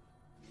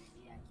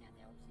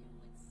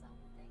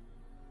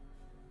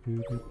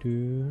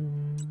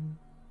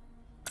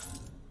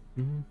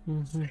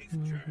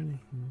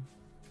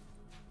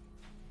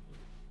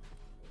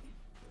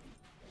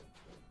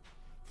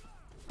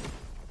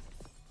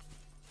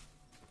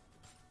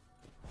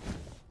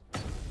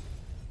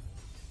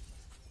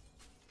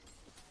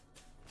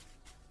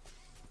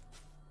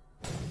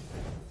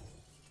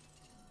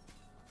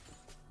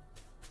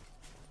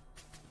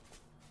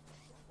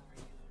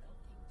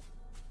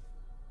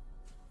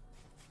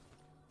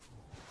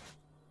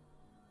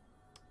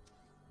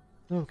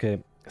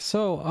 Okay,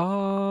 so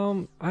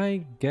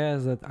I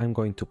guess that I'm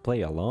going to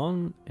play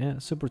alone.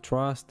 Super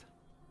Trust,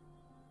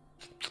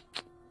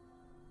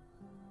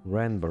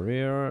 Rand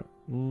Barrier,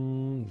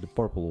 the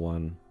purple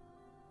one.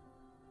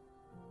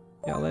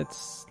 Yeah,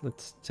 let's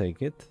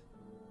take it.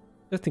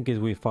 Just in case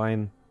we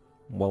find,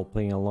 while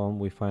playing alone,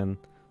 we find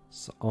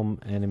some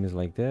enemies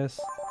like this.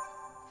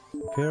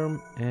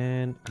 Confirm,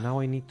 and now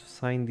I need to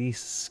assign this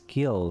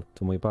skill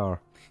to my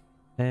bar.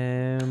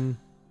 Let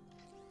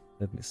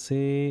me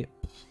see.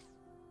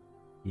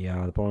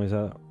 Yeah, the problem is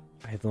that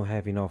I don't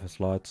have enough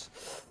slots.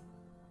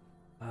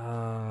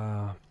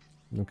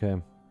 Okay.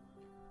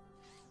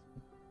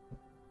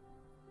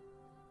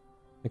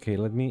 Okay,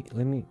 let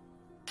me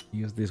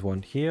use this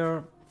one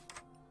here.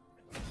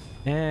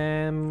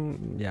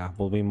 And yeah,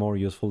 will be more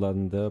useful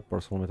than the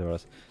personal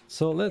metaverse.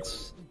 So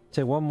let's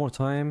check one more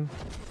time.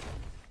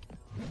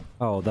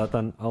 Oh,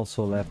 Datan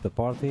also left the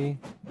party.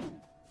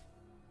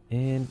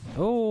 And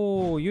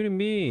oh,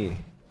 Yurimi.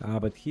 Ah,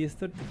 but he is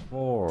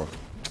 34.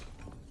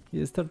 He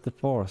is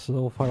 34,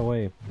 so far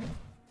away.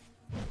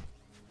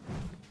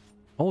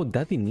 Oh,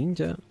 Daddy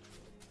Ninja.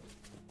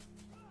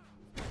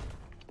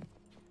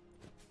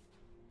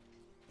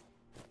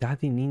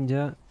 Daddy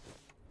Ninja.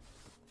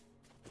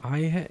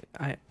 I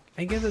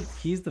guess that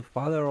he's the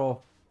father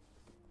of...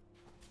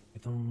 I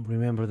don't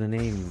remember the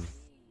name.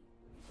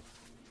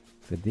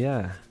 But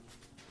yeah.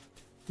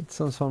 It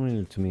sounds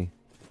familiar to me.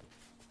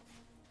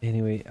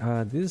 Anyway,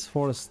 this is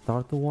for a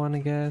starter one, I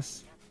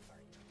guess.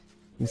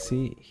 You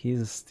see,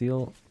 he's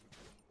still...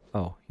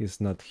 Oh, he's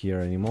not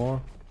here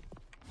anymore.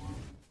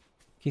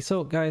 Okay,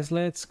 so guys,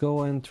 let's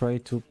go and try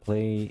to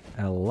play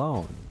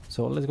alone.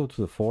 So let's go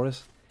to the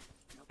forest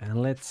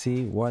and let's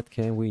see what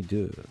can we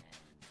do.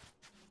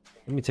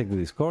 Let me check the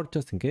Discord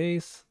just in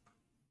case.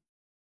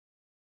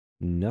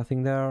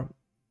 Nothing there.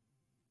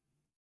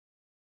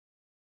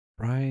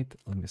 Right,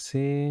 let me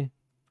see.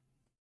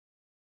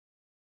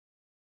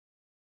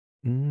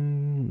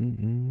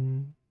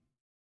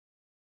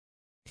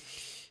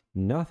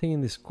 Nothing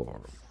in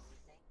Discord.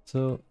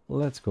 So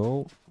let's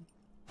go.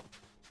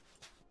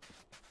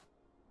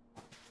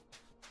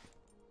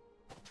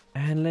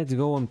 And let's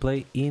go and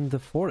play in the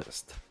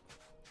forest.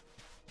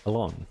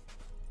 Alone.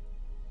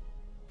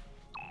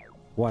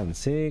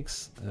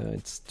 1-6.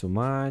 It's too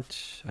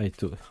much.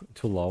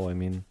 Too low, I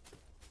mean.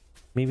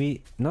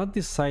 Maybe not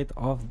this side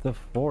of the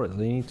forest. I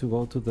need to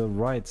go to the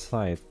right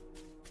side.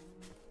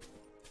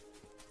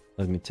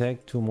 Let me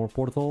check 2 more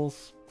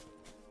portals.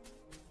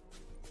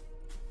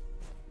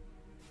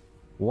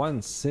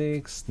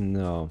 1-6.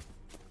 No.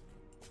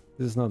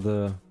 This is not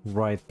the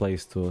right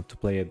place to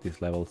play at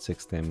this level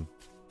 6 team.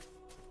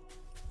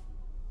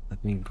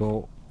 Let me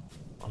go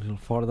a little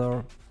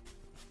further.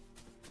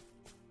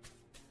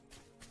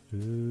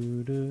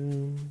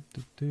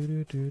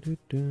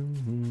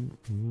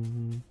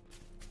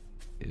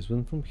 This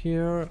one from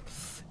here.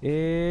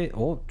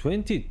 Oh,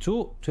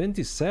 22,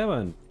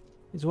 27.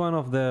 It's one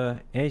of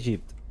the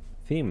Egypt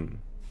theme.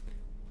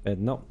 But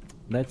no,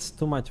 that's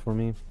too much for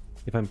me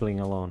if I'm playing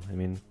alone. I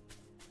mean,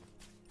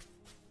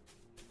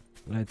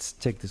 let's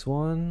check this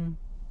one.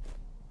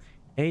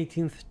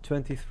 18th,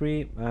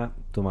 23.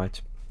 Too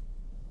much.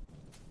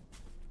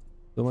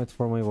 Too much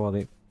for my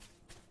body.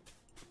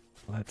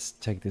 Let's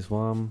check this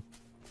one.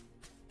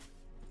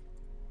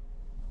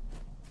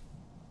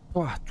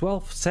 Oh,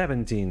 12,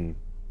 17.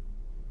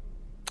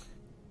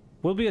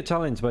 Will be a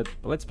challenge, but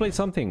let's play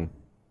something.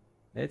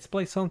 Let's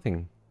play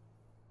something.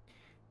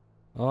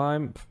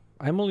 I'm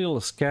a little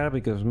scared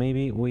because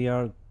maybe we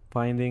are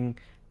finding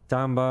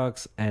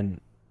tambugs and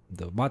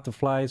the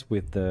butterflies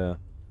with the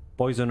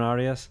poison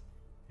areas,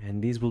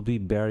 and these will be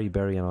very,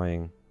 very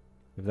annoying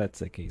if that's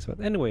the case.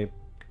 But anyway,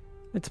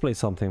 let's play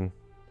something.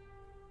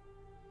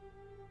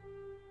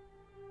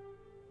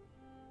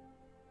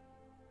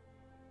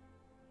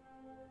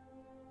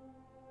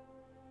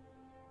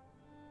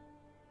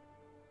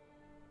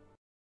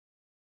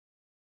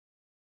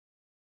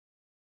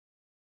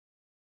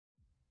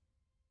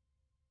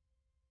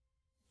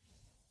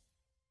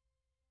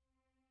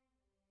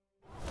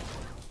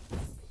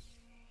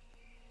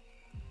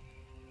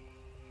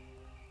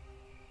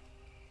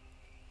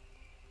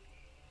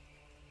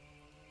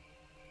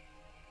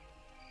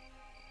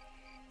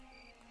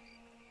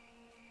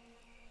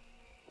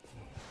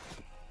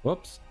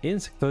 Whoops,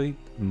 insectoid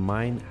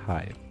mine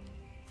hive.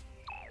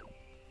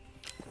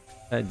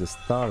 At the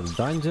start of the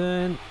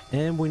dungeon,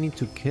 and we need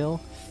to kill.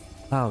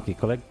 Ah, okay,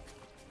 collect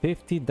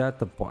 50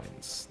 data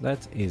points.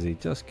 That's easy.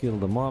 Just kill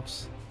the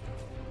mobs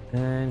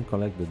and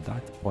collect the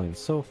data points.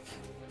 So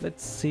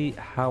let's see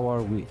how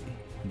are we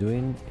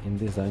doing in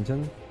this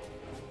dungeon.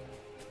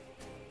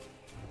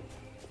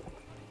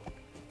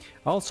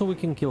 Also, we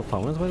can kill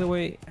faunas, by the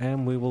way,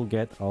 and we will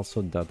get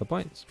also data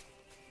points.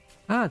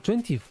 Ah,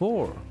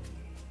 24.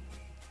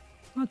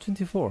 Ah,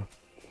 24.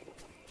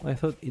 I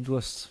thought it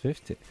was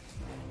 50.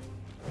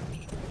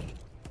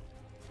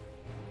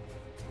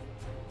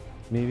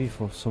 Maybe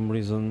for some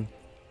reason,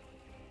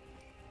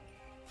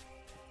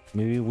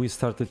 maybe we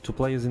started 2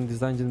 players in this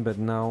dungeon, but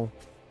now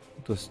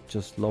it was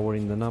just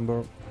lowering the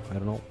number. I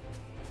don't know.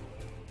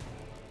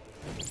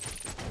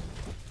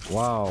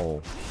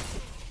 Wow.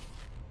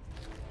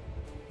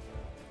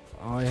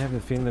 I have a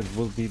feeling that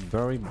will be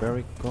very,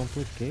 very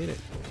complicated.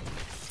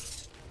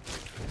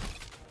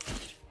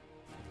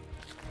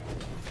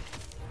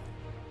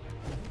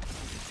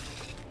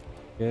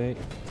 Okay.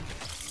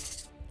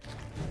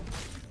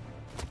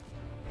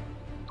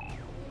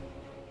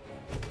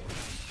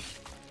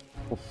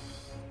 Oof.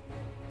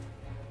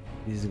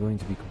 This is going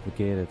to be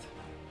complicated.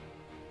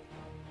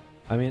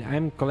 I mean,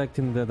 I'm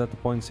collecting the data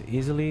points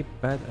easily,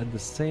 but at the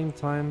same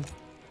time...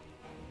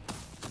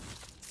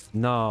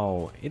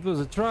 No, it was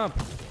a trap!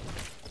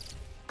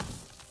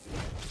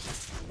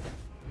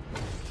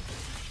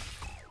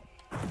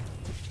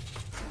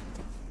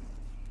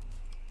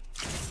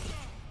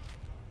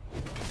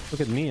 Look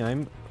at me,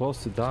 I'm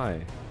close to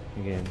die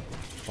again.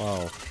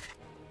 Wow.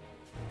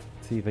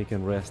 See if I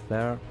can rest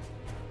there.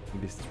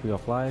 This tree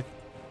of life.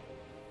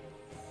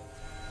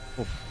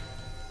 Oh.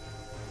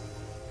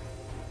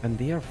 And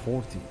they are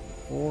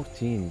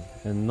 14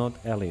 and not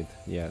elite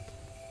yet.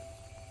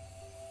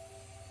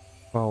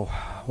 Wow,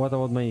 what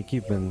about my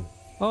equipment?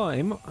 Oh,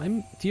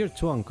 I'm tier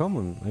 2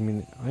 uncommon. I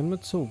mean, I'm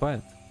not so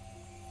bad.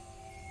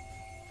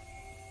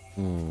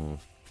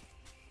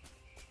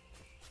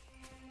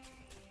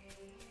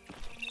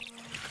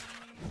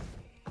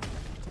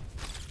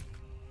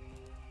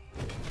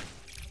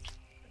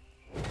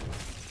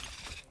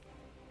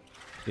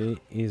 Okay,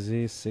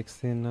 easy,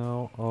 16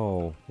 now.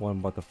 Oh,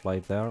 1 butterfly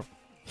there.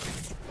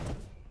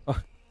 Oh.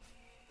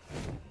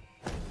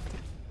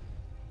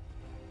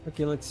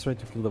 Okay, let's try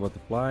to kill the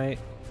butterfly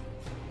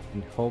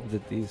and hope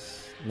that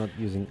he's not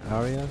using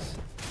areas.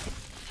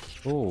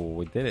 Oh,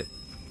 we did it.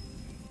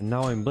 And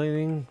now I'm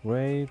bleeding,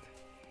 great.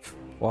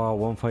 Wow,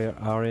 1 fire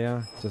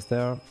area just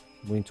there.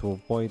 We need to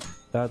avoid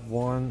that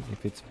one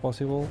if it's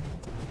possible.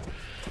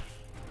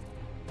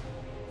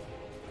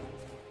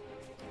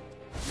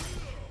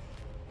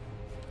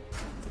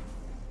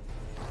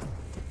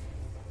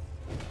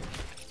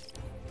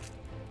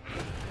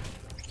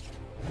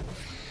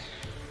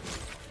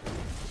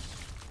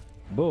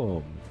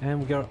 Boom,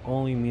 and we are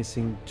only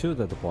missing 2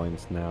 data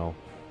points now.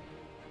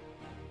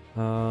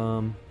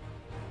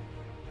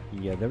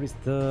 Yeah, there is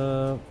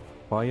the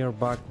fire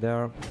back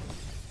there.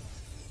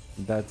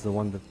 That's the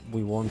one that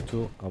we want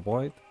to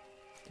avoid,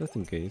 just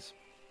in case.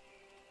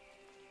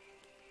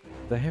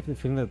 I have the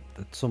feeling that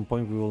at some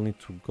point we will need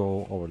to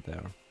go over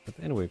there. But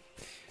anyway,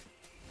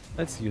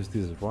 let's use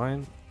this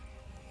Rhine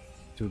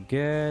to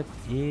get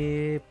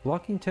a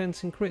blocking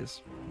chance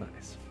increase.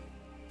 Nice.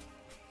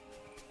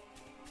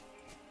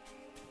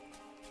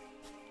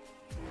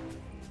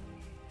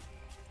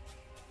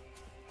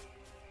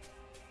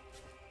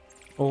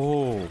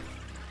 Oh,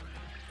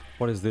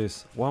 what is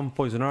this? 1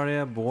 poison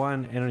area,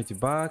 1 energy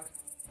back.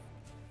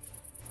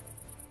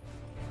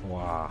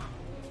 Wow.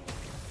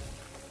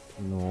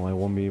 No, I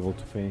won't be able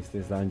to finish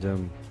this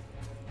dungeon.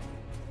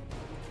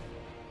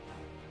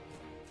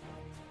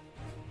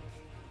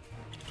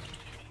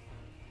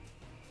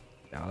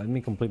 Now let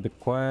me complete the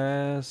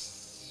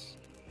quest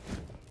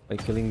by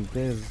killing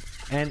this.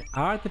 An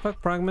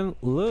artifact fragment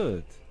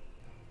loot.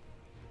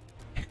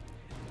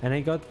 And I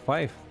got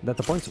 5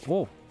 data points.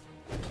 Oh.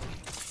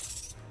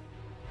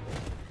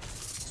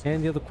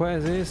 And the other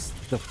quest is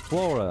the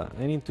flora.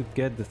 I need to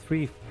get the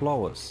 3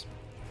 flowers.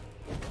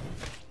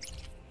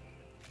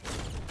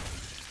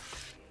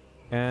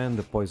 And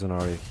the poison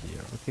area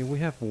here. Okay, we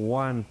have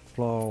 1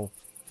 flower.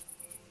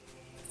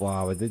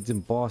 Wow, it's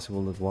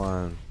impossible, that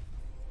one.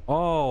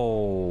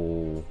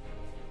 Oh!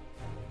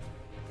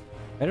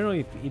 I don't know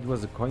if it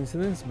was a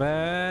coincidence,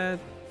 but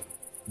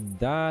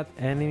that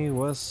enemy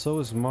was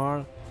so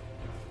smart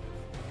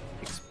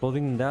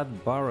exploding that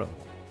barrel.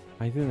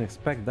 I didn't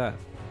expect that.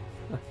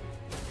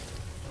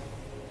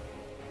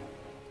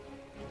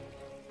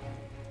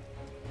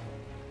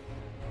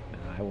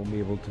 I won't be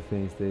able to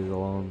finish this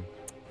alone.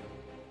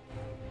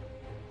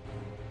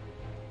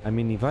 I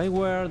mean, if I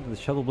wear the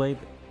Shadow Blade,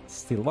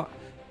 still...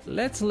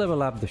 Let's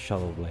level up the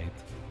Shadow Blade.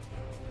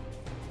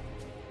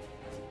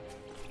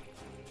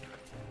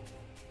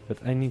 But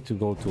I need to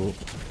go to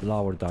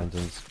lower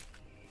dungeons.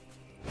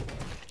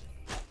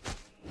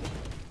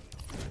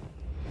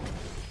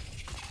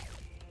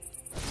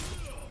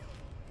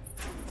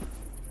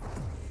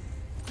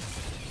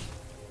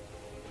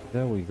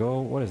 There we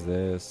go. What is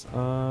this?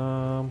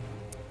 No,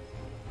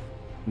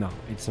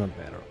 it's not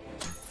better.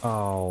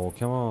 Oh,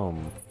 come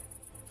on.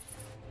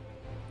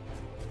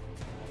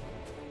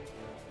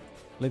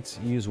 Let's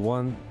use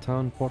one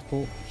town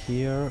portal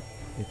here,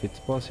 if it's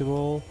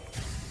possible.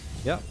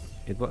 Yeah,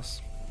 it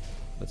was.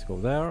 Let's go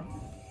there.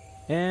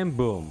 And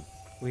boom,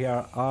 we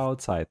are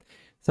outside.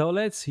 So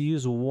let's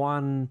use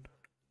one...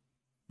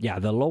 Yeah,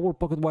 the lower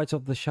pocket whites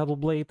of the Shadow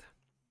Blade.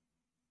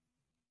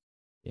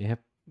 Yep,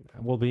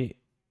 will be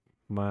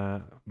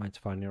much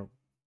funnier.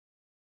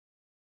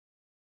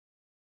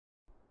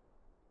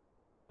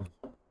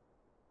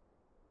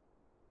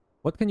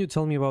 What can you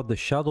tell me about the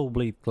Shadow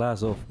Blade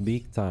class of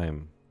Big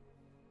Time?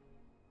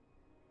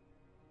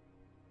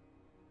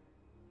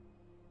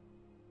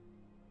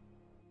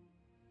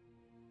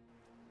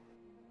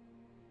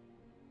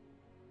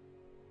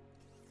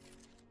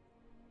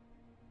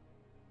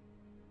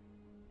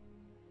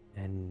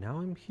 And now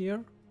I'm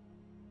here.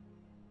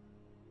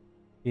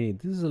 Okay,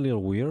 this is a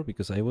little weird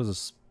because I was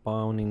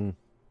spawning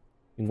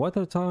in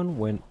Watertown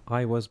when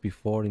I was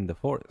before in the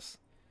forest.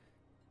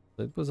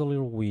 So it was a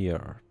little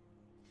weird.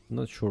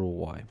 Not sure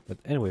why, but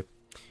anyway,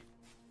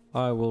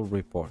 I will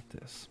report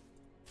this.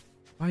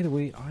 By the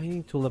way, I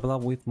need to level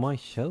up with my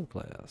Shadow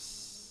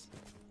class.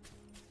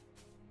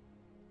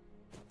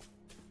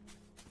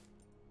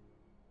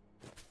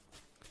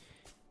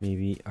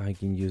 Maybe I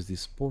can use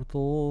this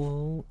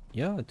portal.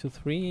 Yeah, 2,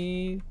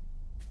 3.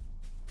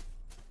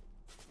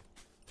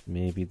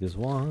 Maybe this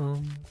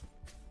one.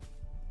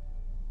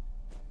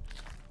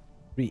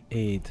 3,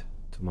 8.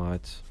 Too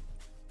much.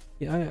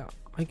 Yeah,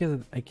 I guess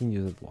I can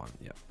use it one.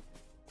 Yeah.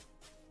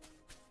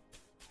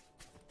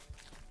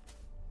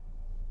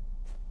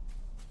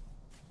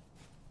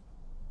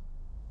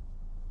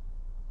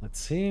 Let's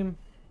see.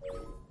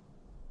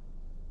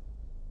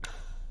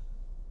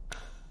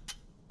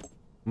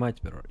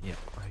 Much better, yeah,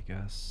 I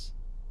guess.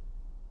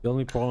 The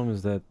only problem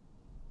is that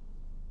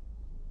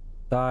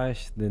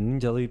Dash, the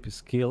Ninja Leap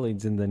skill,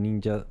 it's in the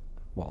Ninja,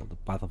 well, the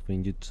Path of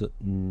Ninjutsu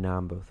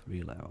number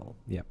 3 level.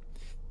 Yeah.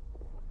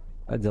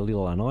 That's a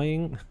little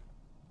annoying.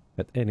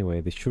 But anyway,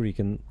 the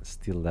Shuriken is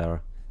still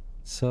there.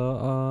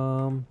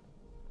 So,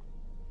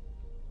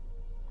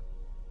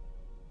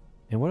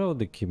 and what about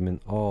the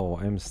equipment? Oh,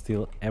 I'm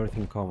still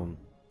everything common.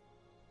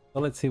 So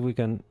let's see if we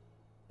can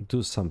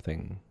do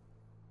something.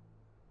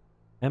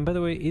 And by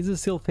the way, is it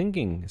still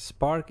thinking?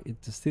 Spark is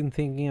still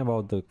thinking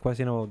about the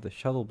question about the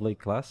Shadow Blade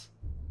class.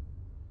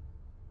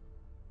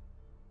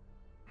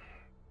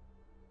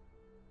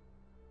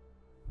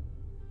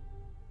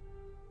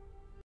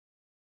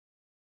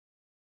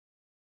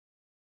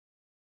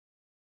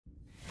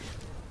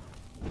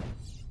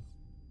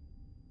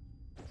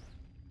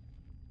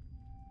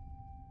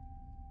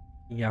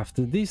 Yeah,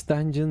 after this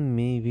dungeon,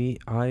 maybe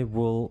I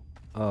will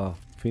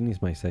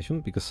finish my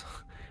session because,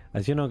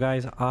 as you know,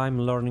 guys,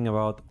 I'm learning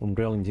about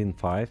Unreal Engine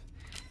 5,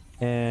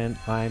 and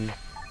I'm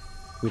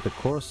with a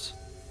course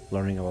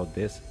learning about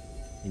this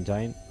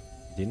engine.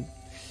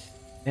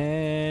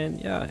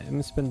 And yeah,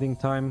 I'm spending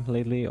time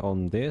lately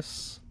on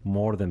this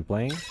more than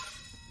playing.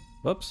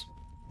 Oops.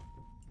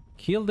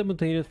 Kill the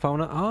mutated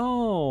fauna.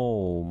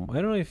 Oh,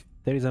 I don't know if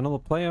there is another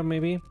player,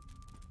 maybe.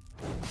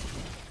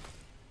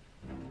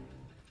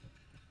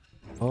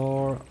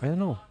 Or, I don't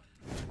know.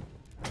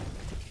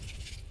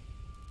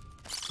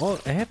 Oh,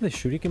 I have the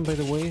shuriken, by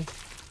the way.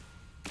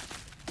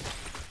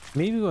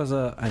 Maybe it was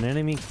an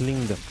enemy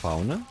killing the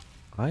fauna?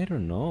 I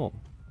don't know.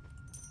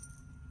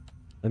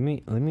 Let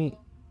me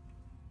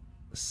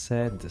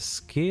set the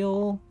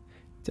skill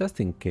just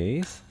in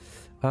case.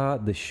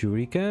 The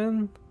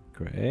shuriken,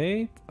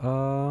 great.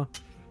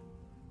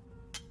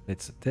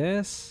 Let's set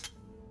this.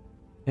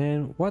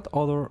 And what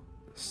other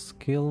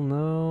skill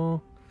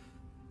now?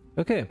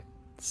 Okay,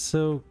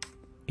 so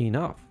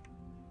enough.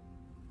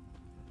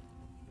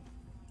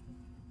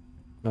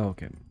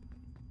 Okay.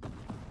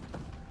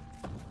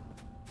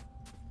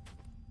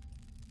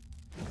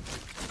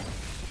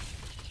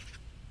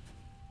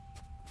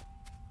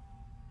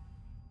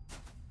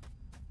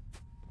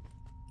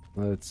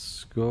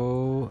 Let's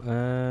go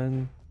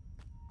and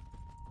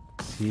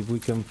see if we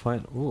can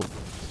find... Oh,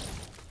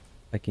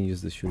 I can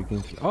use the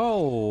shuriken.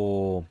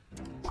 Oh!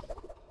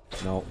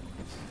 No.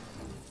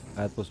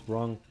 That was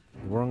wrong.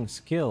 Wrong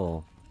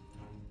skill.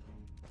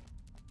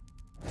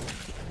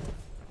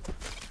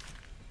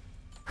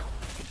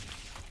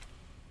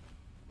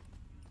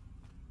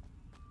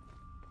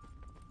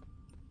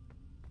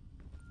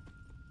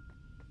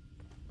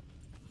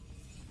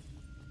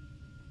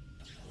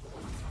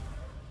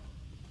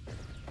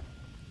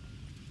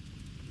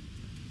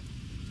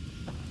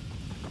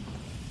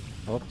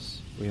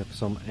 Oops, we have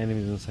some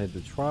enemies inside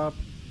the trap,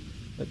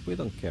 but we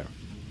don't care.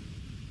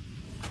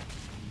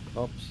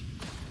 Oops.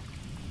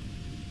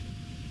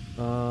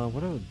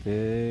 What about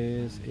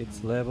this?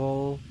 It's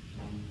level...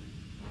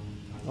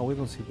 Oh, we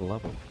don't see the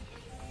level.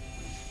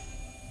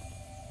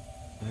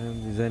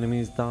 And these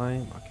enemies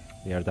dying. Okay,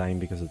 they are dying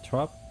because of the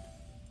trap.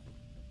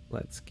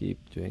 Let's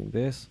keep doing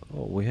this.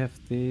 Oh, we have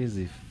this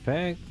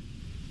effect.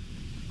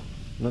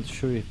 Not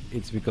sure if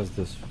it's because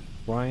the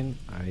shrine?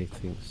 I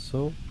think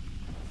so.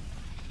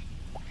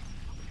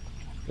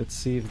 Let's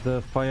see if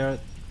the fire...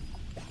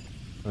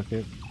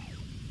 Okay.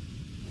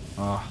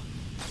 Ah.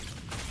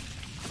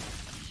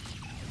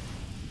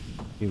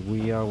 Here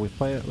we are with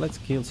fire. Let's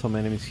kill some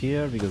enemies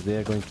here because they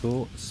are going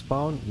to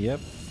spawn. Yep.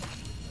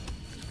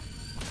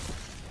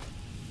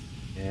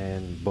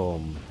 And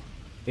boom.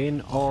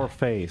 In our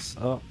face.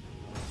 Oh.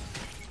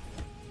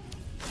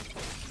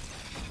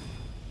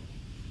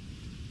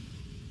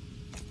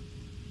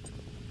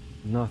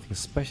 Nothing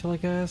special, I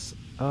guess.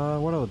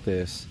 What about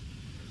this?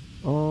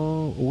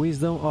 Oh,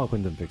 wisdom. Oh,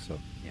 quantum pixel.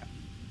 Yeah.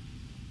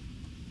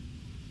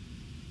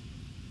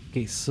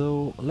 Okay,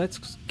 so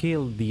let's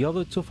kill the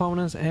other two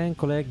faunas and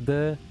collect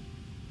the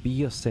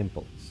bio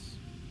samples.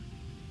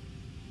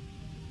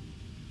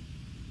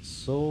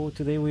 So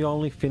today we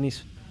only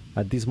finish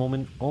at this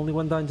moment only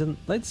one dungeon.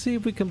 Let's see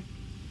if we can.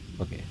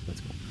 Okay, let's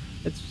go.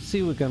 Let's see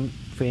if we can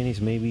finish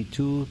maybe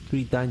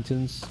 2-3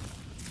 dungeons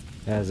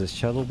as a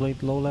Shadow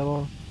Blade low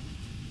level.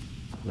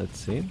 Let's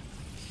see.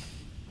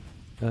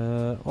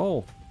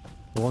 Oh,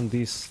 I want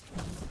this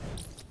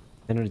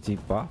energy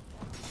buff.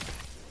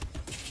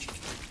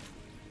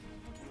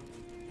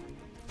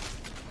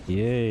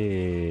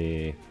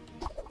 Yay!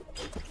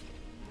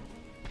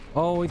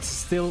 Oh, it's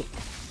still...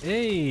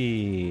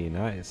 Hey,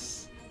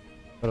 nice.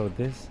 What about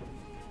this?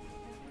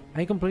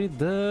 I completed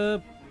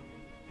the...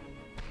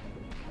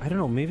 I don't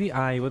know, maybe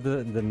I with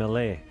the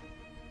melee.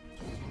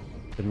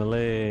 The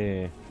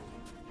melee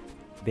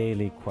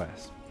daily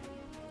quest.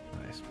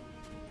 Nice.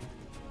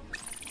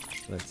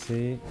 Let's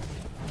see.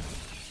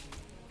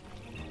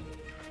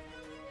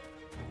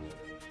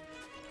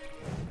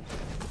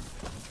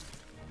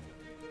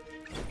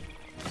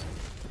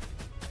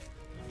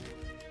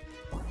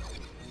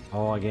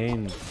 Oh,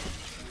 again.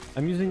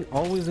 I'm using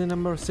always the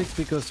number 6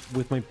 because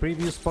with my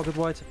previous pocket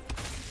watch,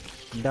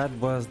 that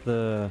was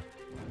the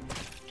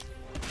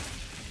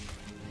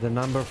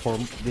number for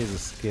this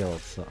skill.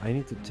 So I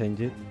need to change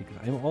it because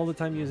I'm all the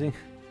time using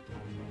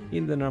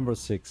in the number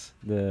 6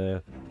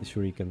 the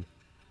shuriken.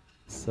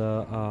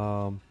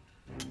 So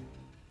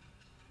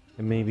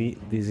and maybe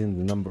this in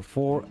the number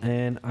 4,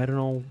 and I don't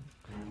know.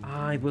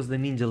 It was the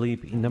ninja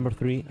leap in number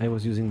 3. I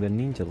was using the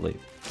ninja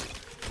leap.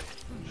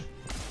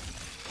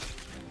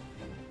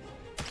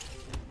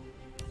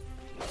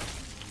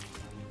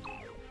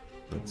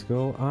 Let's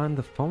go on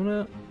the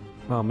fauna.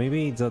 Oh,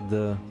 maybe it's at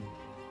the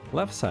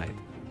left side.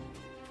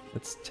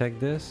 Let's check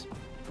this.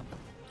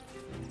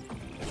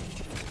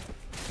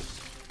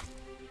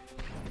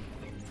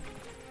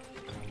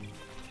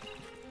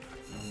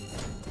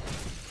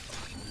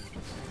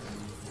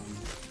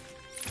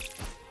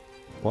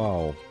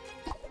 Wow.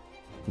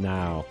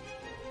 Now.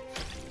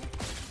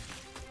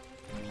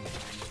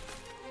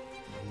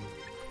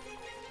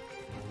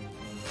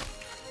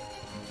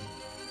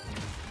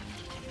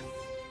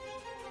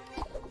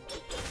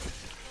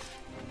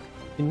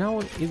 Now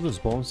it was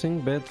bouncing,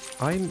 but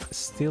I'm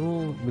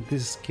still with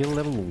this skill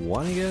level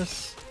 1, I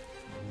guess.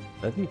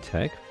 Let me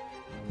check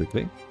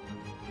quickly.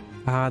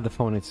 The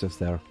phone is just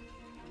there.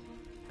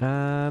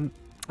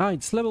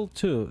 It's level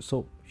 2,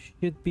 so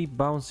should be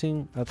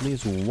bouncing at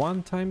least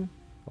one time.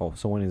 Oh,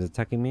 someone is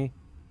attacking me.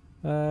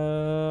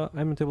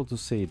 I'm not able to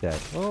see that.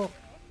 Oh.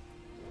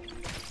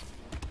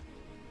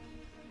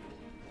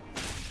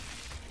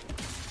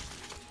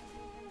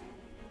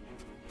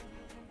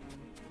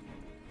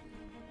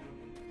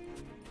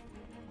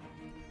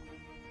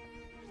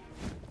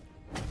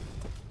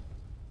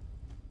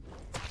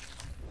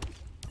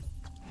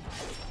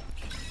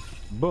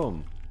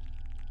 Boom.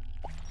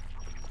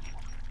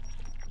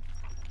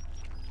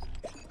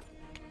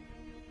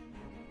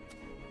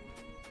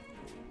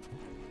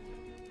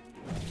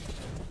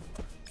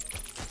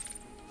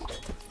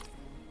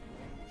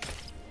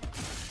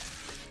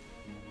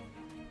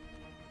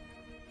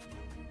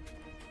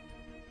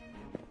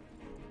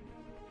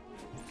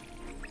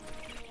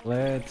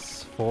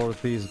 Let's force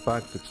this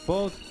back to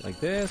explode like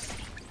this.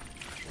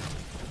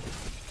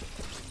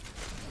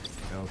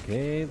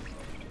 Okay.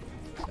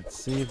 Let's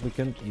see if we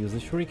can use the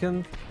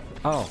shuriken.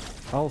 Oh,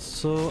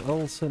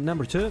 also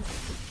number 2.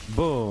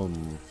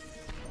 Boom.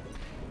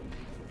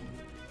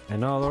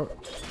 Another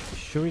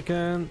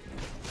shuriken.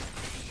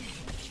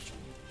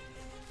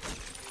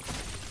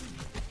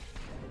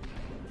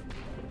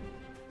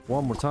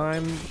 One more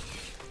time.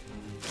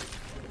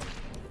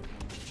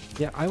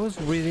 Yeah, I was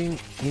reading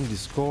in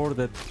Discord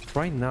that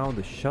right now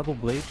the Shadow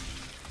Blade,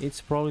 it's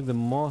probably the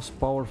most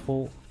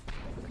powerful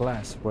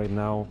class right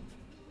now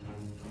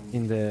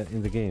in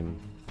the game.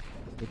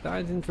 So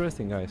that's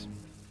interesting, guys.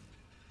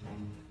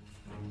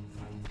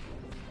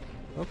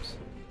 Oops.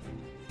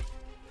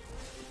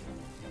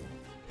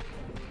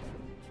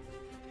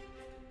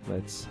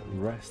 Let's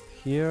rest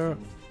here.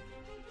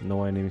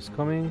 No enemies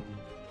coming,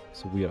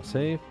 so we are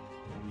safe.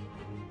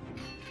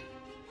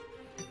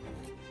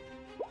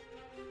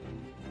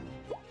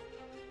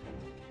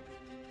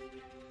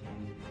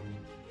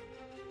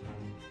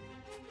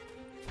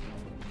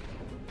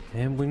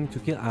 And we need to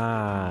kill...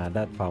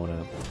 that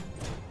fauna.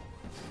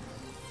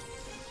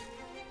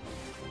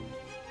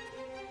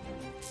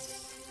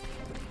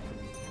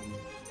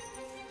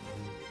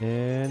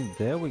 And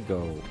there we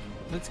go.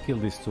 Let's kill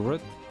this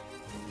turret.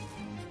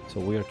 So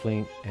we are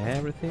cleaning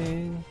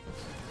everything.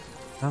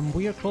 And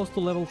we are close to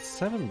level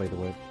 7, by the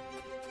way.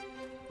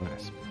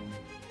 Nice.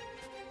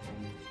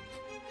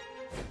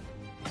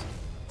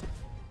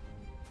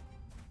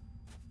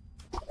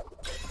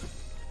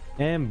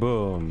 And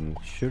boom,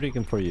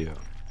 shuriken for you.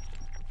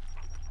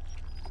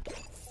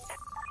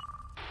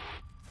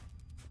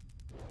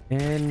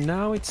 And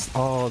now it's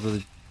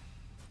the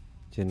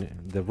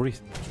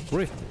rift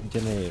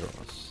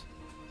generators.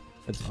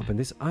 Let's open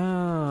this.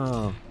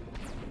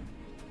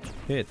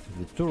 Hit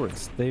the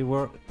turrets. They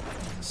were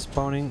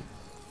spawning,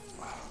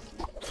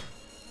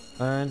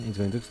 and it's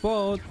going to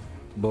explode.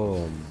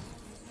 Boom.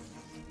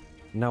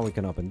 Now we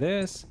can open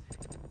this.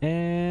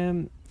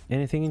 And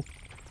anything in...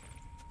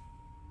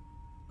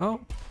 Oh,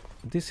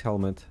 this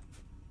helmet.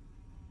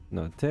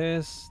 Not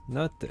this,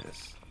 not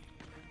this.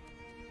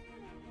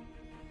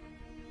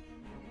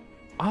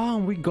 Oh,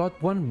 we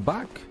got one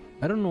back.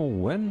 I don't know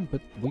when,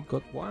 but we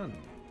got one.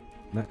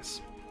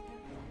 Nice.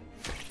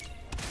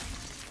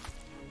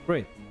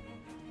 Great.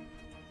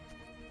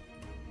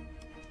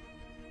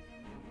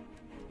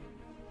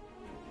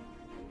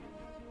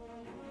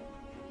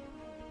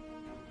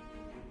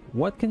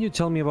 What can you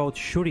tell me about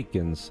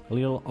shurikens? A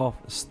little off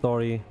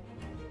story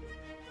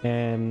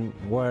and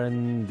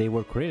when they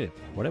were created,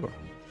 whatever.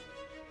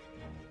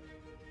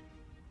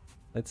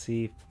 Let's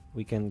see if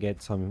we can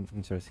get some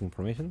interesting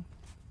information.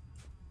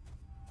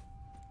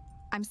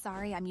 I'm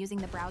sorry, I'm using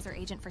the browser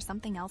agent for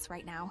something else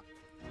right now.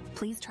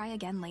 Please try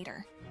again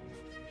later.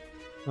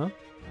 Huh?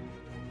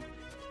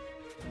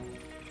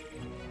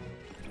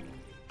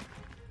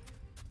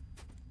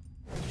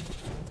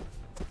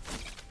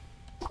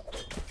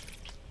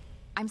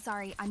 I'm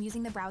sorry, I'm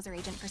using the browser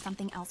agent for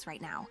something else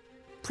right now.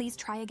 Please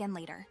try again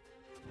later.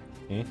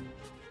 Okay.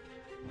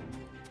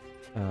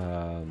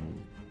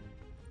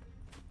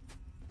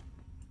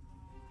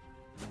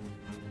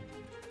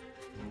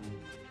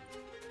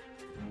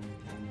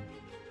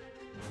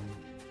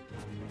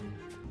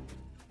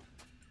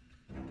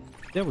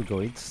 There we go,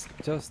 it's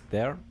just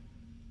there.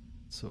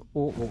 So,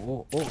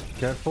 oh,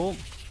 careful.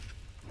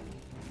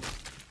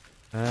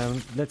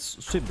 Let's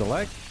sweep the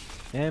leg,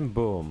 and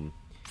boom.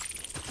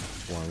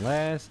 One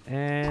less,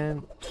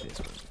 and this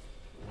one.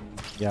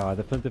 Yeah,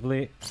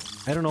 definitively.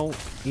 I don't know,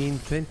 in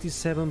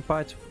 27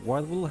 patch,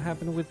 what will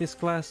happen with this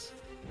class?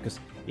 Because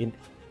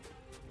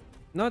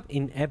not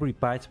in every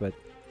patch, but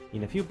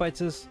in a few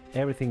patches,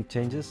 everything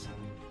changes.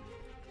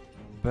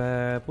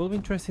 But will be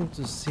interesting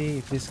to see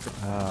if this...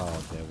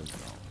 Oh, there we go.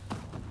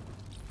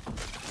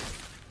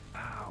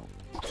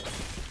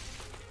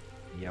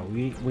 Yeah,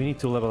 we need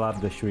to level up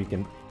the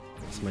shuriken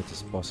as much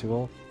as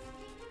possible,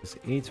 because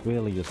it's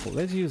really useful.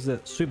 Let's use the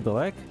sweep the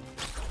leg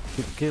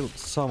to kill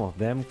some of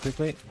them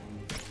quickly.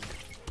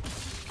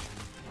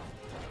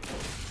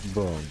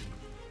 Boom.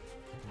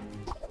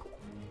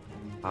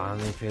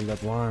 And I failed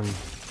that one.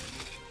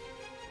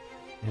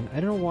 And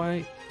I don't know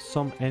why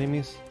some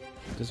enemies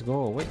just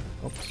go away.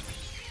 Oops.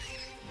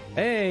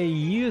 Hey,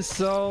 you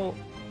saw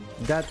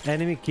that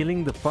enemy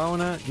killing the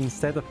fauna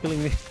instead of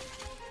killing me.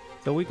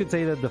 So we could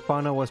say that the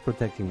fauna was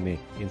protecting me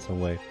in some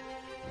way.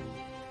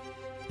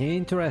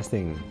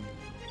 Interesting.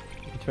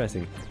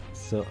 Interesting.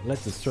 So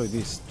let's destroy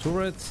these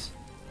turrets.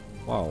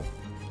 Wow.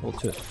 All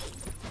two.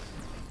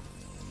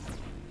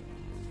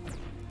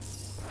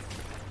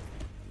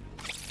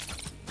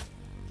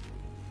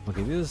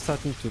 Okay, this is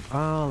starting to...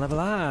 level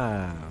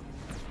up!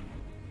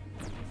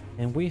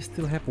 And we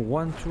still have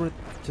one turret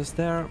just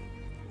there.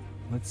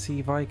 Let's see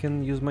if I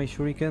can use my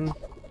shuriken.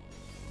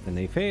 And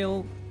they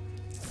fail.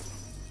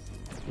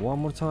 One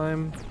more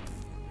time.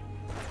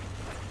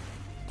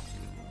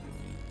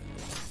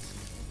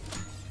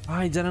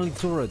 It's an elite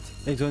turret.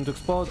 It's going to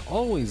explode.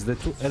 Always the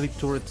two elite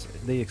turrets,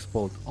 they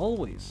explode.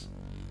 Always.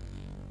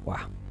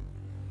 Wow.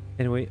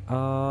 Anyway,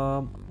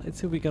 let's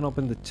see if we can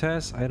open the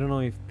chest. I don't know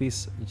if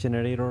this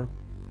generator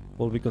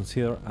will be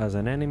considered as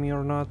an enemy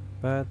or not,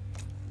 but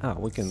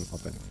we can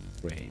open.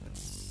 Great.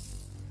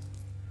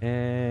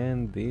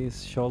 And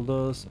these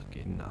shoulders.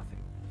 Okay, nothing.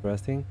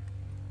 Interesting.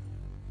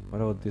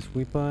 What about this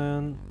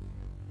weapon?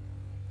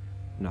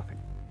 Nothing.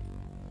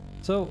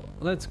 So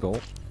let's go.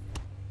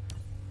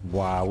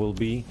 Wow, will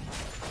be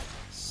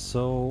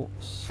so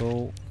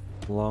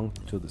long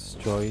to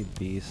destroy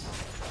this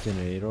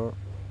generator.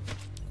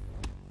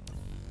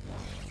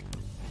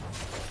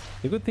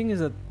 The good thing is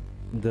that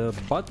the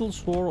battle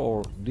sword,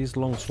 or this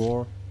long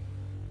sword,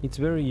 it's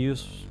very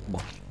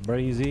useful,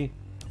 very easy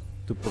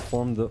to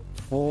perform the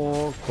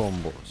 4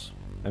 combos.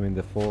 I mean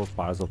the 4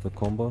 parts of the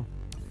combo.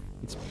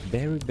 It's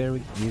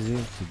very easy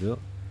to do.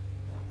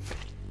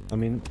 I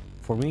mean,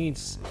 for me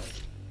it's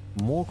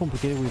more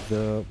complicated with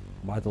the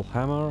battle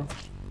hammer,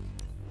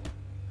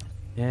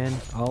 and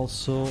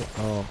also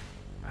I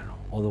don't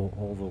know,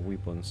 all the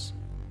weapons.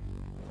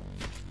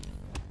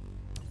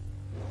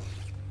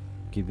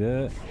 Okay,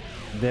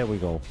 there we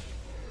go.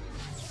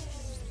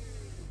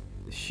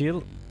 The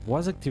shield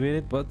was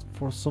activated, but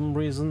for some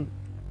reason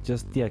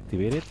just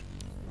deactivated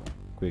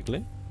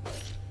quickly.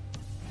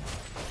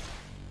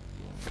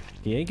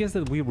 Okay, I guess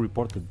that we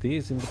reported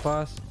this in the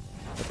past,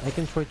 but I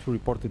can try to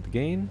report it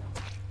again.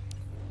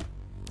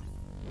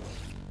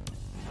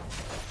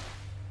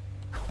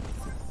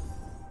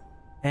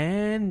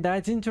 And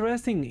that's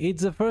interesting.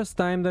 It's the first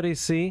time that I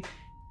see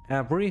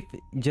a brief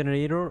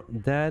generator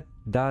that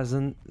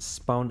doesn't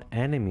spawn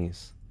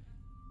enemies.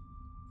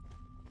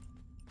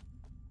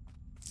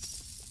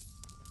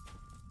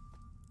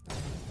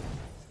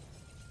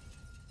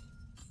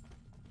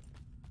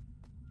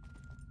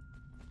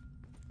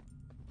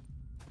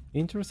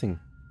 Interesting.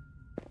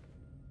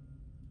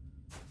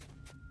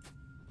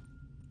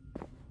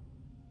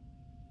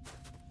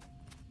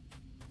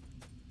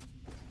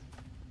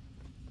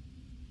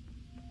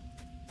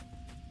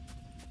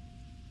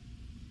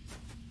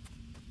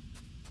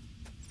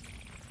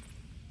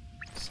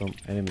 Some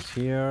enemies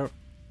here.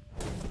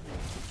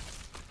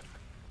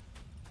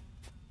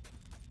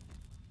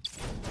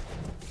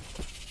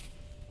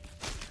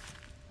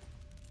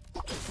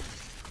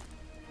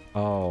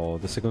 Oh,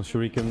 the second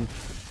shuriken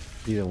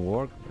didn't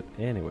work, but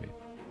anyway.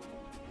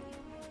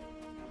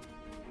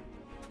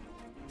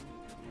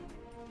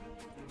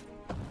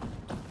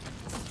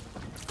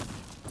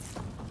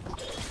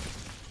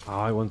 Oh,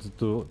 I wanted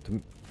to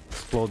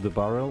explode the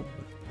barrel,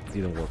 but it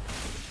didn't work.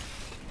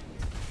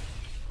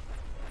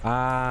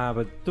 Ah,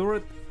 but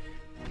turret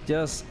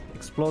just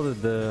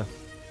exploded the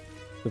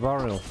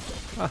barrel.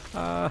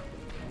 Haha.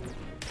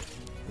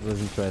 It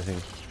was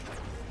interesting.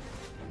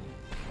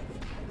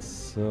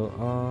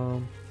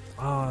 So,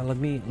 let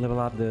me level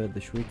up the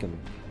shuriken.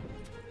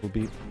 Will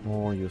be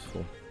more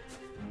useful.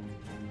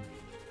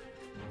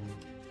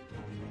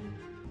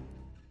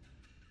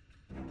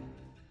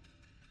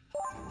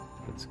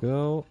 Let's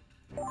go.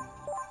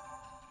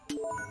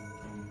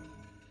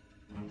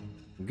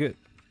 Good.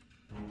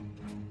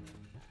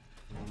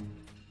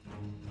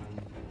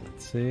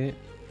 Let's see.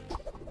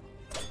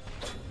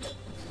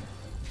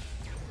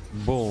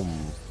 Boom.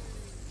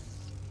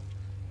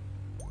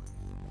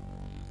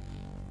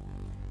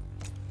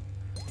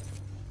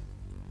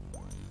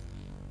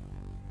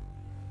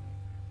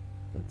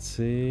 Let's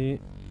see.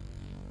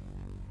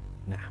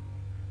 Nah.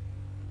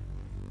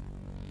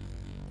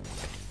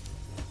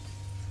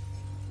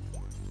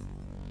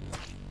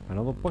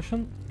 Another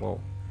potion? Whoa.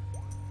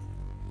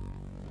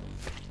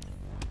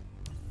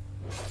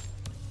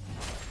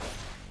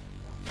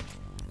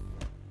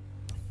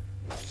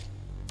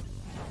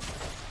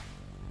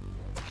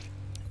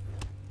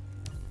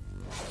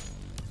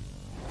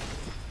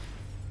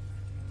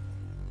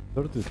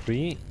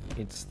 $33.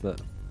 It's the...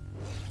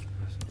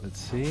 Let's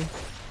see.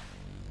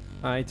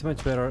 It's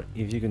much better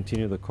if you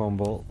continue the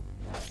combo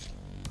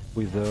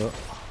with the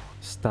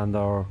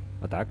standard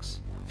attacks.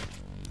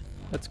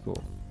 That's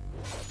cool.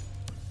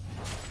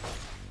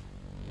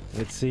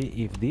 Let's see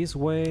if this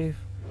wave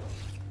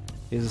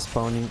is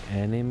spawning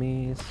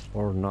enemies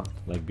or not,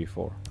 like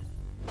before.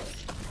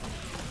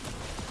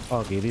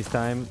 Okay, this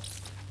time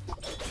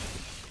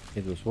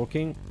it was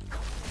working.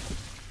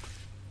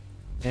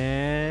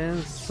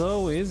 And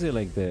so easy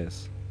like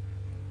this.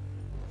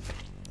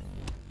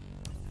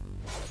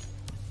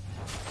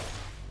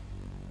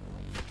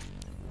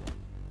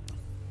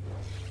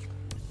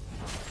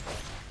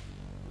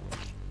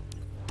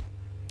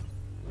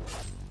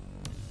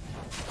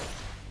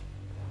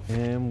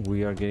 And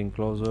we are getting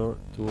closer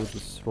to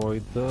destroy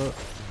the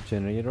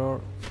generator.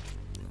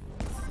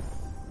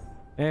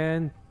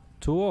 And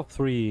 2 of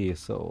 3.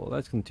 So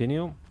let's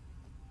continue.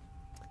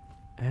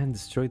 And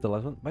destroy the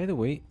last one. By the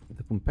way,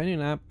 the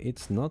companion app,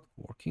 it's not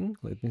working.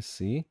 Let me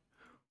see.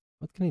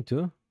 What can I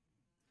do?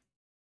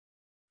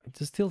 I'm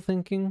just still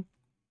thinking.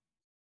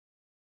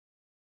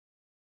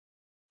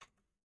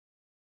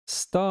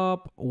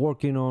 Stop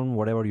working on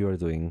whatever you're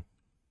doing.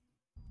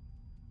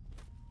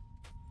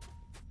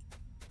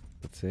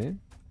 Let's see.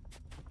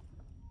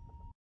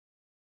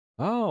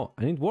 Oh,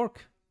 I need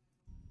work.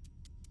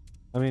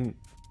 I mean,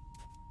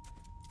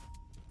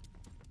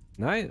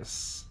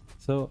 nice.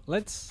 So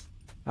let's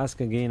ask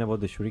again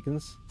about the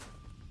shurikens.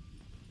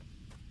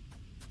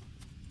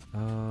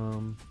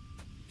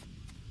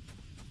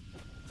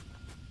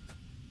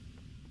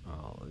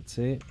 Let's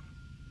see.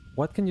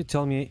 What can you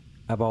tell me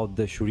about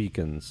the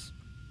shurikens?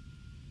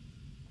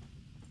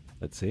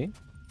 Let's see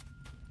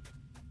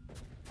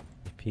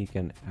if he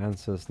can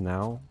answer us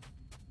now.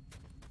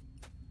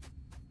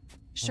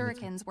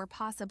 Shurikens were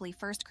possibly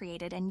first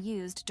created and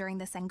used during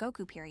the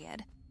Sengoku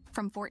period,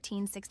 from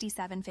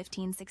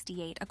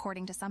 1467-1568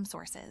 according to some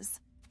sources.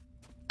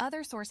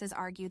 Other sources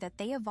argue that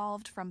they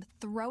evolved from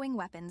throwing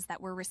weapons that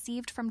were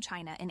received from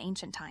China in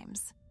ancient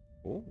times.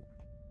 Oh,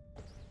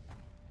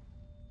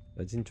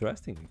 that's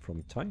interesting,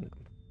 from China.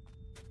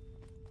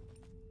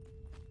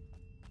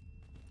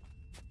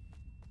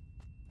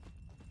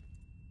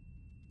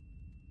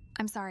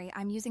 I'm sorry,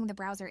 I'm using the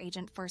browser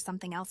agent for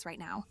something else right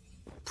now.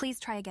 Please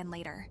try again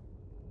later.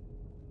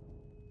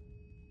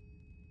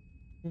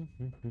 Okay,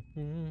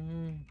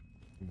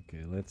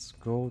 let's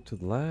go to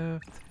the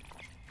left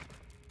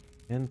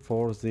and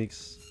force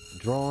this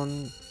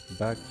drone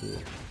back to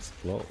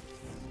explode.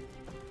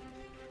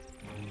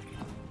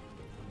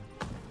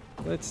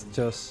 Let's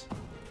just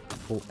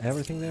pull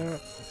everything there.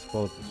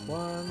 Explode this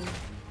one.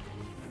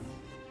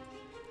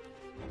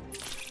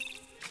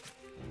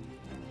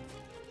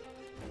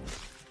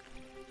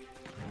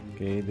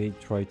 Okay, they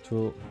try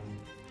to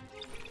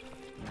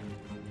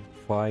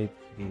fight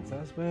against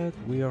us, but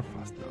we are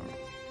faster.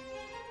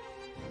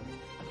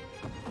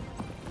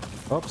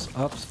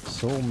 Ups,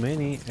 so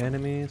many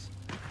enemies.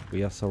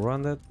 We are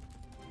surrounded,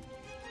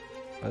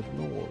 but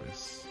no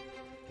worries.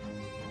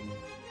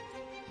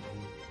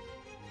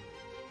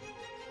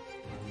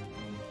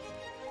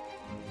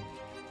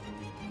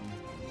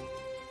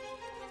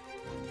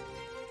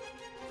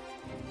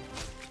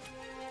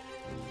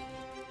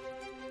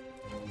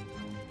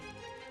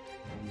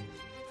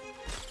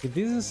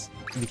 This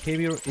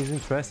behavior is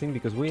interesting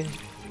because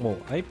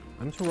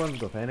I'm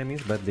surrounded of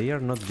enemies, but they are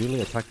not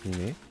really attacking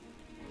me.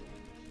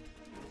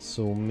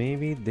 So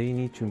maybe they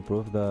need to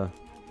improve the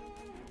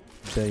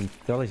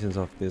intelligence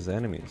of these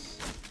enemies.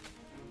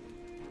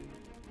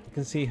 You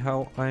can see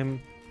how I'm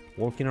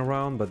walking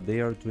around, but they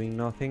are doing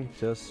nothing,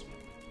 just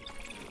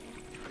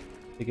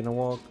taking a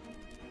walk,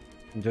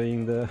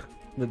 enjoying the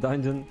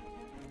dungeon.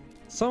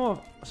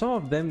 Some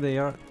of them, they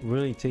are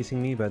really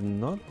chasing me, but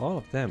not all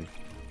of them.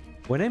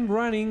 When I'm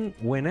running,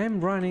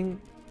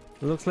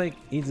 it looks like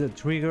it's a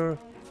trigger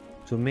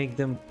to make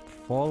them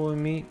follow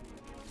me.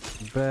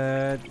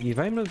 But if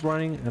I'm not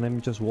running and I'm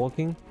just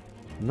walking,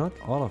 not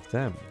all of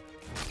them.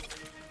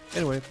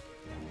 Anyway,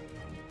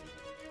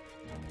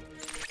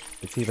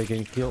 let's see if I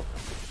can kill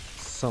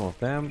some of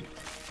them.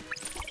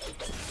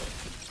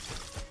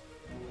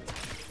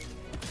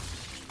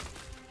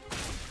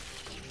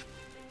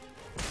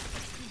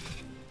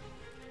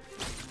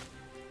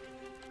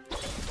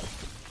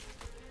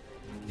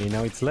 Okay,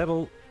 now it's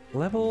level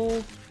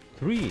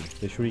 3,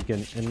 the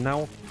shuriken, and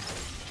now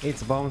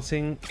it's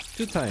bouncing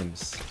 2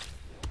 times.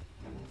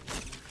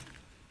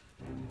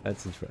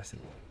 That's interesting.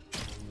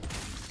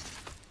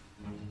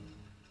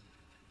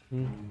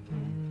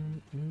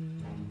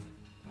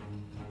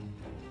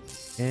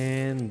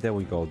 And there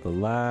we go, the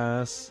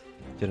last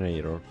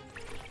generator.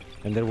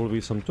 And there will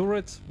be some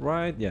turrets,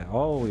 right? Yeah,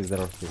 always there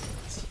are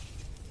turrets.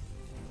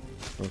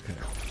 Okay.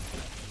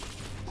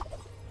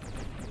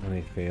 And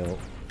I fail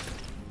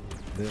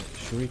the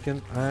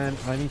shuriken, and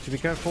I need to be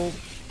careful.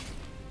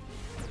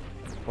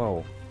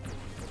 Wow.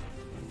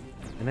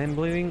 And I'm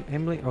bleeding.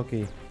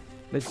 Okay,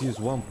 let's use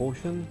one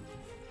potion.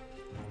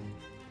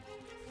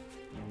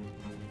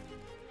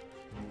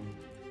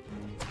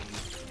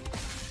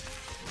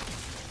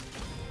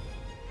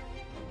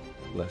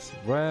 Let's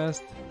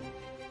rest.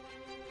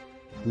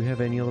 Do we have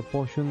any other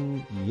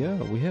potion?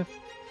 Yeah, we have.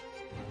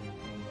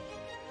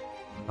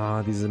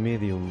 Ah, this is a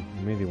medium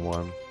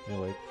one. Yeah,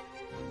 wait.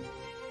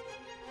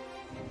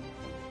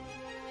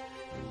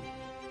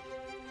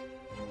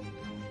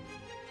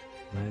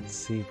 Let's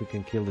see if we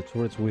can kill the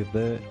turrets with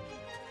the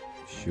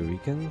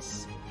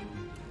shurikens.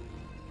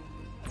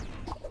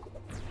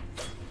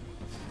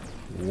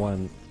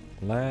 One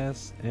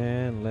last,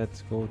 and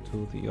let's go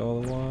to the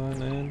other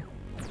one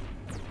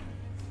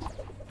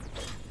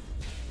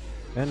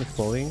and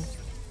exploding.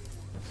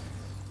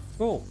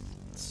 Cool.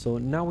 So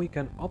now we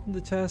can open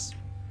the chest,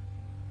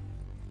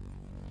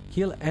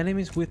 kill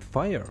enemies with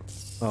fire.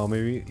 Oh,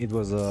 maybe it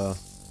was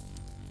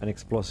an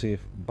explosive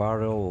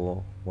barrel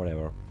or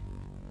whatever.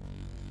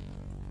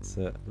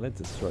 So let's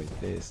destroy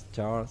these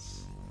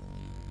jars,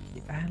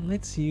 and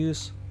let's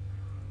use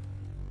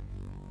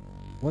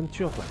one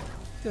tree of life,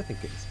 just in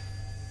case.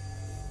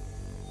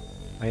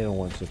 I don't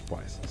want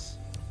surprises.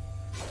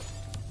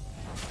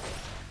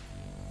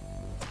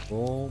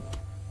 Boom.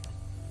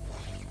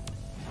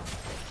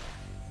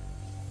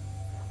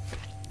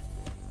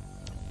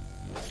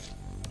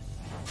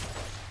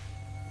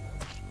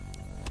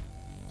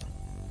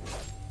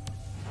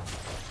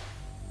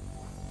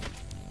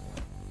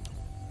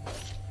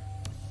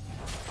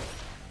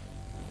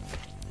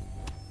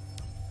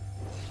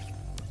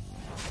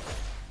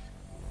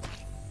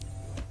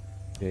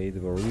 Okay,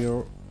 the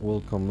barrier will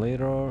come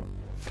later.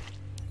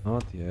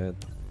 Not yet.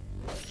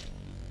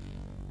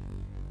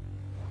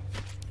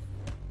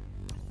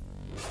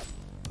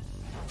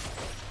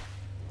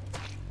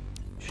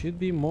 Should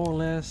be more or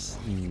less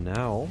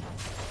now.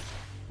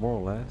 More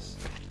or less.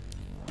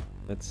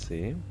 Let's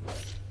see.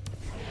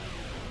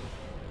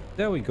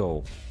 There we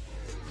go.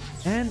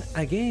 And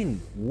again,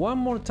 one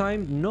more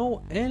time,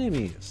 no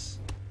enemies.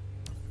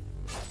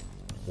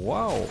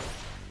 Wow.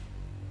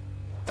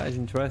 That's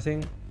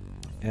interesting.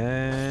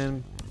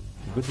 And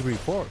good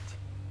report.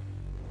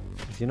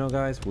 As you know,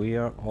 guys, we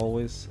are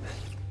always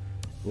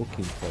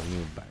looking for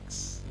new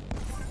bugs.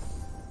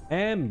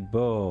 And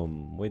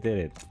boom, we did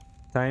it.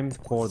 Time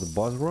for the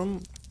boss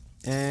room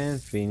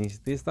and finish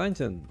this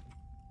dungeon.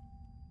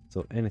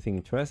 So anything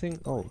interesting?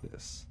 Oh,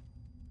 this.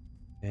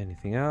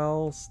 Anything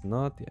else?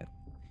 Not yet.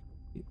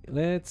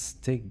 Let's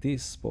take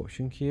this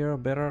potion here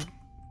better.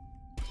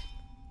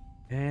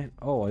 And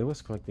oh, I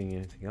was collecting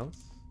anything else?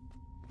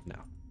 No.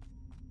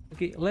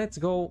 Okay, let's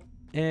go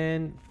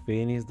and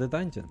finish the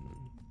dungeon.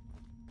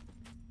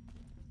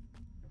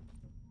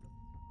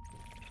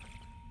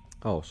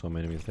 Oh, some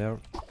enemies there.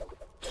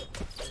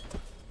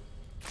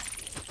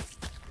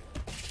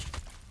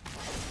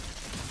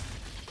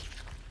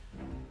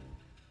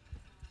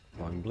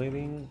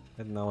 completing,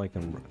 and now I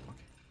can run.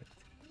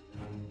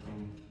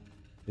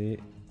 Okay.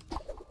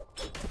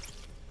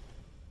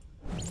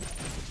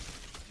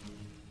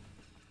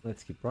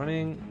 Let's keep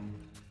running.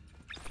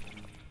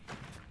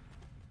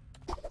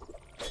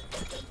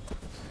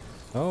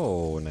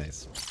 Oh,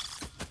 nice.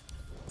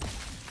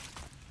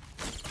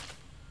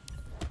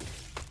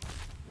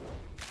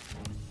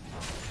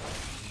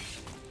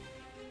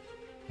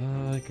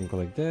 I can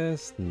collect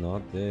this,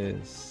 not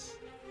this.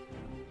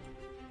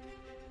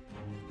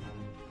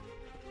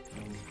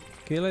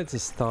 Okay,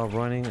 let's stop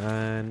running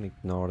and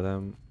ignore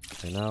them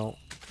for now.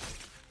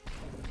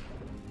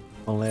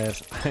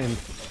 Unless I'm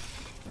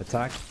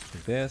attacked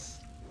like this.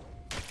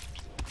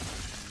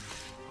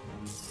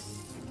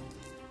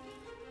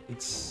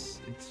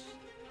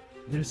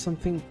 There's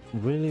something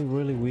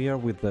really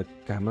weird with the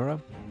camera.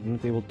 I'm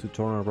not able to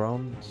turn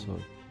around, so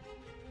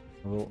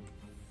I will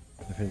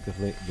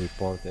definitively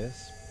report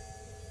this.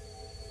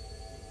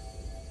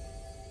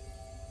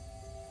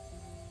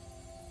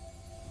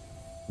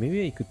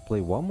 Maybe I could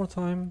play one more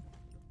time.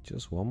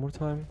 Just one more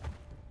time.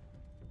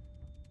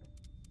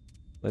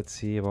 Let's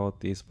see about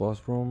this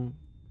boss room.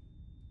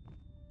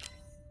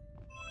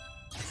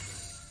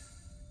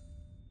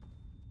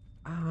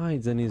 Ah,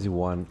 it's an easy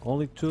one.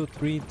 Only 2,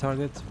 3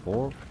 targets,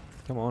 4.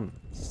 Come on,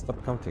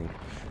 stop counting.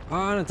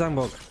 Ah, and a time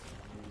bug.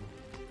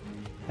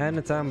 And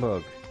a time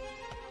bug.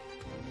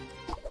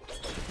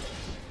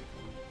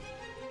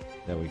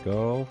 There we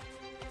go.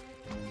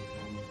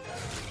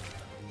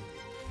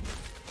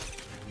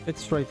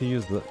 Let's try to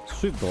use the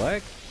sweep the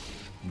leg.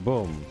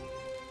 Boom.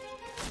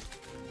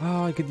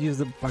 Oh, I could use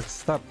the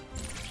backstab.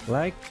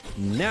 Like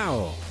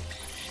now.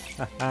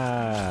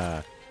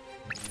 Haha.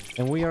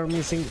 And we are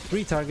missing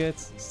 3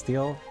 targets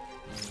still.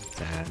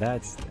 Nah,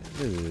 this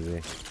is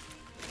easy.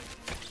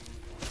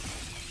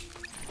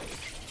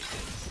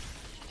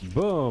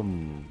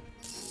 Boom.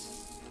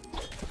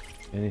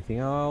 Anything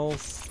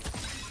else?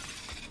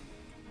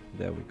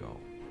 There we go.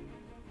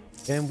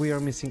 And we are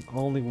missing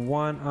only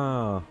 1.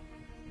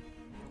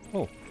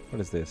 Oh, what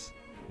is this?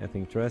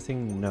 Anything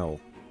interesting? No.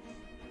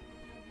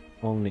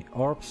 Only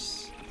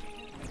orbs.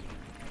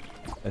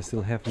 I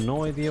still have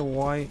no idea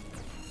why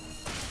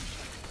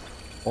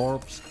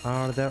orbs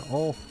are there.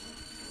 Oh,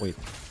 wait.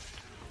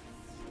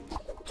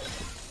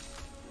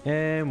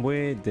 And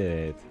we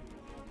did it.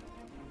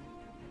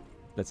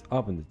 Let's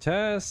open the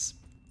chest.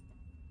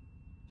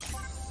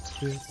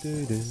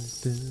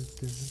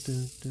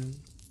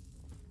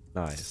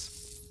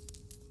 Nice.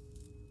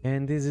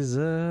 And this is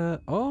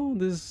oh,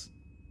 this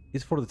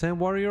is for the 10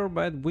 warrior,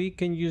 but we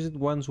can use it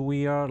once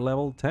we are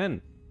level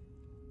 10.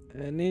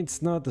 And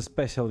it's not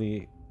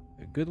especially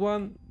a good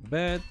one,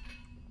 but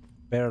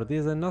better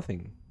this than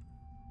nothing.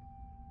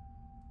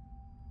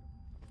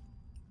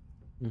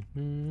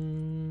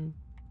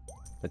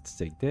 Let's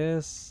take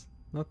this,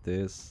 not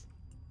this,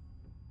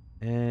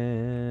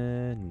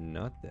 and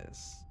not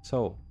this.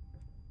 So,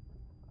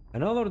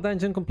 another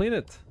dungeon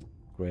completed.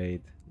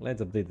 Great.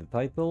 Let's update the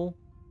title.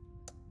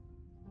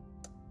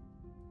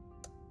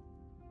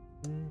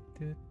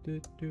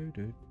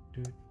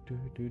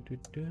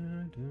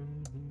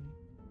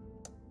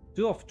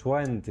 2 of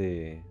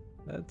 20.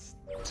 That's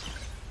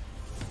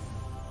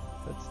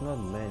not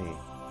many.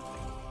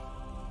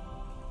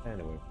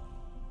 Anyway.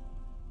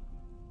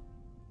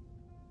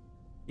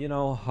 You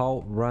know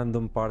how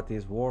random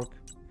parties work.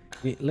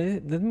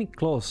 Let me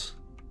close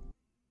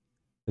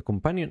the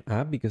companion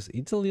app because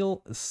it's a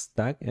little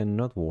stuck and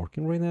not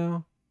working right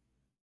now.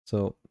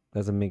 So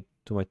doesn't make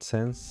too much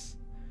sense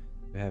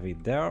to have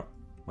it there.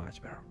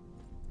 Much better.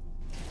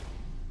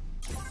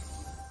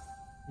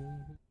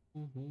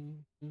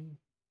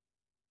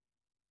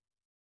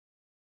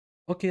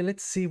 Okay,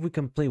 let's see if we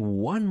can play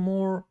one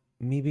more.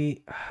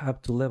 Maybe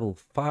up to level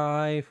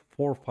 5.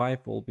 4 or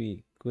 5 will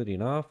be good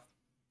enough.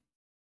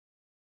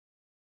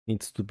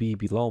 Needs to be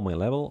below my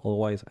level,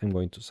 otherwise I'm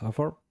going to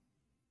suffer.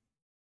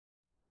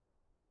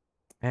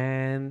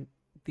 And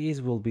this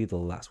will be the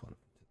last one.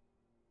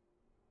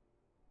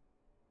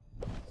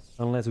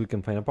 Unless we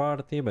can find a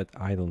party, but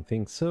I don't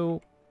think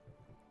so.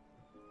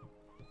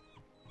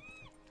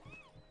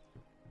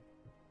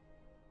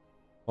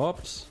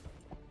 Oops.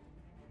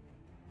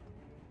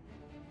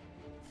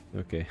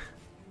 Okay.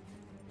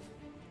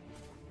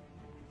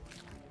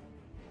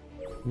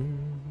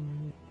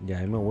 Yeah,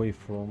 I'm away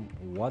from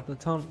Water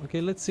Town.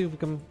 Okay, let's see if we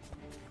can,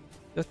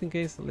 just in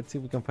case, let's see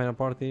if we can find a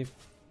party.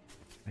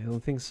 I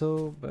don't think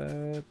so,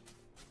 but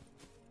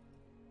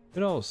who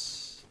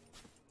knows?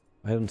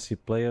 I don't see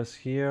players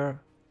here.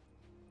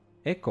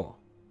 Echo.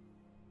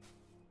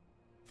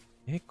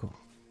 Echo.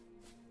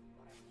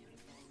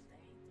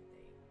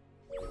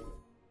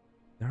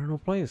 There are no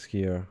players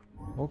here.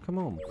 Oh, come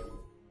on.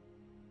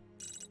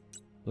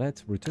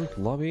 Let's return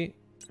to lobby.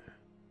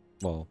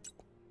 Well,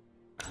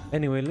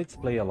 anyway, let's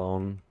play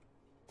alone.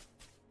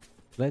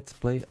 Let's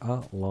play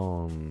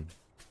alone.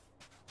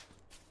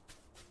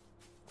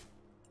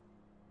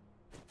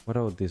 What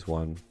about this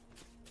one?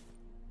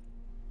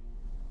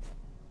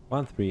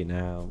 1-3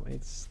 now.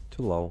 It's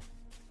too low.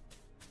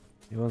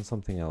 You want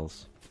something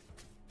else?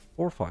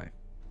 4-5.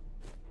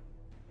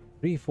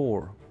 3,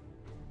 4.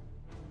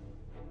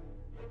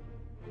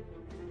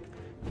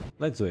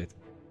 Let's do it.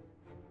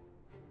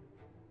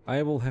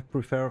 I will have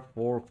preferred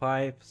 4,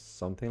 5,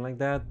 something like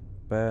that,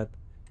 but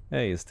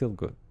hey, it's still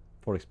good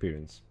for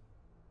experience.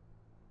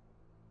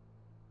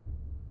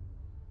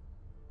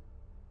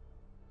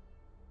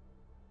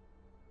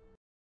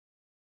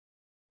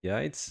 Yeah,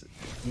 it's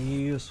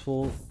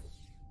useful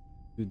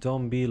to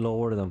don't be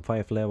lower than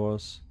 5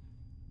 levels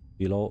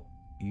below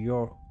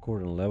your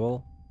current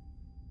level.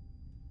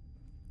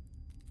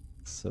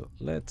 So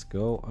let's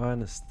go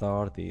and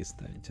start this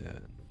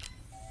dungeon.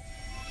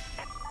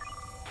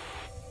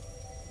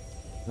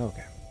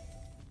 Okay.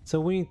 So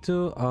we need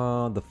to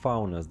the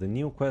Faunas, the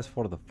new quest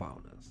for the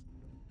Faunas.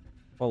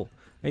 Well,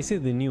 I see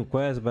the new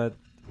quest, but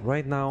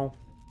right now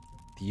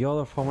the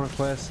other Fauna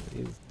quest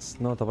is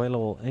not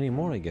available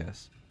anymore, I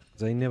guess.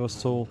 Because I never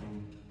saw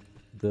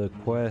the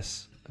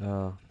quest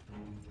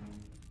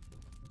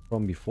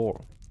from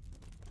before.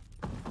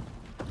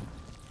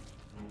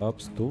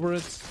 Ups,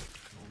 turrets.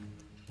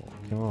 Oh,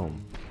 come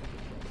on.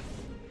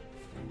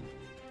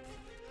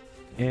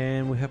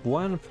 And we have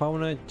one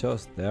Fauna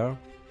just there.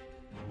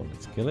 Well,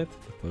 let's kill it,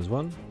 the first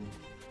one.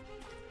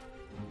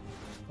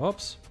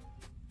 Oops.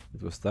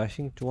 It was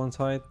dashing to one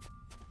side.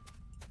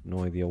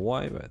 No idea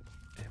why, but...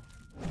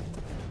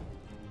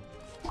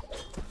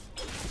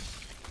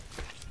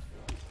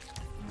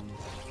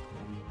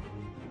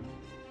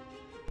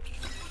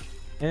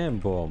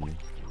 And boom.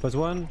 First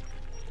one.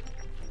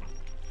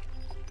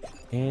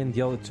 And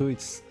the other two,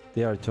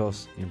 they are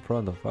just in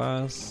front of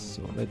us.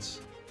 So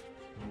let's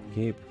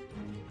keep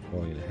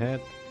going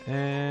ahead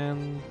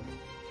and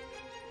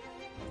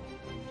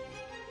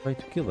try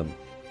to kill them.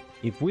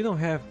 If we don't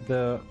have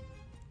the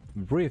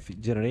brief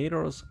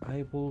generators,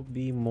 I will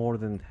be more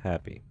than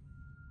happy.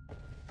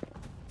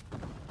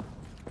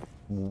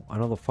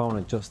 Another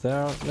Fauna just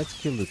there. Let's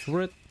kill the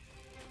turret.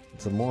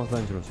 It's the most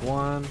dangerous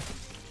one.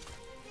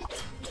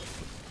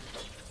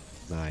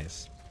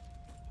 Nice.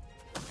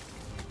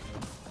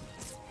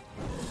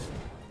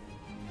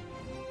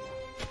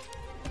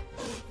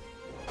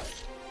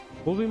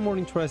 Will be more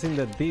interesting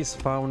that this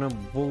Fauna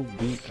will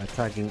be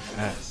attacking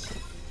us.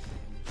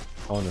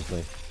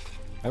 Honestly,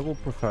 I will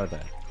prefer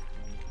that.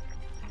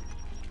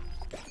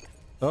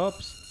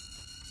 Oops.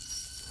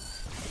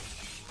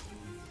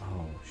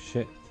 Oh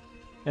shit.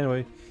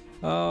 Anyway,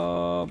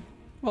 well,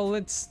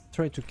 let's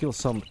try to kill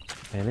some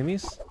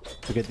enemies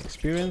to get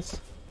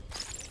experience.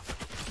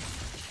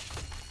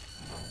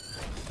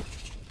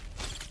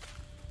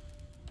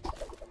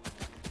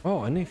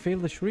 Oh, and I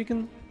failed the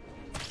shuriken?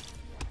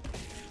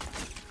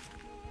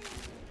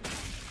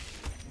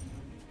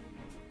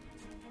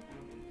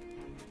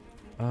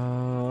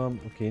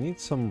 Okay, need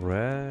some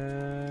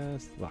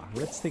rest.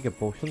 Let's take a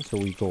potion so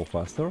we go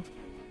faster.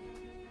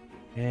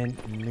 And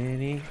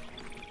many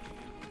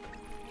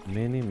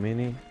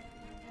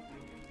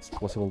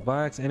explosible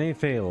bags, and I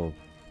failed.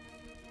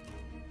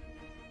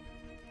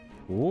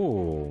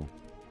 Ooh,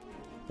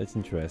 that's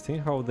interesting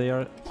how they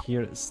are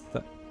here.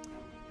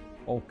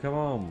 Oh, come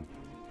on.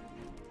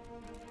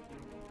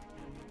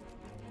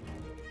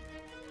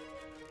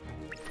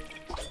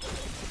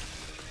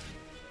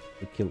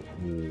 We kill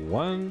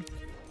one.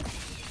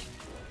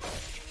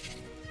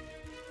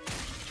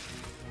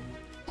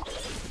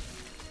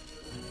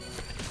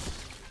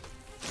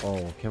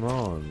 Oh, come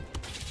on.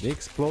 They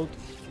explode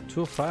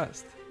too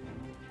fast.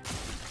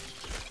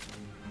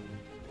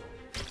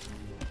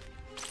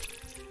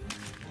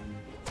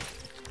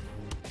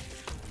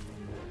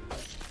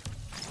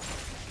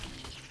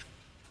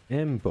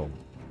 And boom.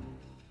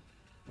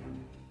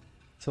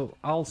 So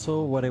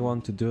also what I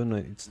want to do, no,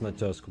 it's not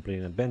just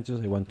completing adventures,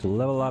 I want to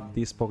level up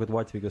this pocket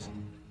watch because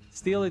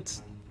still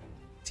it's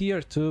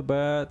tier 2,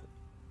 but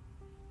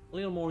a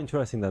little more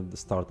interesting than the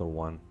starter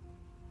one.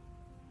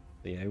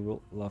 Yeah, I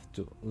will love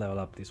to level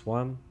up this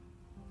one.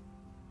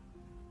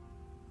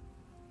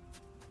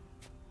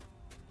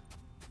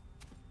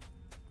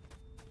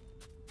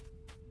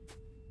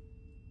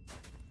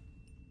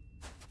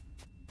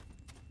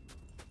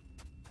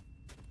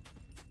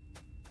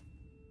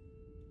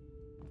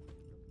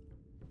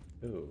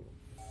 Oh,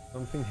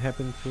 something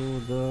happened to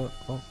the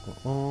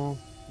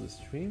the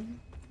stream.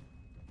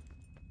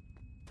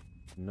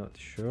 Not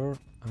sure.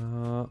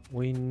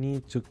 We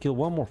need to kill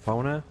one more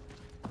Fauna.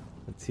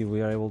 Let's see if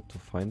we are able to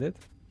find it.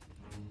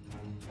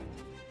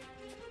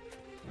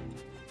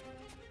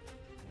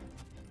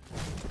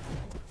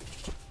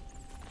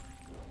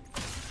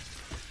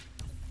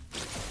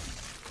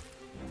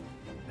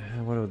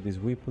 What about this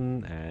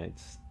weapon?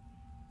 It's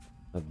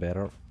not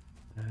better.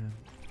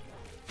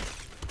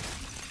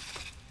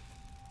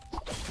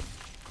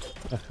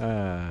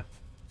 Haha.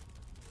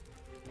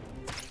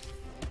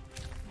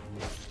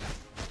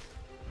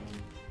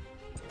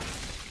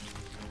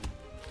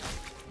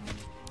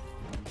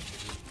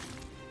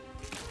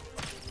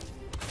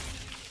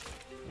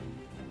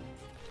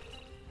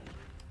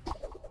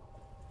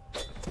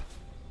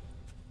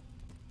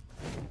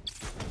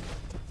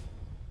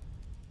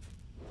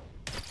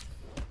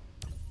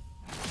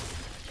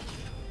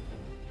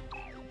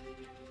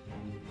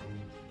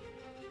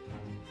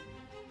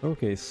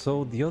 Okay,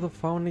 so the other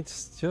fauna,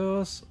 it's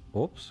just...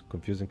 Oops,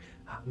 confusing.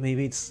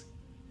 Maybe it's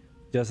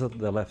just at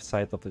the left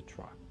side of the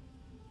track.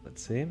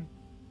 Let's see.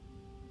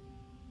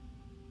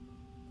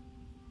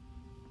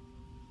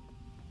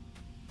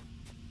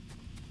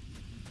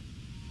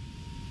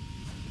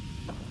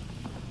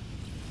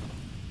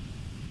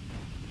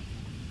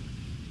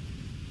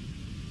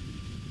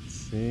 Let's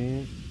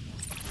see.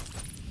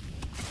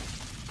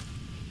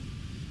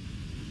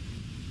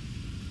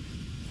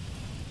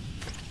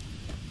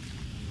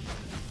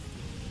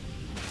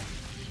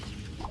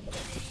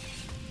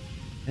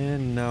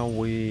 And now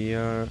we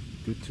are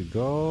good to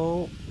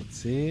go. Let's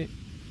see.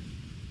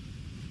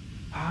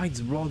 It's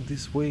blocked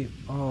this way.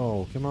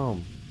 Oh, come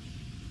on.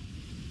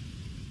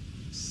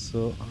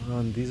 So,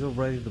 and this is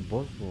already the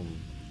boss room.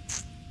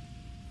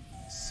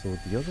 So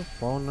the other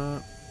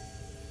fauna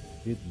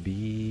could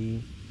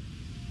be...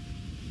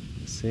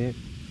 Let's see.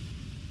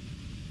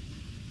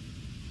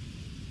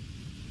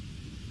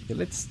 Okay,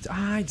 let's...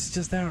 it's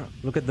just there.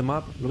 Look at the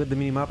map. Look at the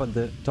mini map at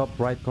the top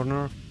right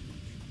corner.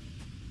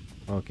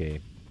 Okay.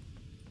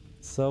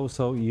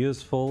 So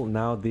useful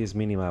now, this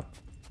minimap.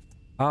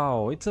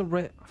 Oh, it's a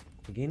red...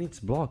 Again, it's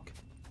blocked.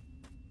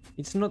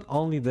 It's not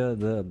only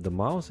the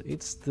mouse,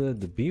 it's the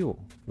view.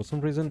 For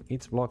some reason,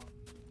 it's blocked.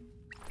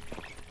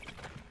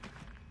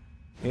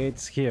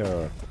 It's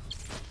here.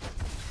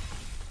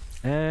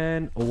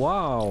 And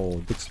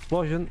wow, the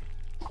explosion.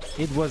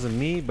 It wasn't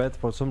me, but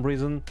for some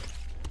reason,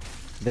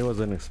 there was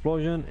an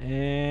explosion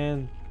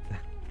and...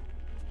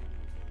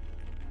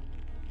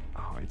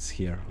 Oh, it's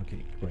here.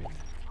 Okay, great.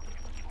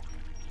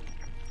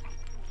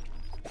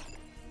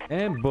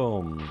 And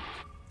boom.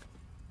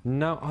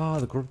 Now,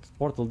 the corrupted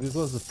portal. This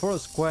was the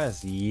first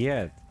quest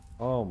yet.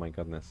 Oh my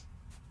goodness.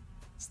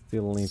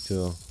 Still need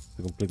to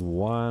complete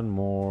one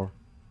more.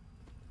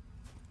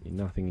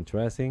 Nothing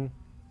interesting.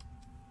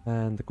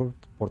 And the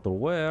corrupted portal,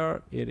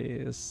 where it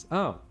is?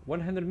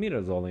 100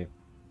 meters only.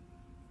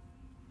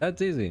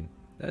 That's easy.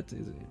 That's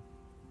easy.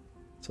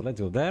 So let's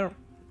go there.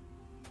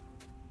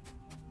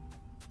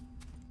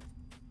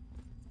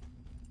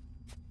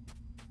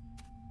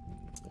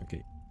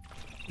 Okay.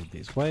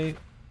 This way.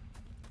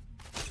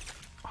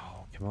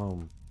 Oh, come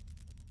on.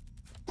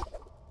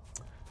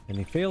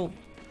 Any fail?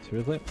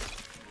 Seriously?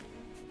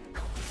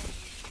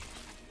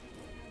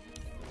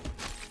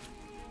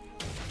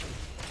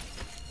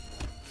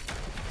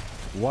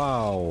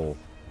 Wow.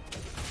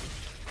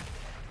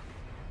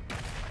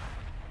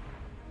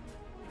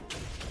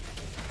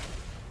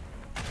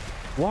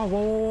 Wow,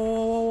 whoa, whoa,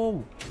 whoa, whoa,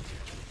 whoa.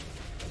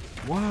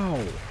 Wow.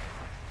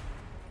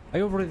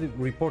 I already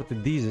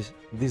reported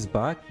this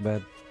bug,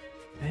 but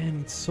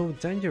man, it's so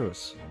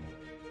dangerous.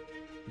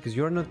 Because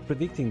you're not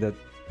predicting that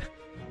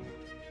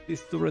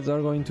these turrets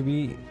are going to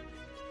be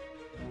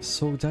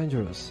so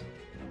dangerous.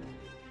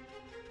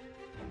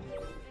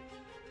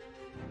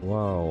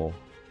 Wow.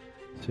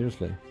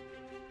 Seriously.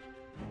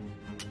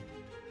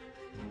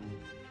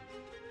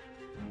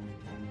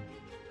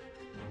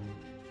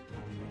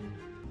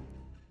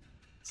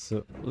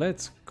 So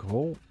let's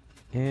go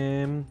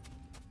and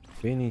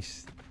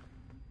finish.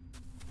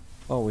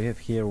 Oh, we have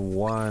here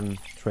one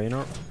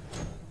trainer.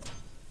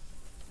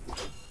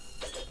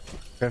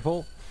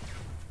 Careful.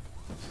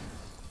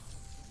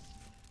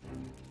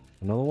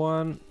 Another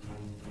one.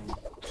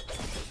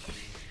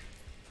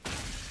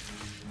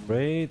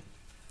 Great.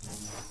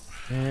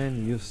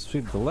 And you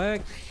sweep the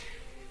leg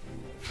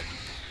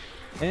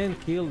and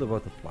kill the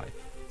butterfly.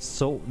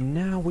 So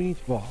now we need,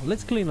 well,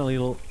 let's clean a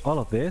little all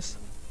of this,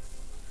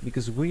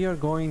 because we are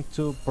going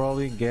to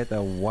probably get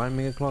a 1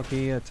 mega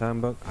clocky, a time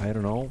bug, I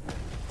don't know,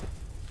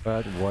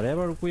 but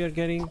whatever we are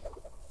getting,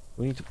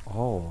 we need to...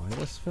 Oh, I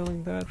was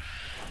feeling that.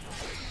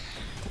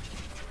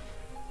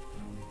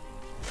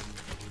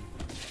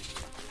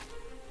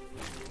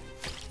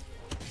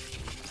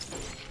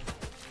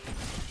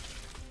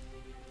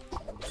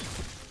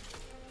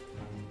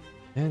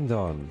 And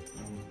done.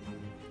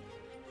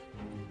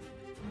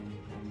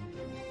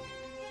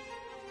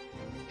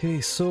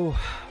 Okay, so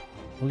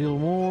a little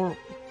more.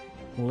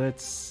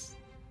 Let's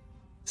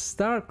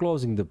start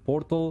closing the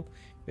portal.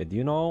 But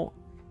you know,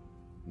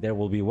 there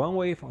will be one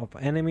wave of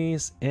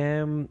enemies,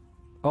 and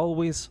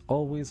always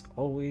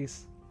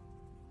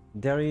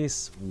there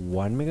is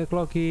 1 mega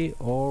clocky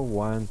or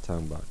 1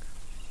 tank bug.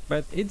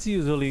 But it's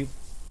usually,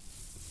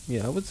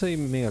 yeah, I would say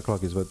mega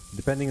clockies, but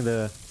depending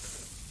the...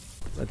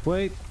 Let's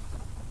wait.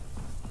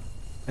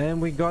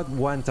 And we got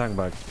 1 tank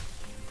bug.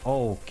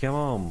 Oh, come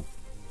on.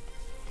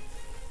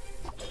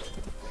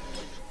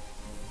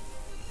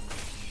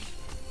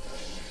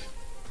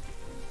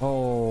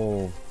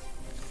 Oh.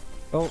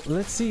 Oh,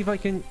 let's see if I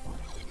can...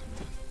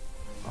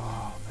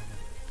 Oh, man.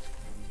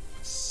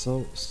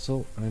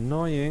 So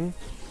annoying.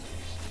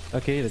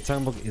 Okay, the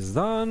tank bug is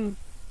done.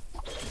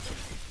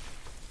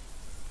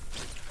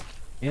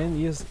 And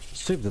just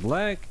sweep the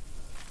leg.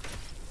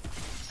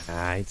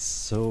 It's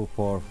so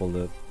powerful,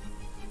 the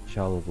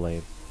Shadow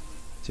Blade.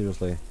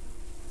 Seriously.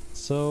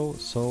 So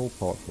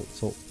powerful.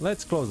 So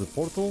let's close the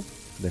portal,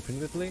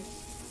 definitely,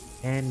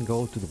 and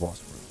go to the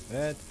boss room.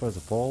 But first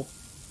of all,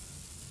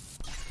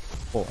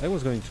 Oh, I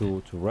was going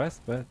to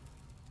rest, but...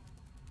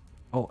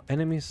 Oh,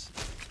 enemies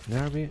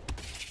near me.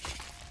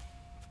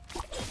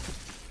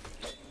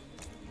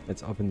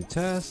 Let's open the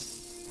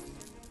chest.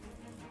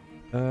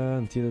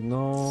 Until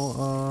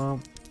no...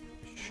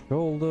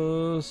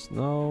 shoulders.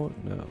 No.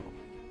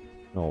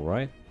 No,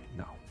 right?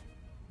 No.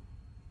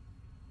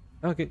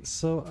 Okay,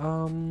 so...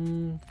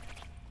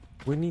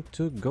 we need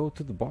to go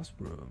to the boss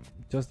room.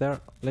 Just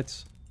there.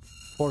 Let's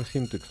force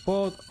him to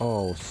explode.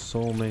 Oh,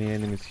 so many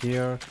enemies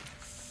here.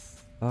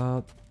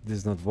 This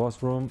is not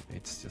boss room.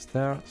 It's just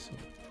there. So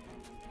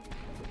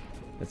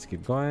let's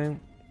keep going.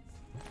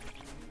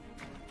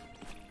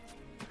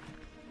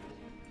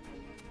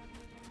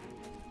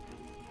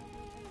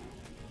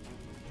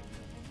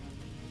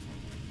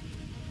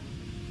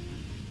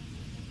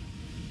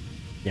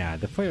 Yeah,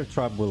 the fire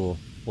trap will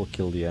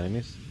kill the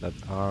enemies that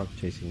are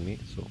chasing me,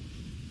 so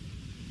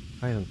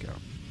I don't care.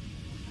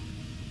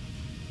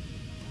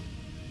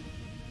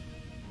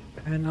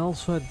 And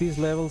also at these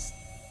levels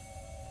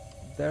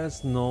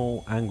there's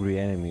no angry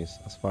enemies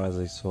as far as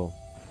I saw,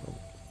 so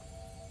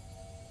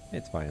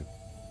it's fine.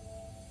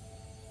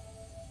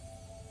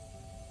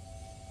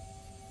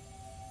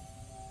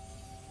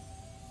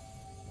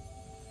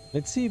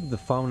 Let's see if the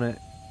fauna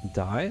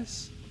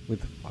dies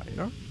with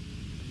fire.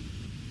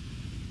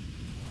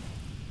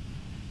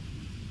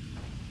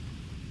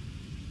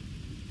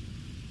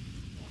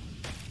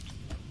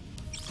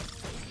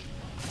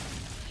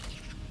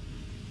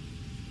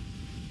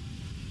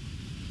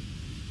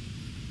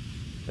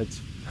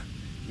 Let's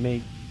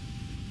make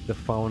the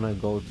fauna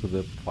go to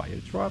the fire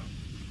trap.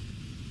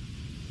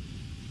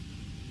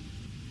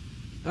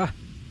 Ah!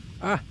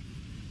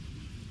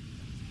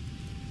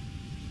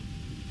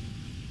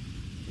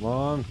 Come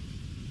on!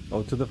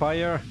 Go to the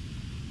fire!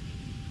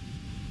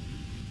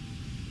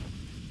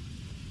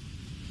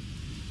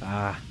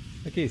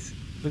 Okay,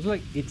 looks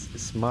like it's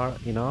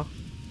smart enough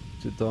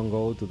to don't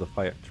go to the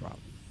fire trap.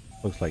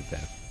 Looks like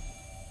that.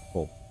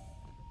 Cool.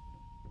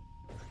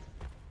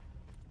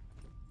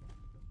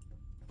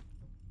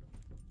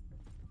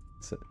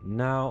 So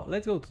now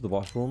let's go to the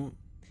boss room,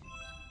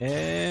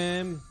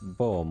 and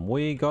boom,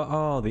 we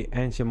got the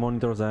ancient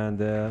monitors and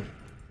the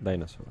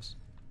dinosaurs.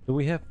 Do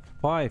we have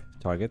 5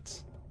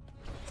 targets?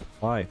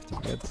 5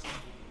 targets.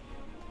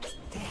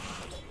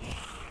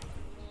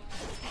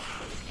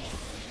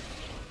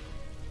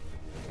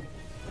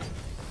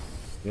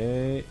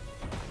 Okay,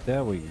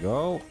 there we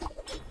go.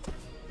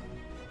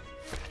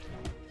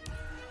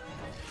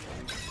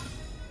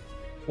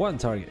 One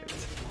target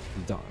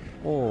done.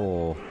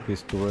 Oh,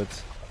 these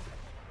turrets.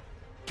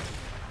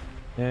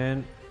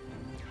 And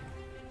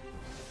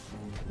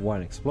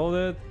one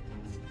exploded,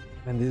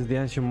 and this is the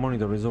ancient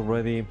monitor is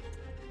already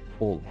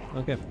full.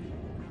 Okay.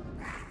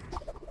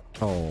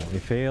 Oh,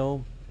 it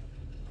failed.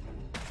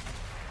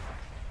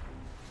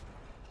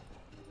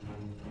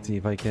 See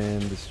if I can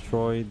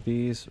destroy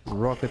this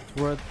rocket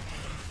turret.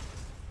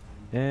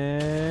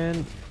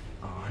 And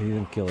oh, he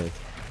didn't kill it.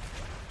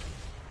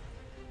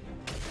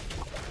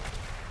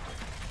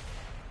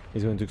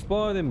 He's going to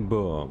explode, and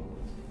boom.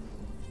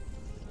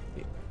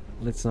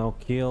 Let's now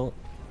kill.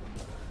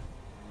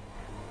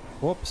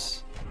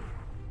 Whoops.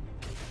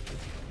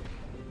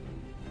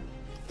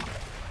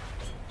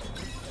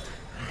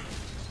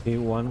 Okay,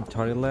 one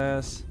target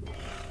less.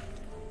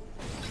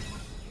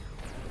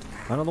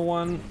 Another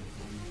one.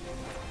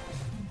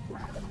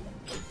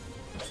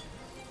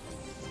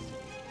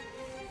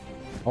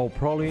 Oh,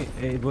 probably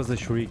it was the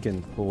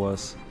shuriken who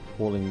was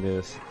pulling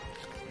this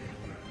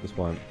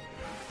one.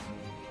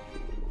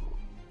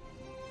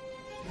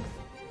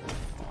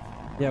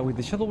 Yeah, with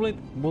the Shadow Blade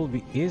will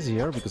be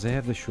easier because I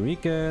have the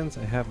shurikens,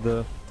 I have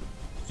the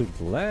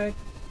swift leg.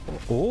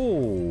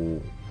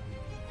 Oh,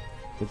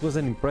 it was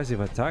an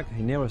impressive attack. I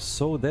never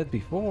saw that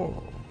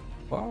before.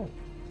 Wow.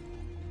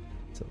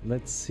 So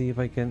let's see if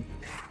I can.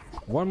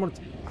 One more.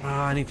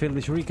 And he failed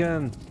the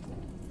shuriken.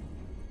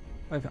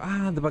 The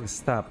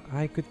backstab.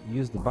 I could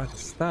use the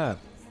backstab.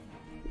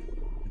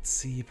 Let's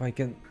see if I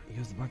can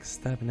use the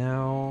backstab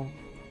now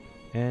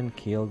and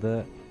kill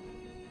the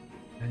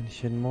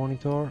ancient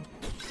monitor.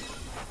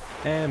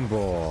 And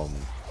boom.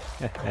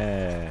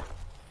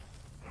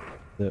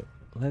 So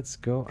let's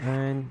go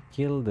and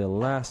kill the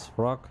last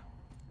frog.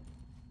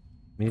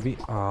 Maybe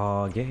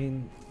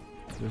again.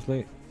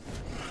 Seriously.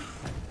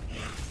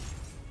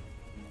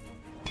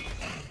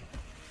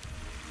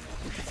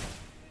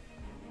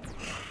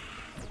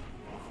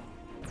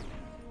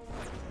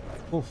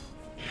 Oof.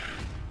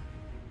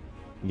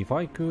 If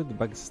I could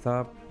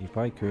backstab, if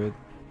I could,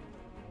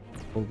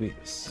 it would be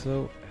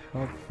so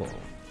helpful.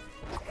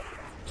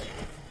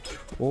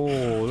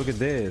 Oh, look at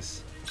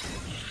this.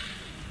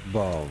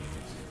 Boom.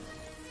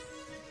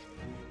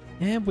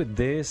 And with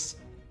this,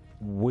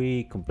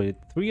 we completed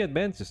 3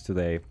 adventures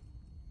today.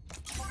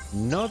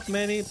 Not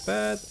many,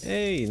 but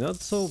hey, not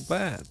so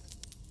bad.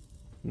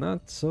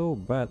 Not so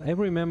bad. I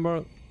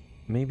remember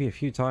maybe a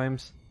few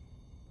times,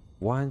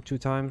 1-2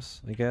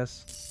 times, I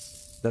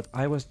guess, that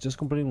I was just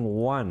completing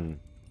 1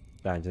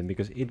 dungeon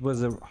because it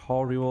was a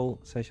horrible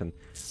session.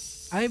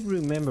 I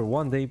remember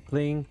one day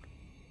playing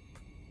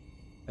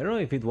I don't know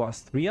if it was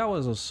 3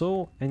 hours or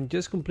so, and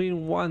just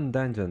completing one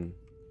dungeon.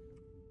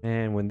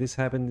 And when this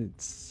happened,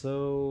 it's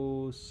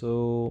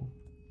so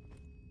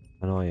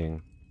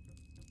annoying.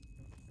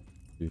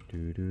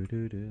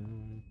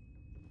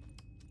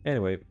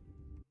 Anyway,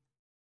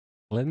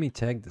 let me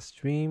check the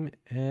stream.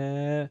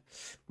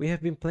 We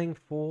have been playing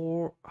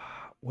for...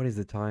 what is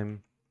the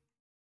time?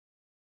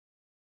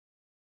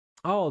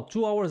 Oh,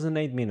 2 hours and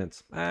 8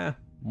 minutes.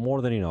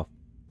 More than enough.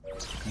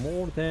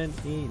 More than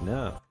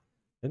enough.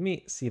 Let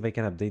me see if I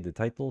can update the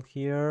title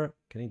here.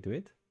 Can I do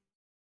it?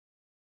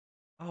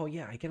 Oh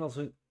yeah, I can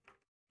also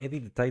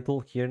edit the title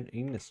here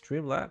in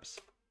Streamlabs.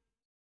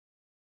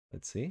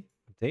 Let's see.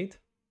 Update.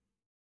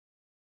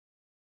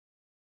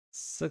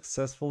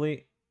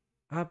 Successfully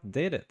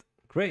updated.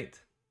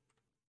 Great.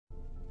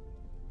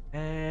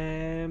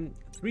 And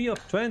 3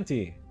 of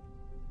 20.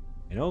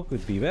 You know,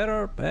 could be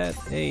better, but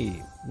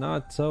hey,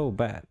 not so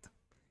bad.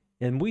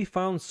 And we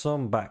found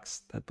some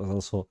bugs. That was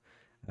also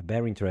a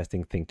very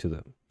interesting thing to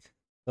do.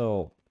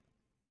 So,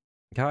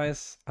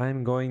 guys,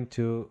 I'm going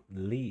to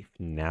leave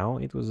now.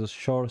 It was a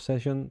short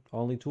session,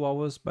 only 2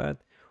 hours,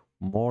 but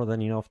more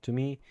than enough to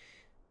me.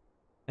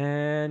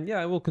 And yeah,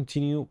 I will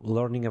continue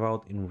learning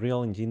about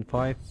Unreal Engine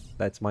 5.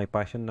 That's my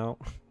passion now.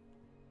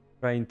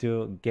 Trying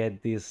to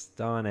get this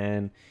done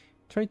and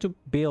try to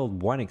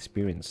build one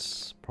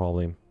experience,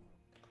 probably.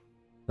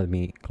 Let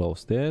me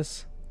close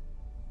this.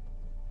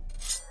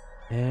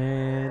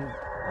 And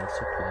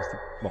also close the...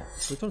 well,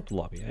 return to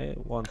lobby. I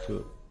want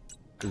to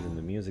put in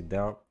the music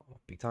there,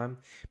 big time.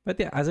 But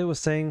yeah, as I was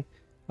saying,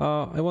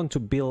 I want to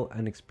build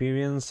an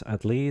experience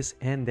at least,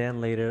 and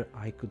then later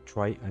I could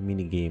try a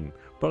mini game.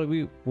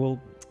 Probably will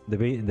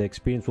the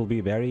experience will be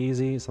very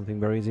easy,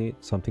 something very easy,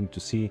 something to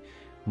see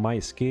my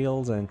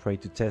skills and try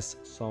to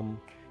test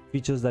some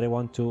features that I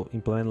want to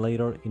implement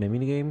later in a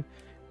mini game.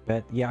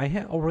 But yeah,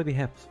 I already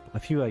have a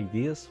few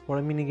ideas for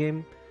a mini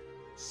game,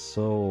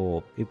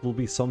 so it will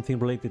be something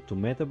related to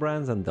meta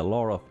brands and the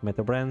lore of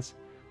meta brands.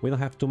 We don't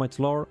have too much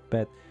lore,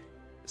 but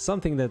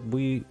something that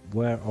we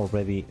were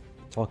already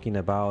talking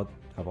about.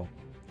 I don't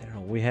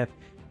know, we have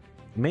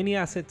many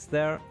assets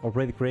there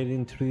already created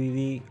in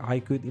 3D. I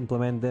could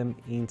implement them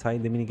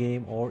inside the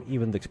minigame or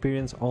even the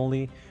experience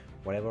only,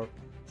 whatever.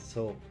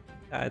 So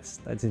that's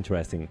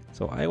interesting.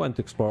 So I want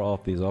to explore all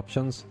of these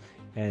options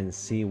and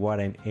see what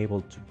I'm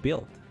able to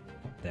build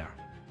there.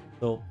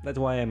 So that's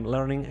why I'm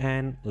learning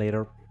and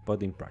later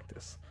put in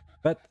practice.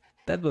 But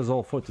that was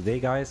all for today,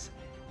 guys.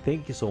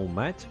 Thank you so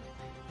much,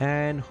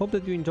 and hope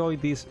that you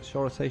enjoyed this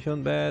short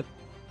session, but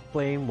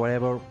playing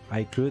whatever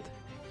I could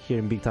here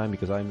in big time,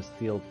 because I'm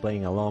still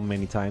playing alone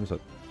many times.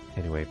 But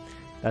anyway,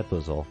 that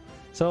was all.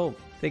 So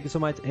thank you so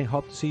much and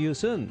hope to see you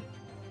soon.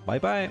 Bye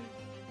bye.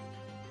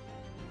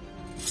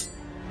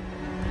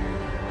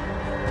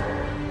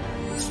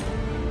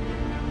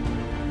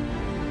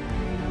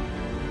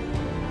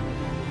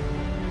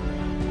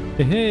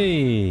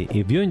 Hey,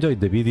 if you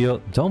enjoyed the video,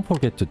 don't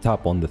forget to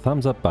tap on the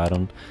thumbs up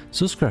button,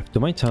 subscribe to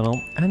my channel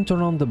and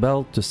turn on the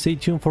bell to stay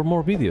tuned for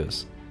more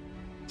videos.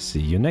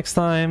 See you next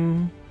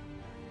time!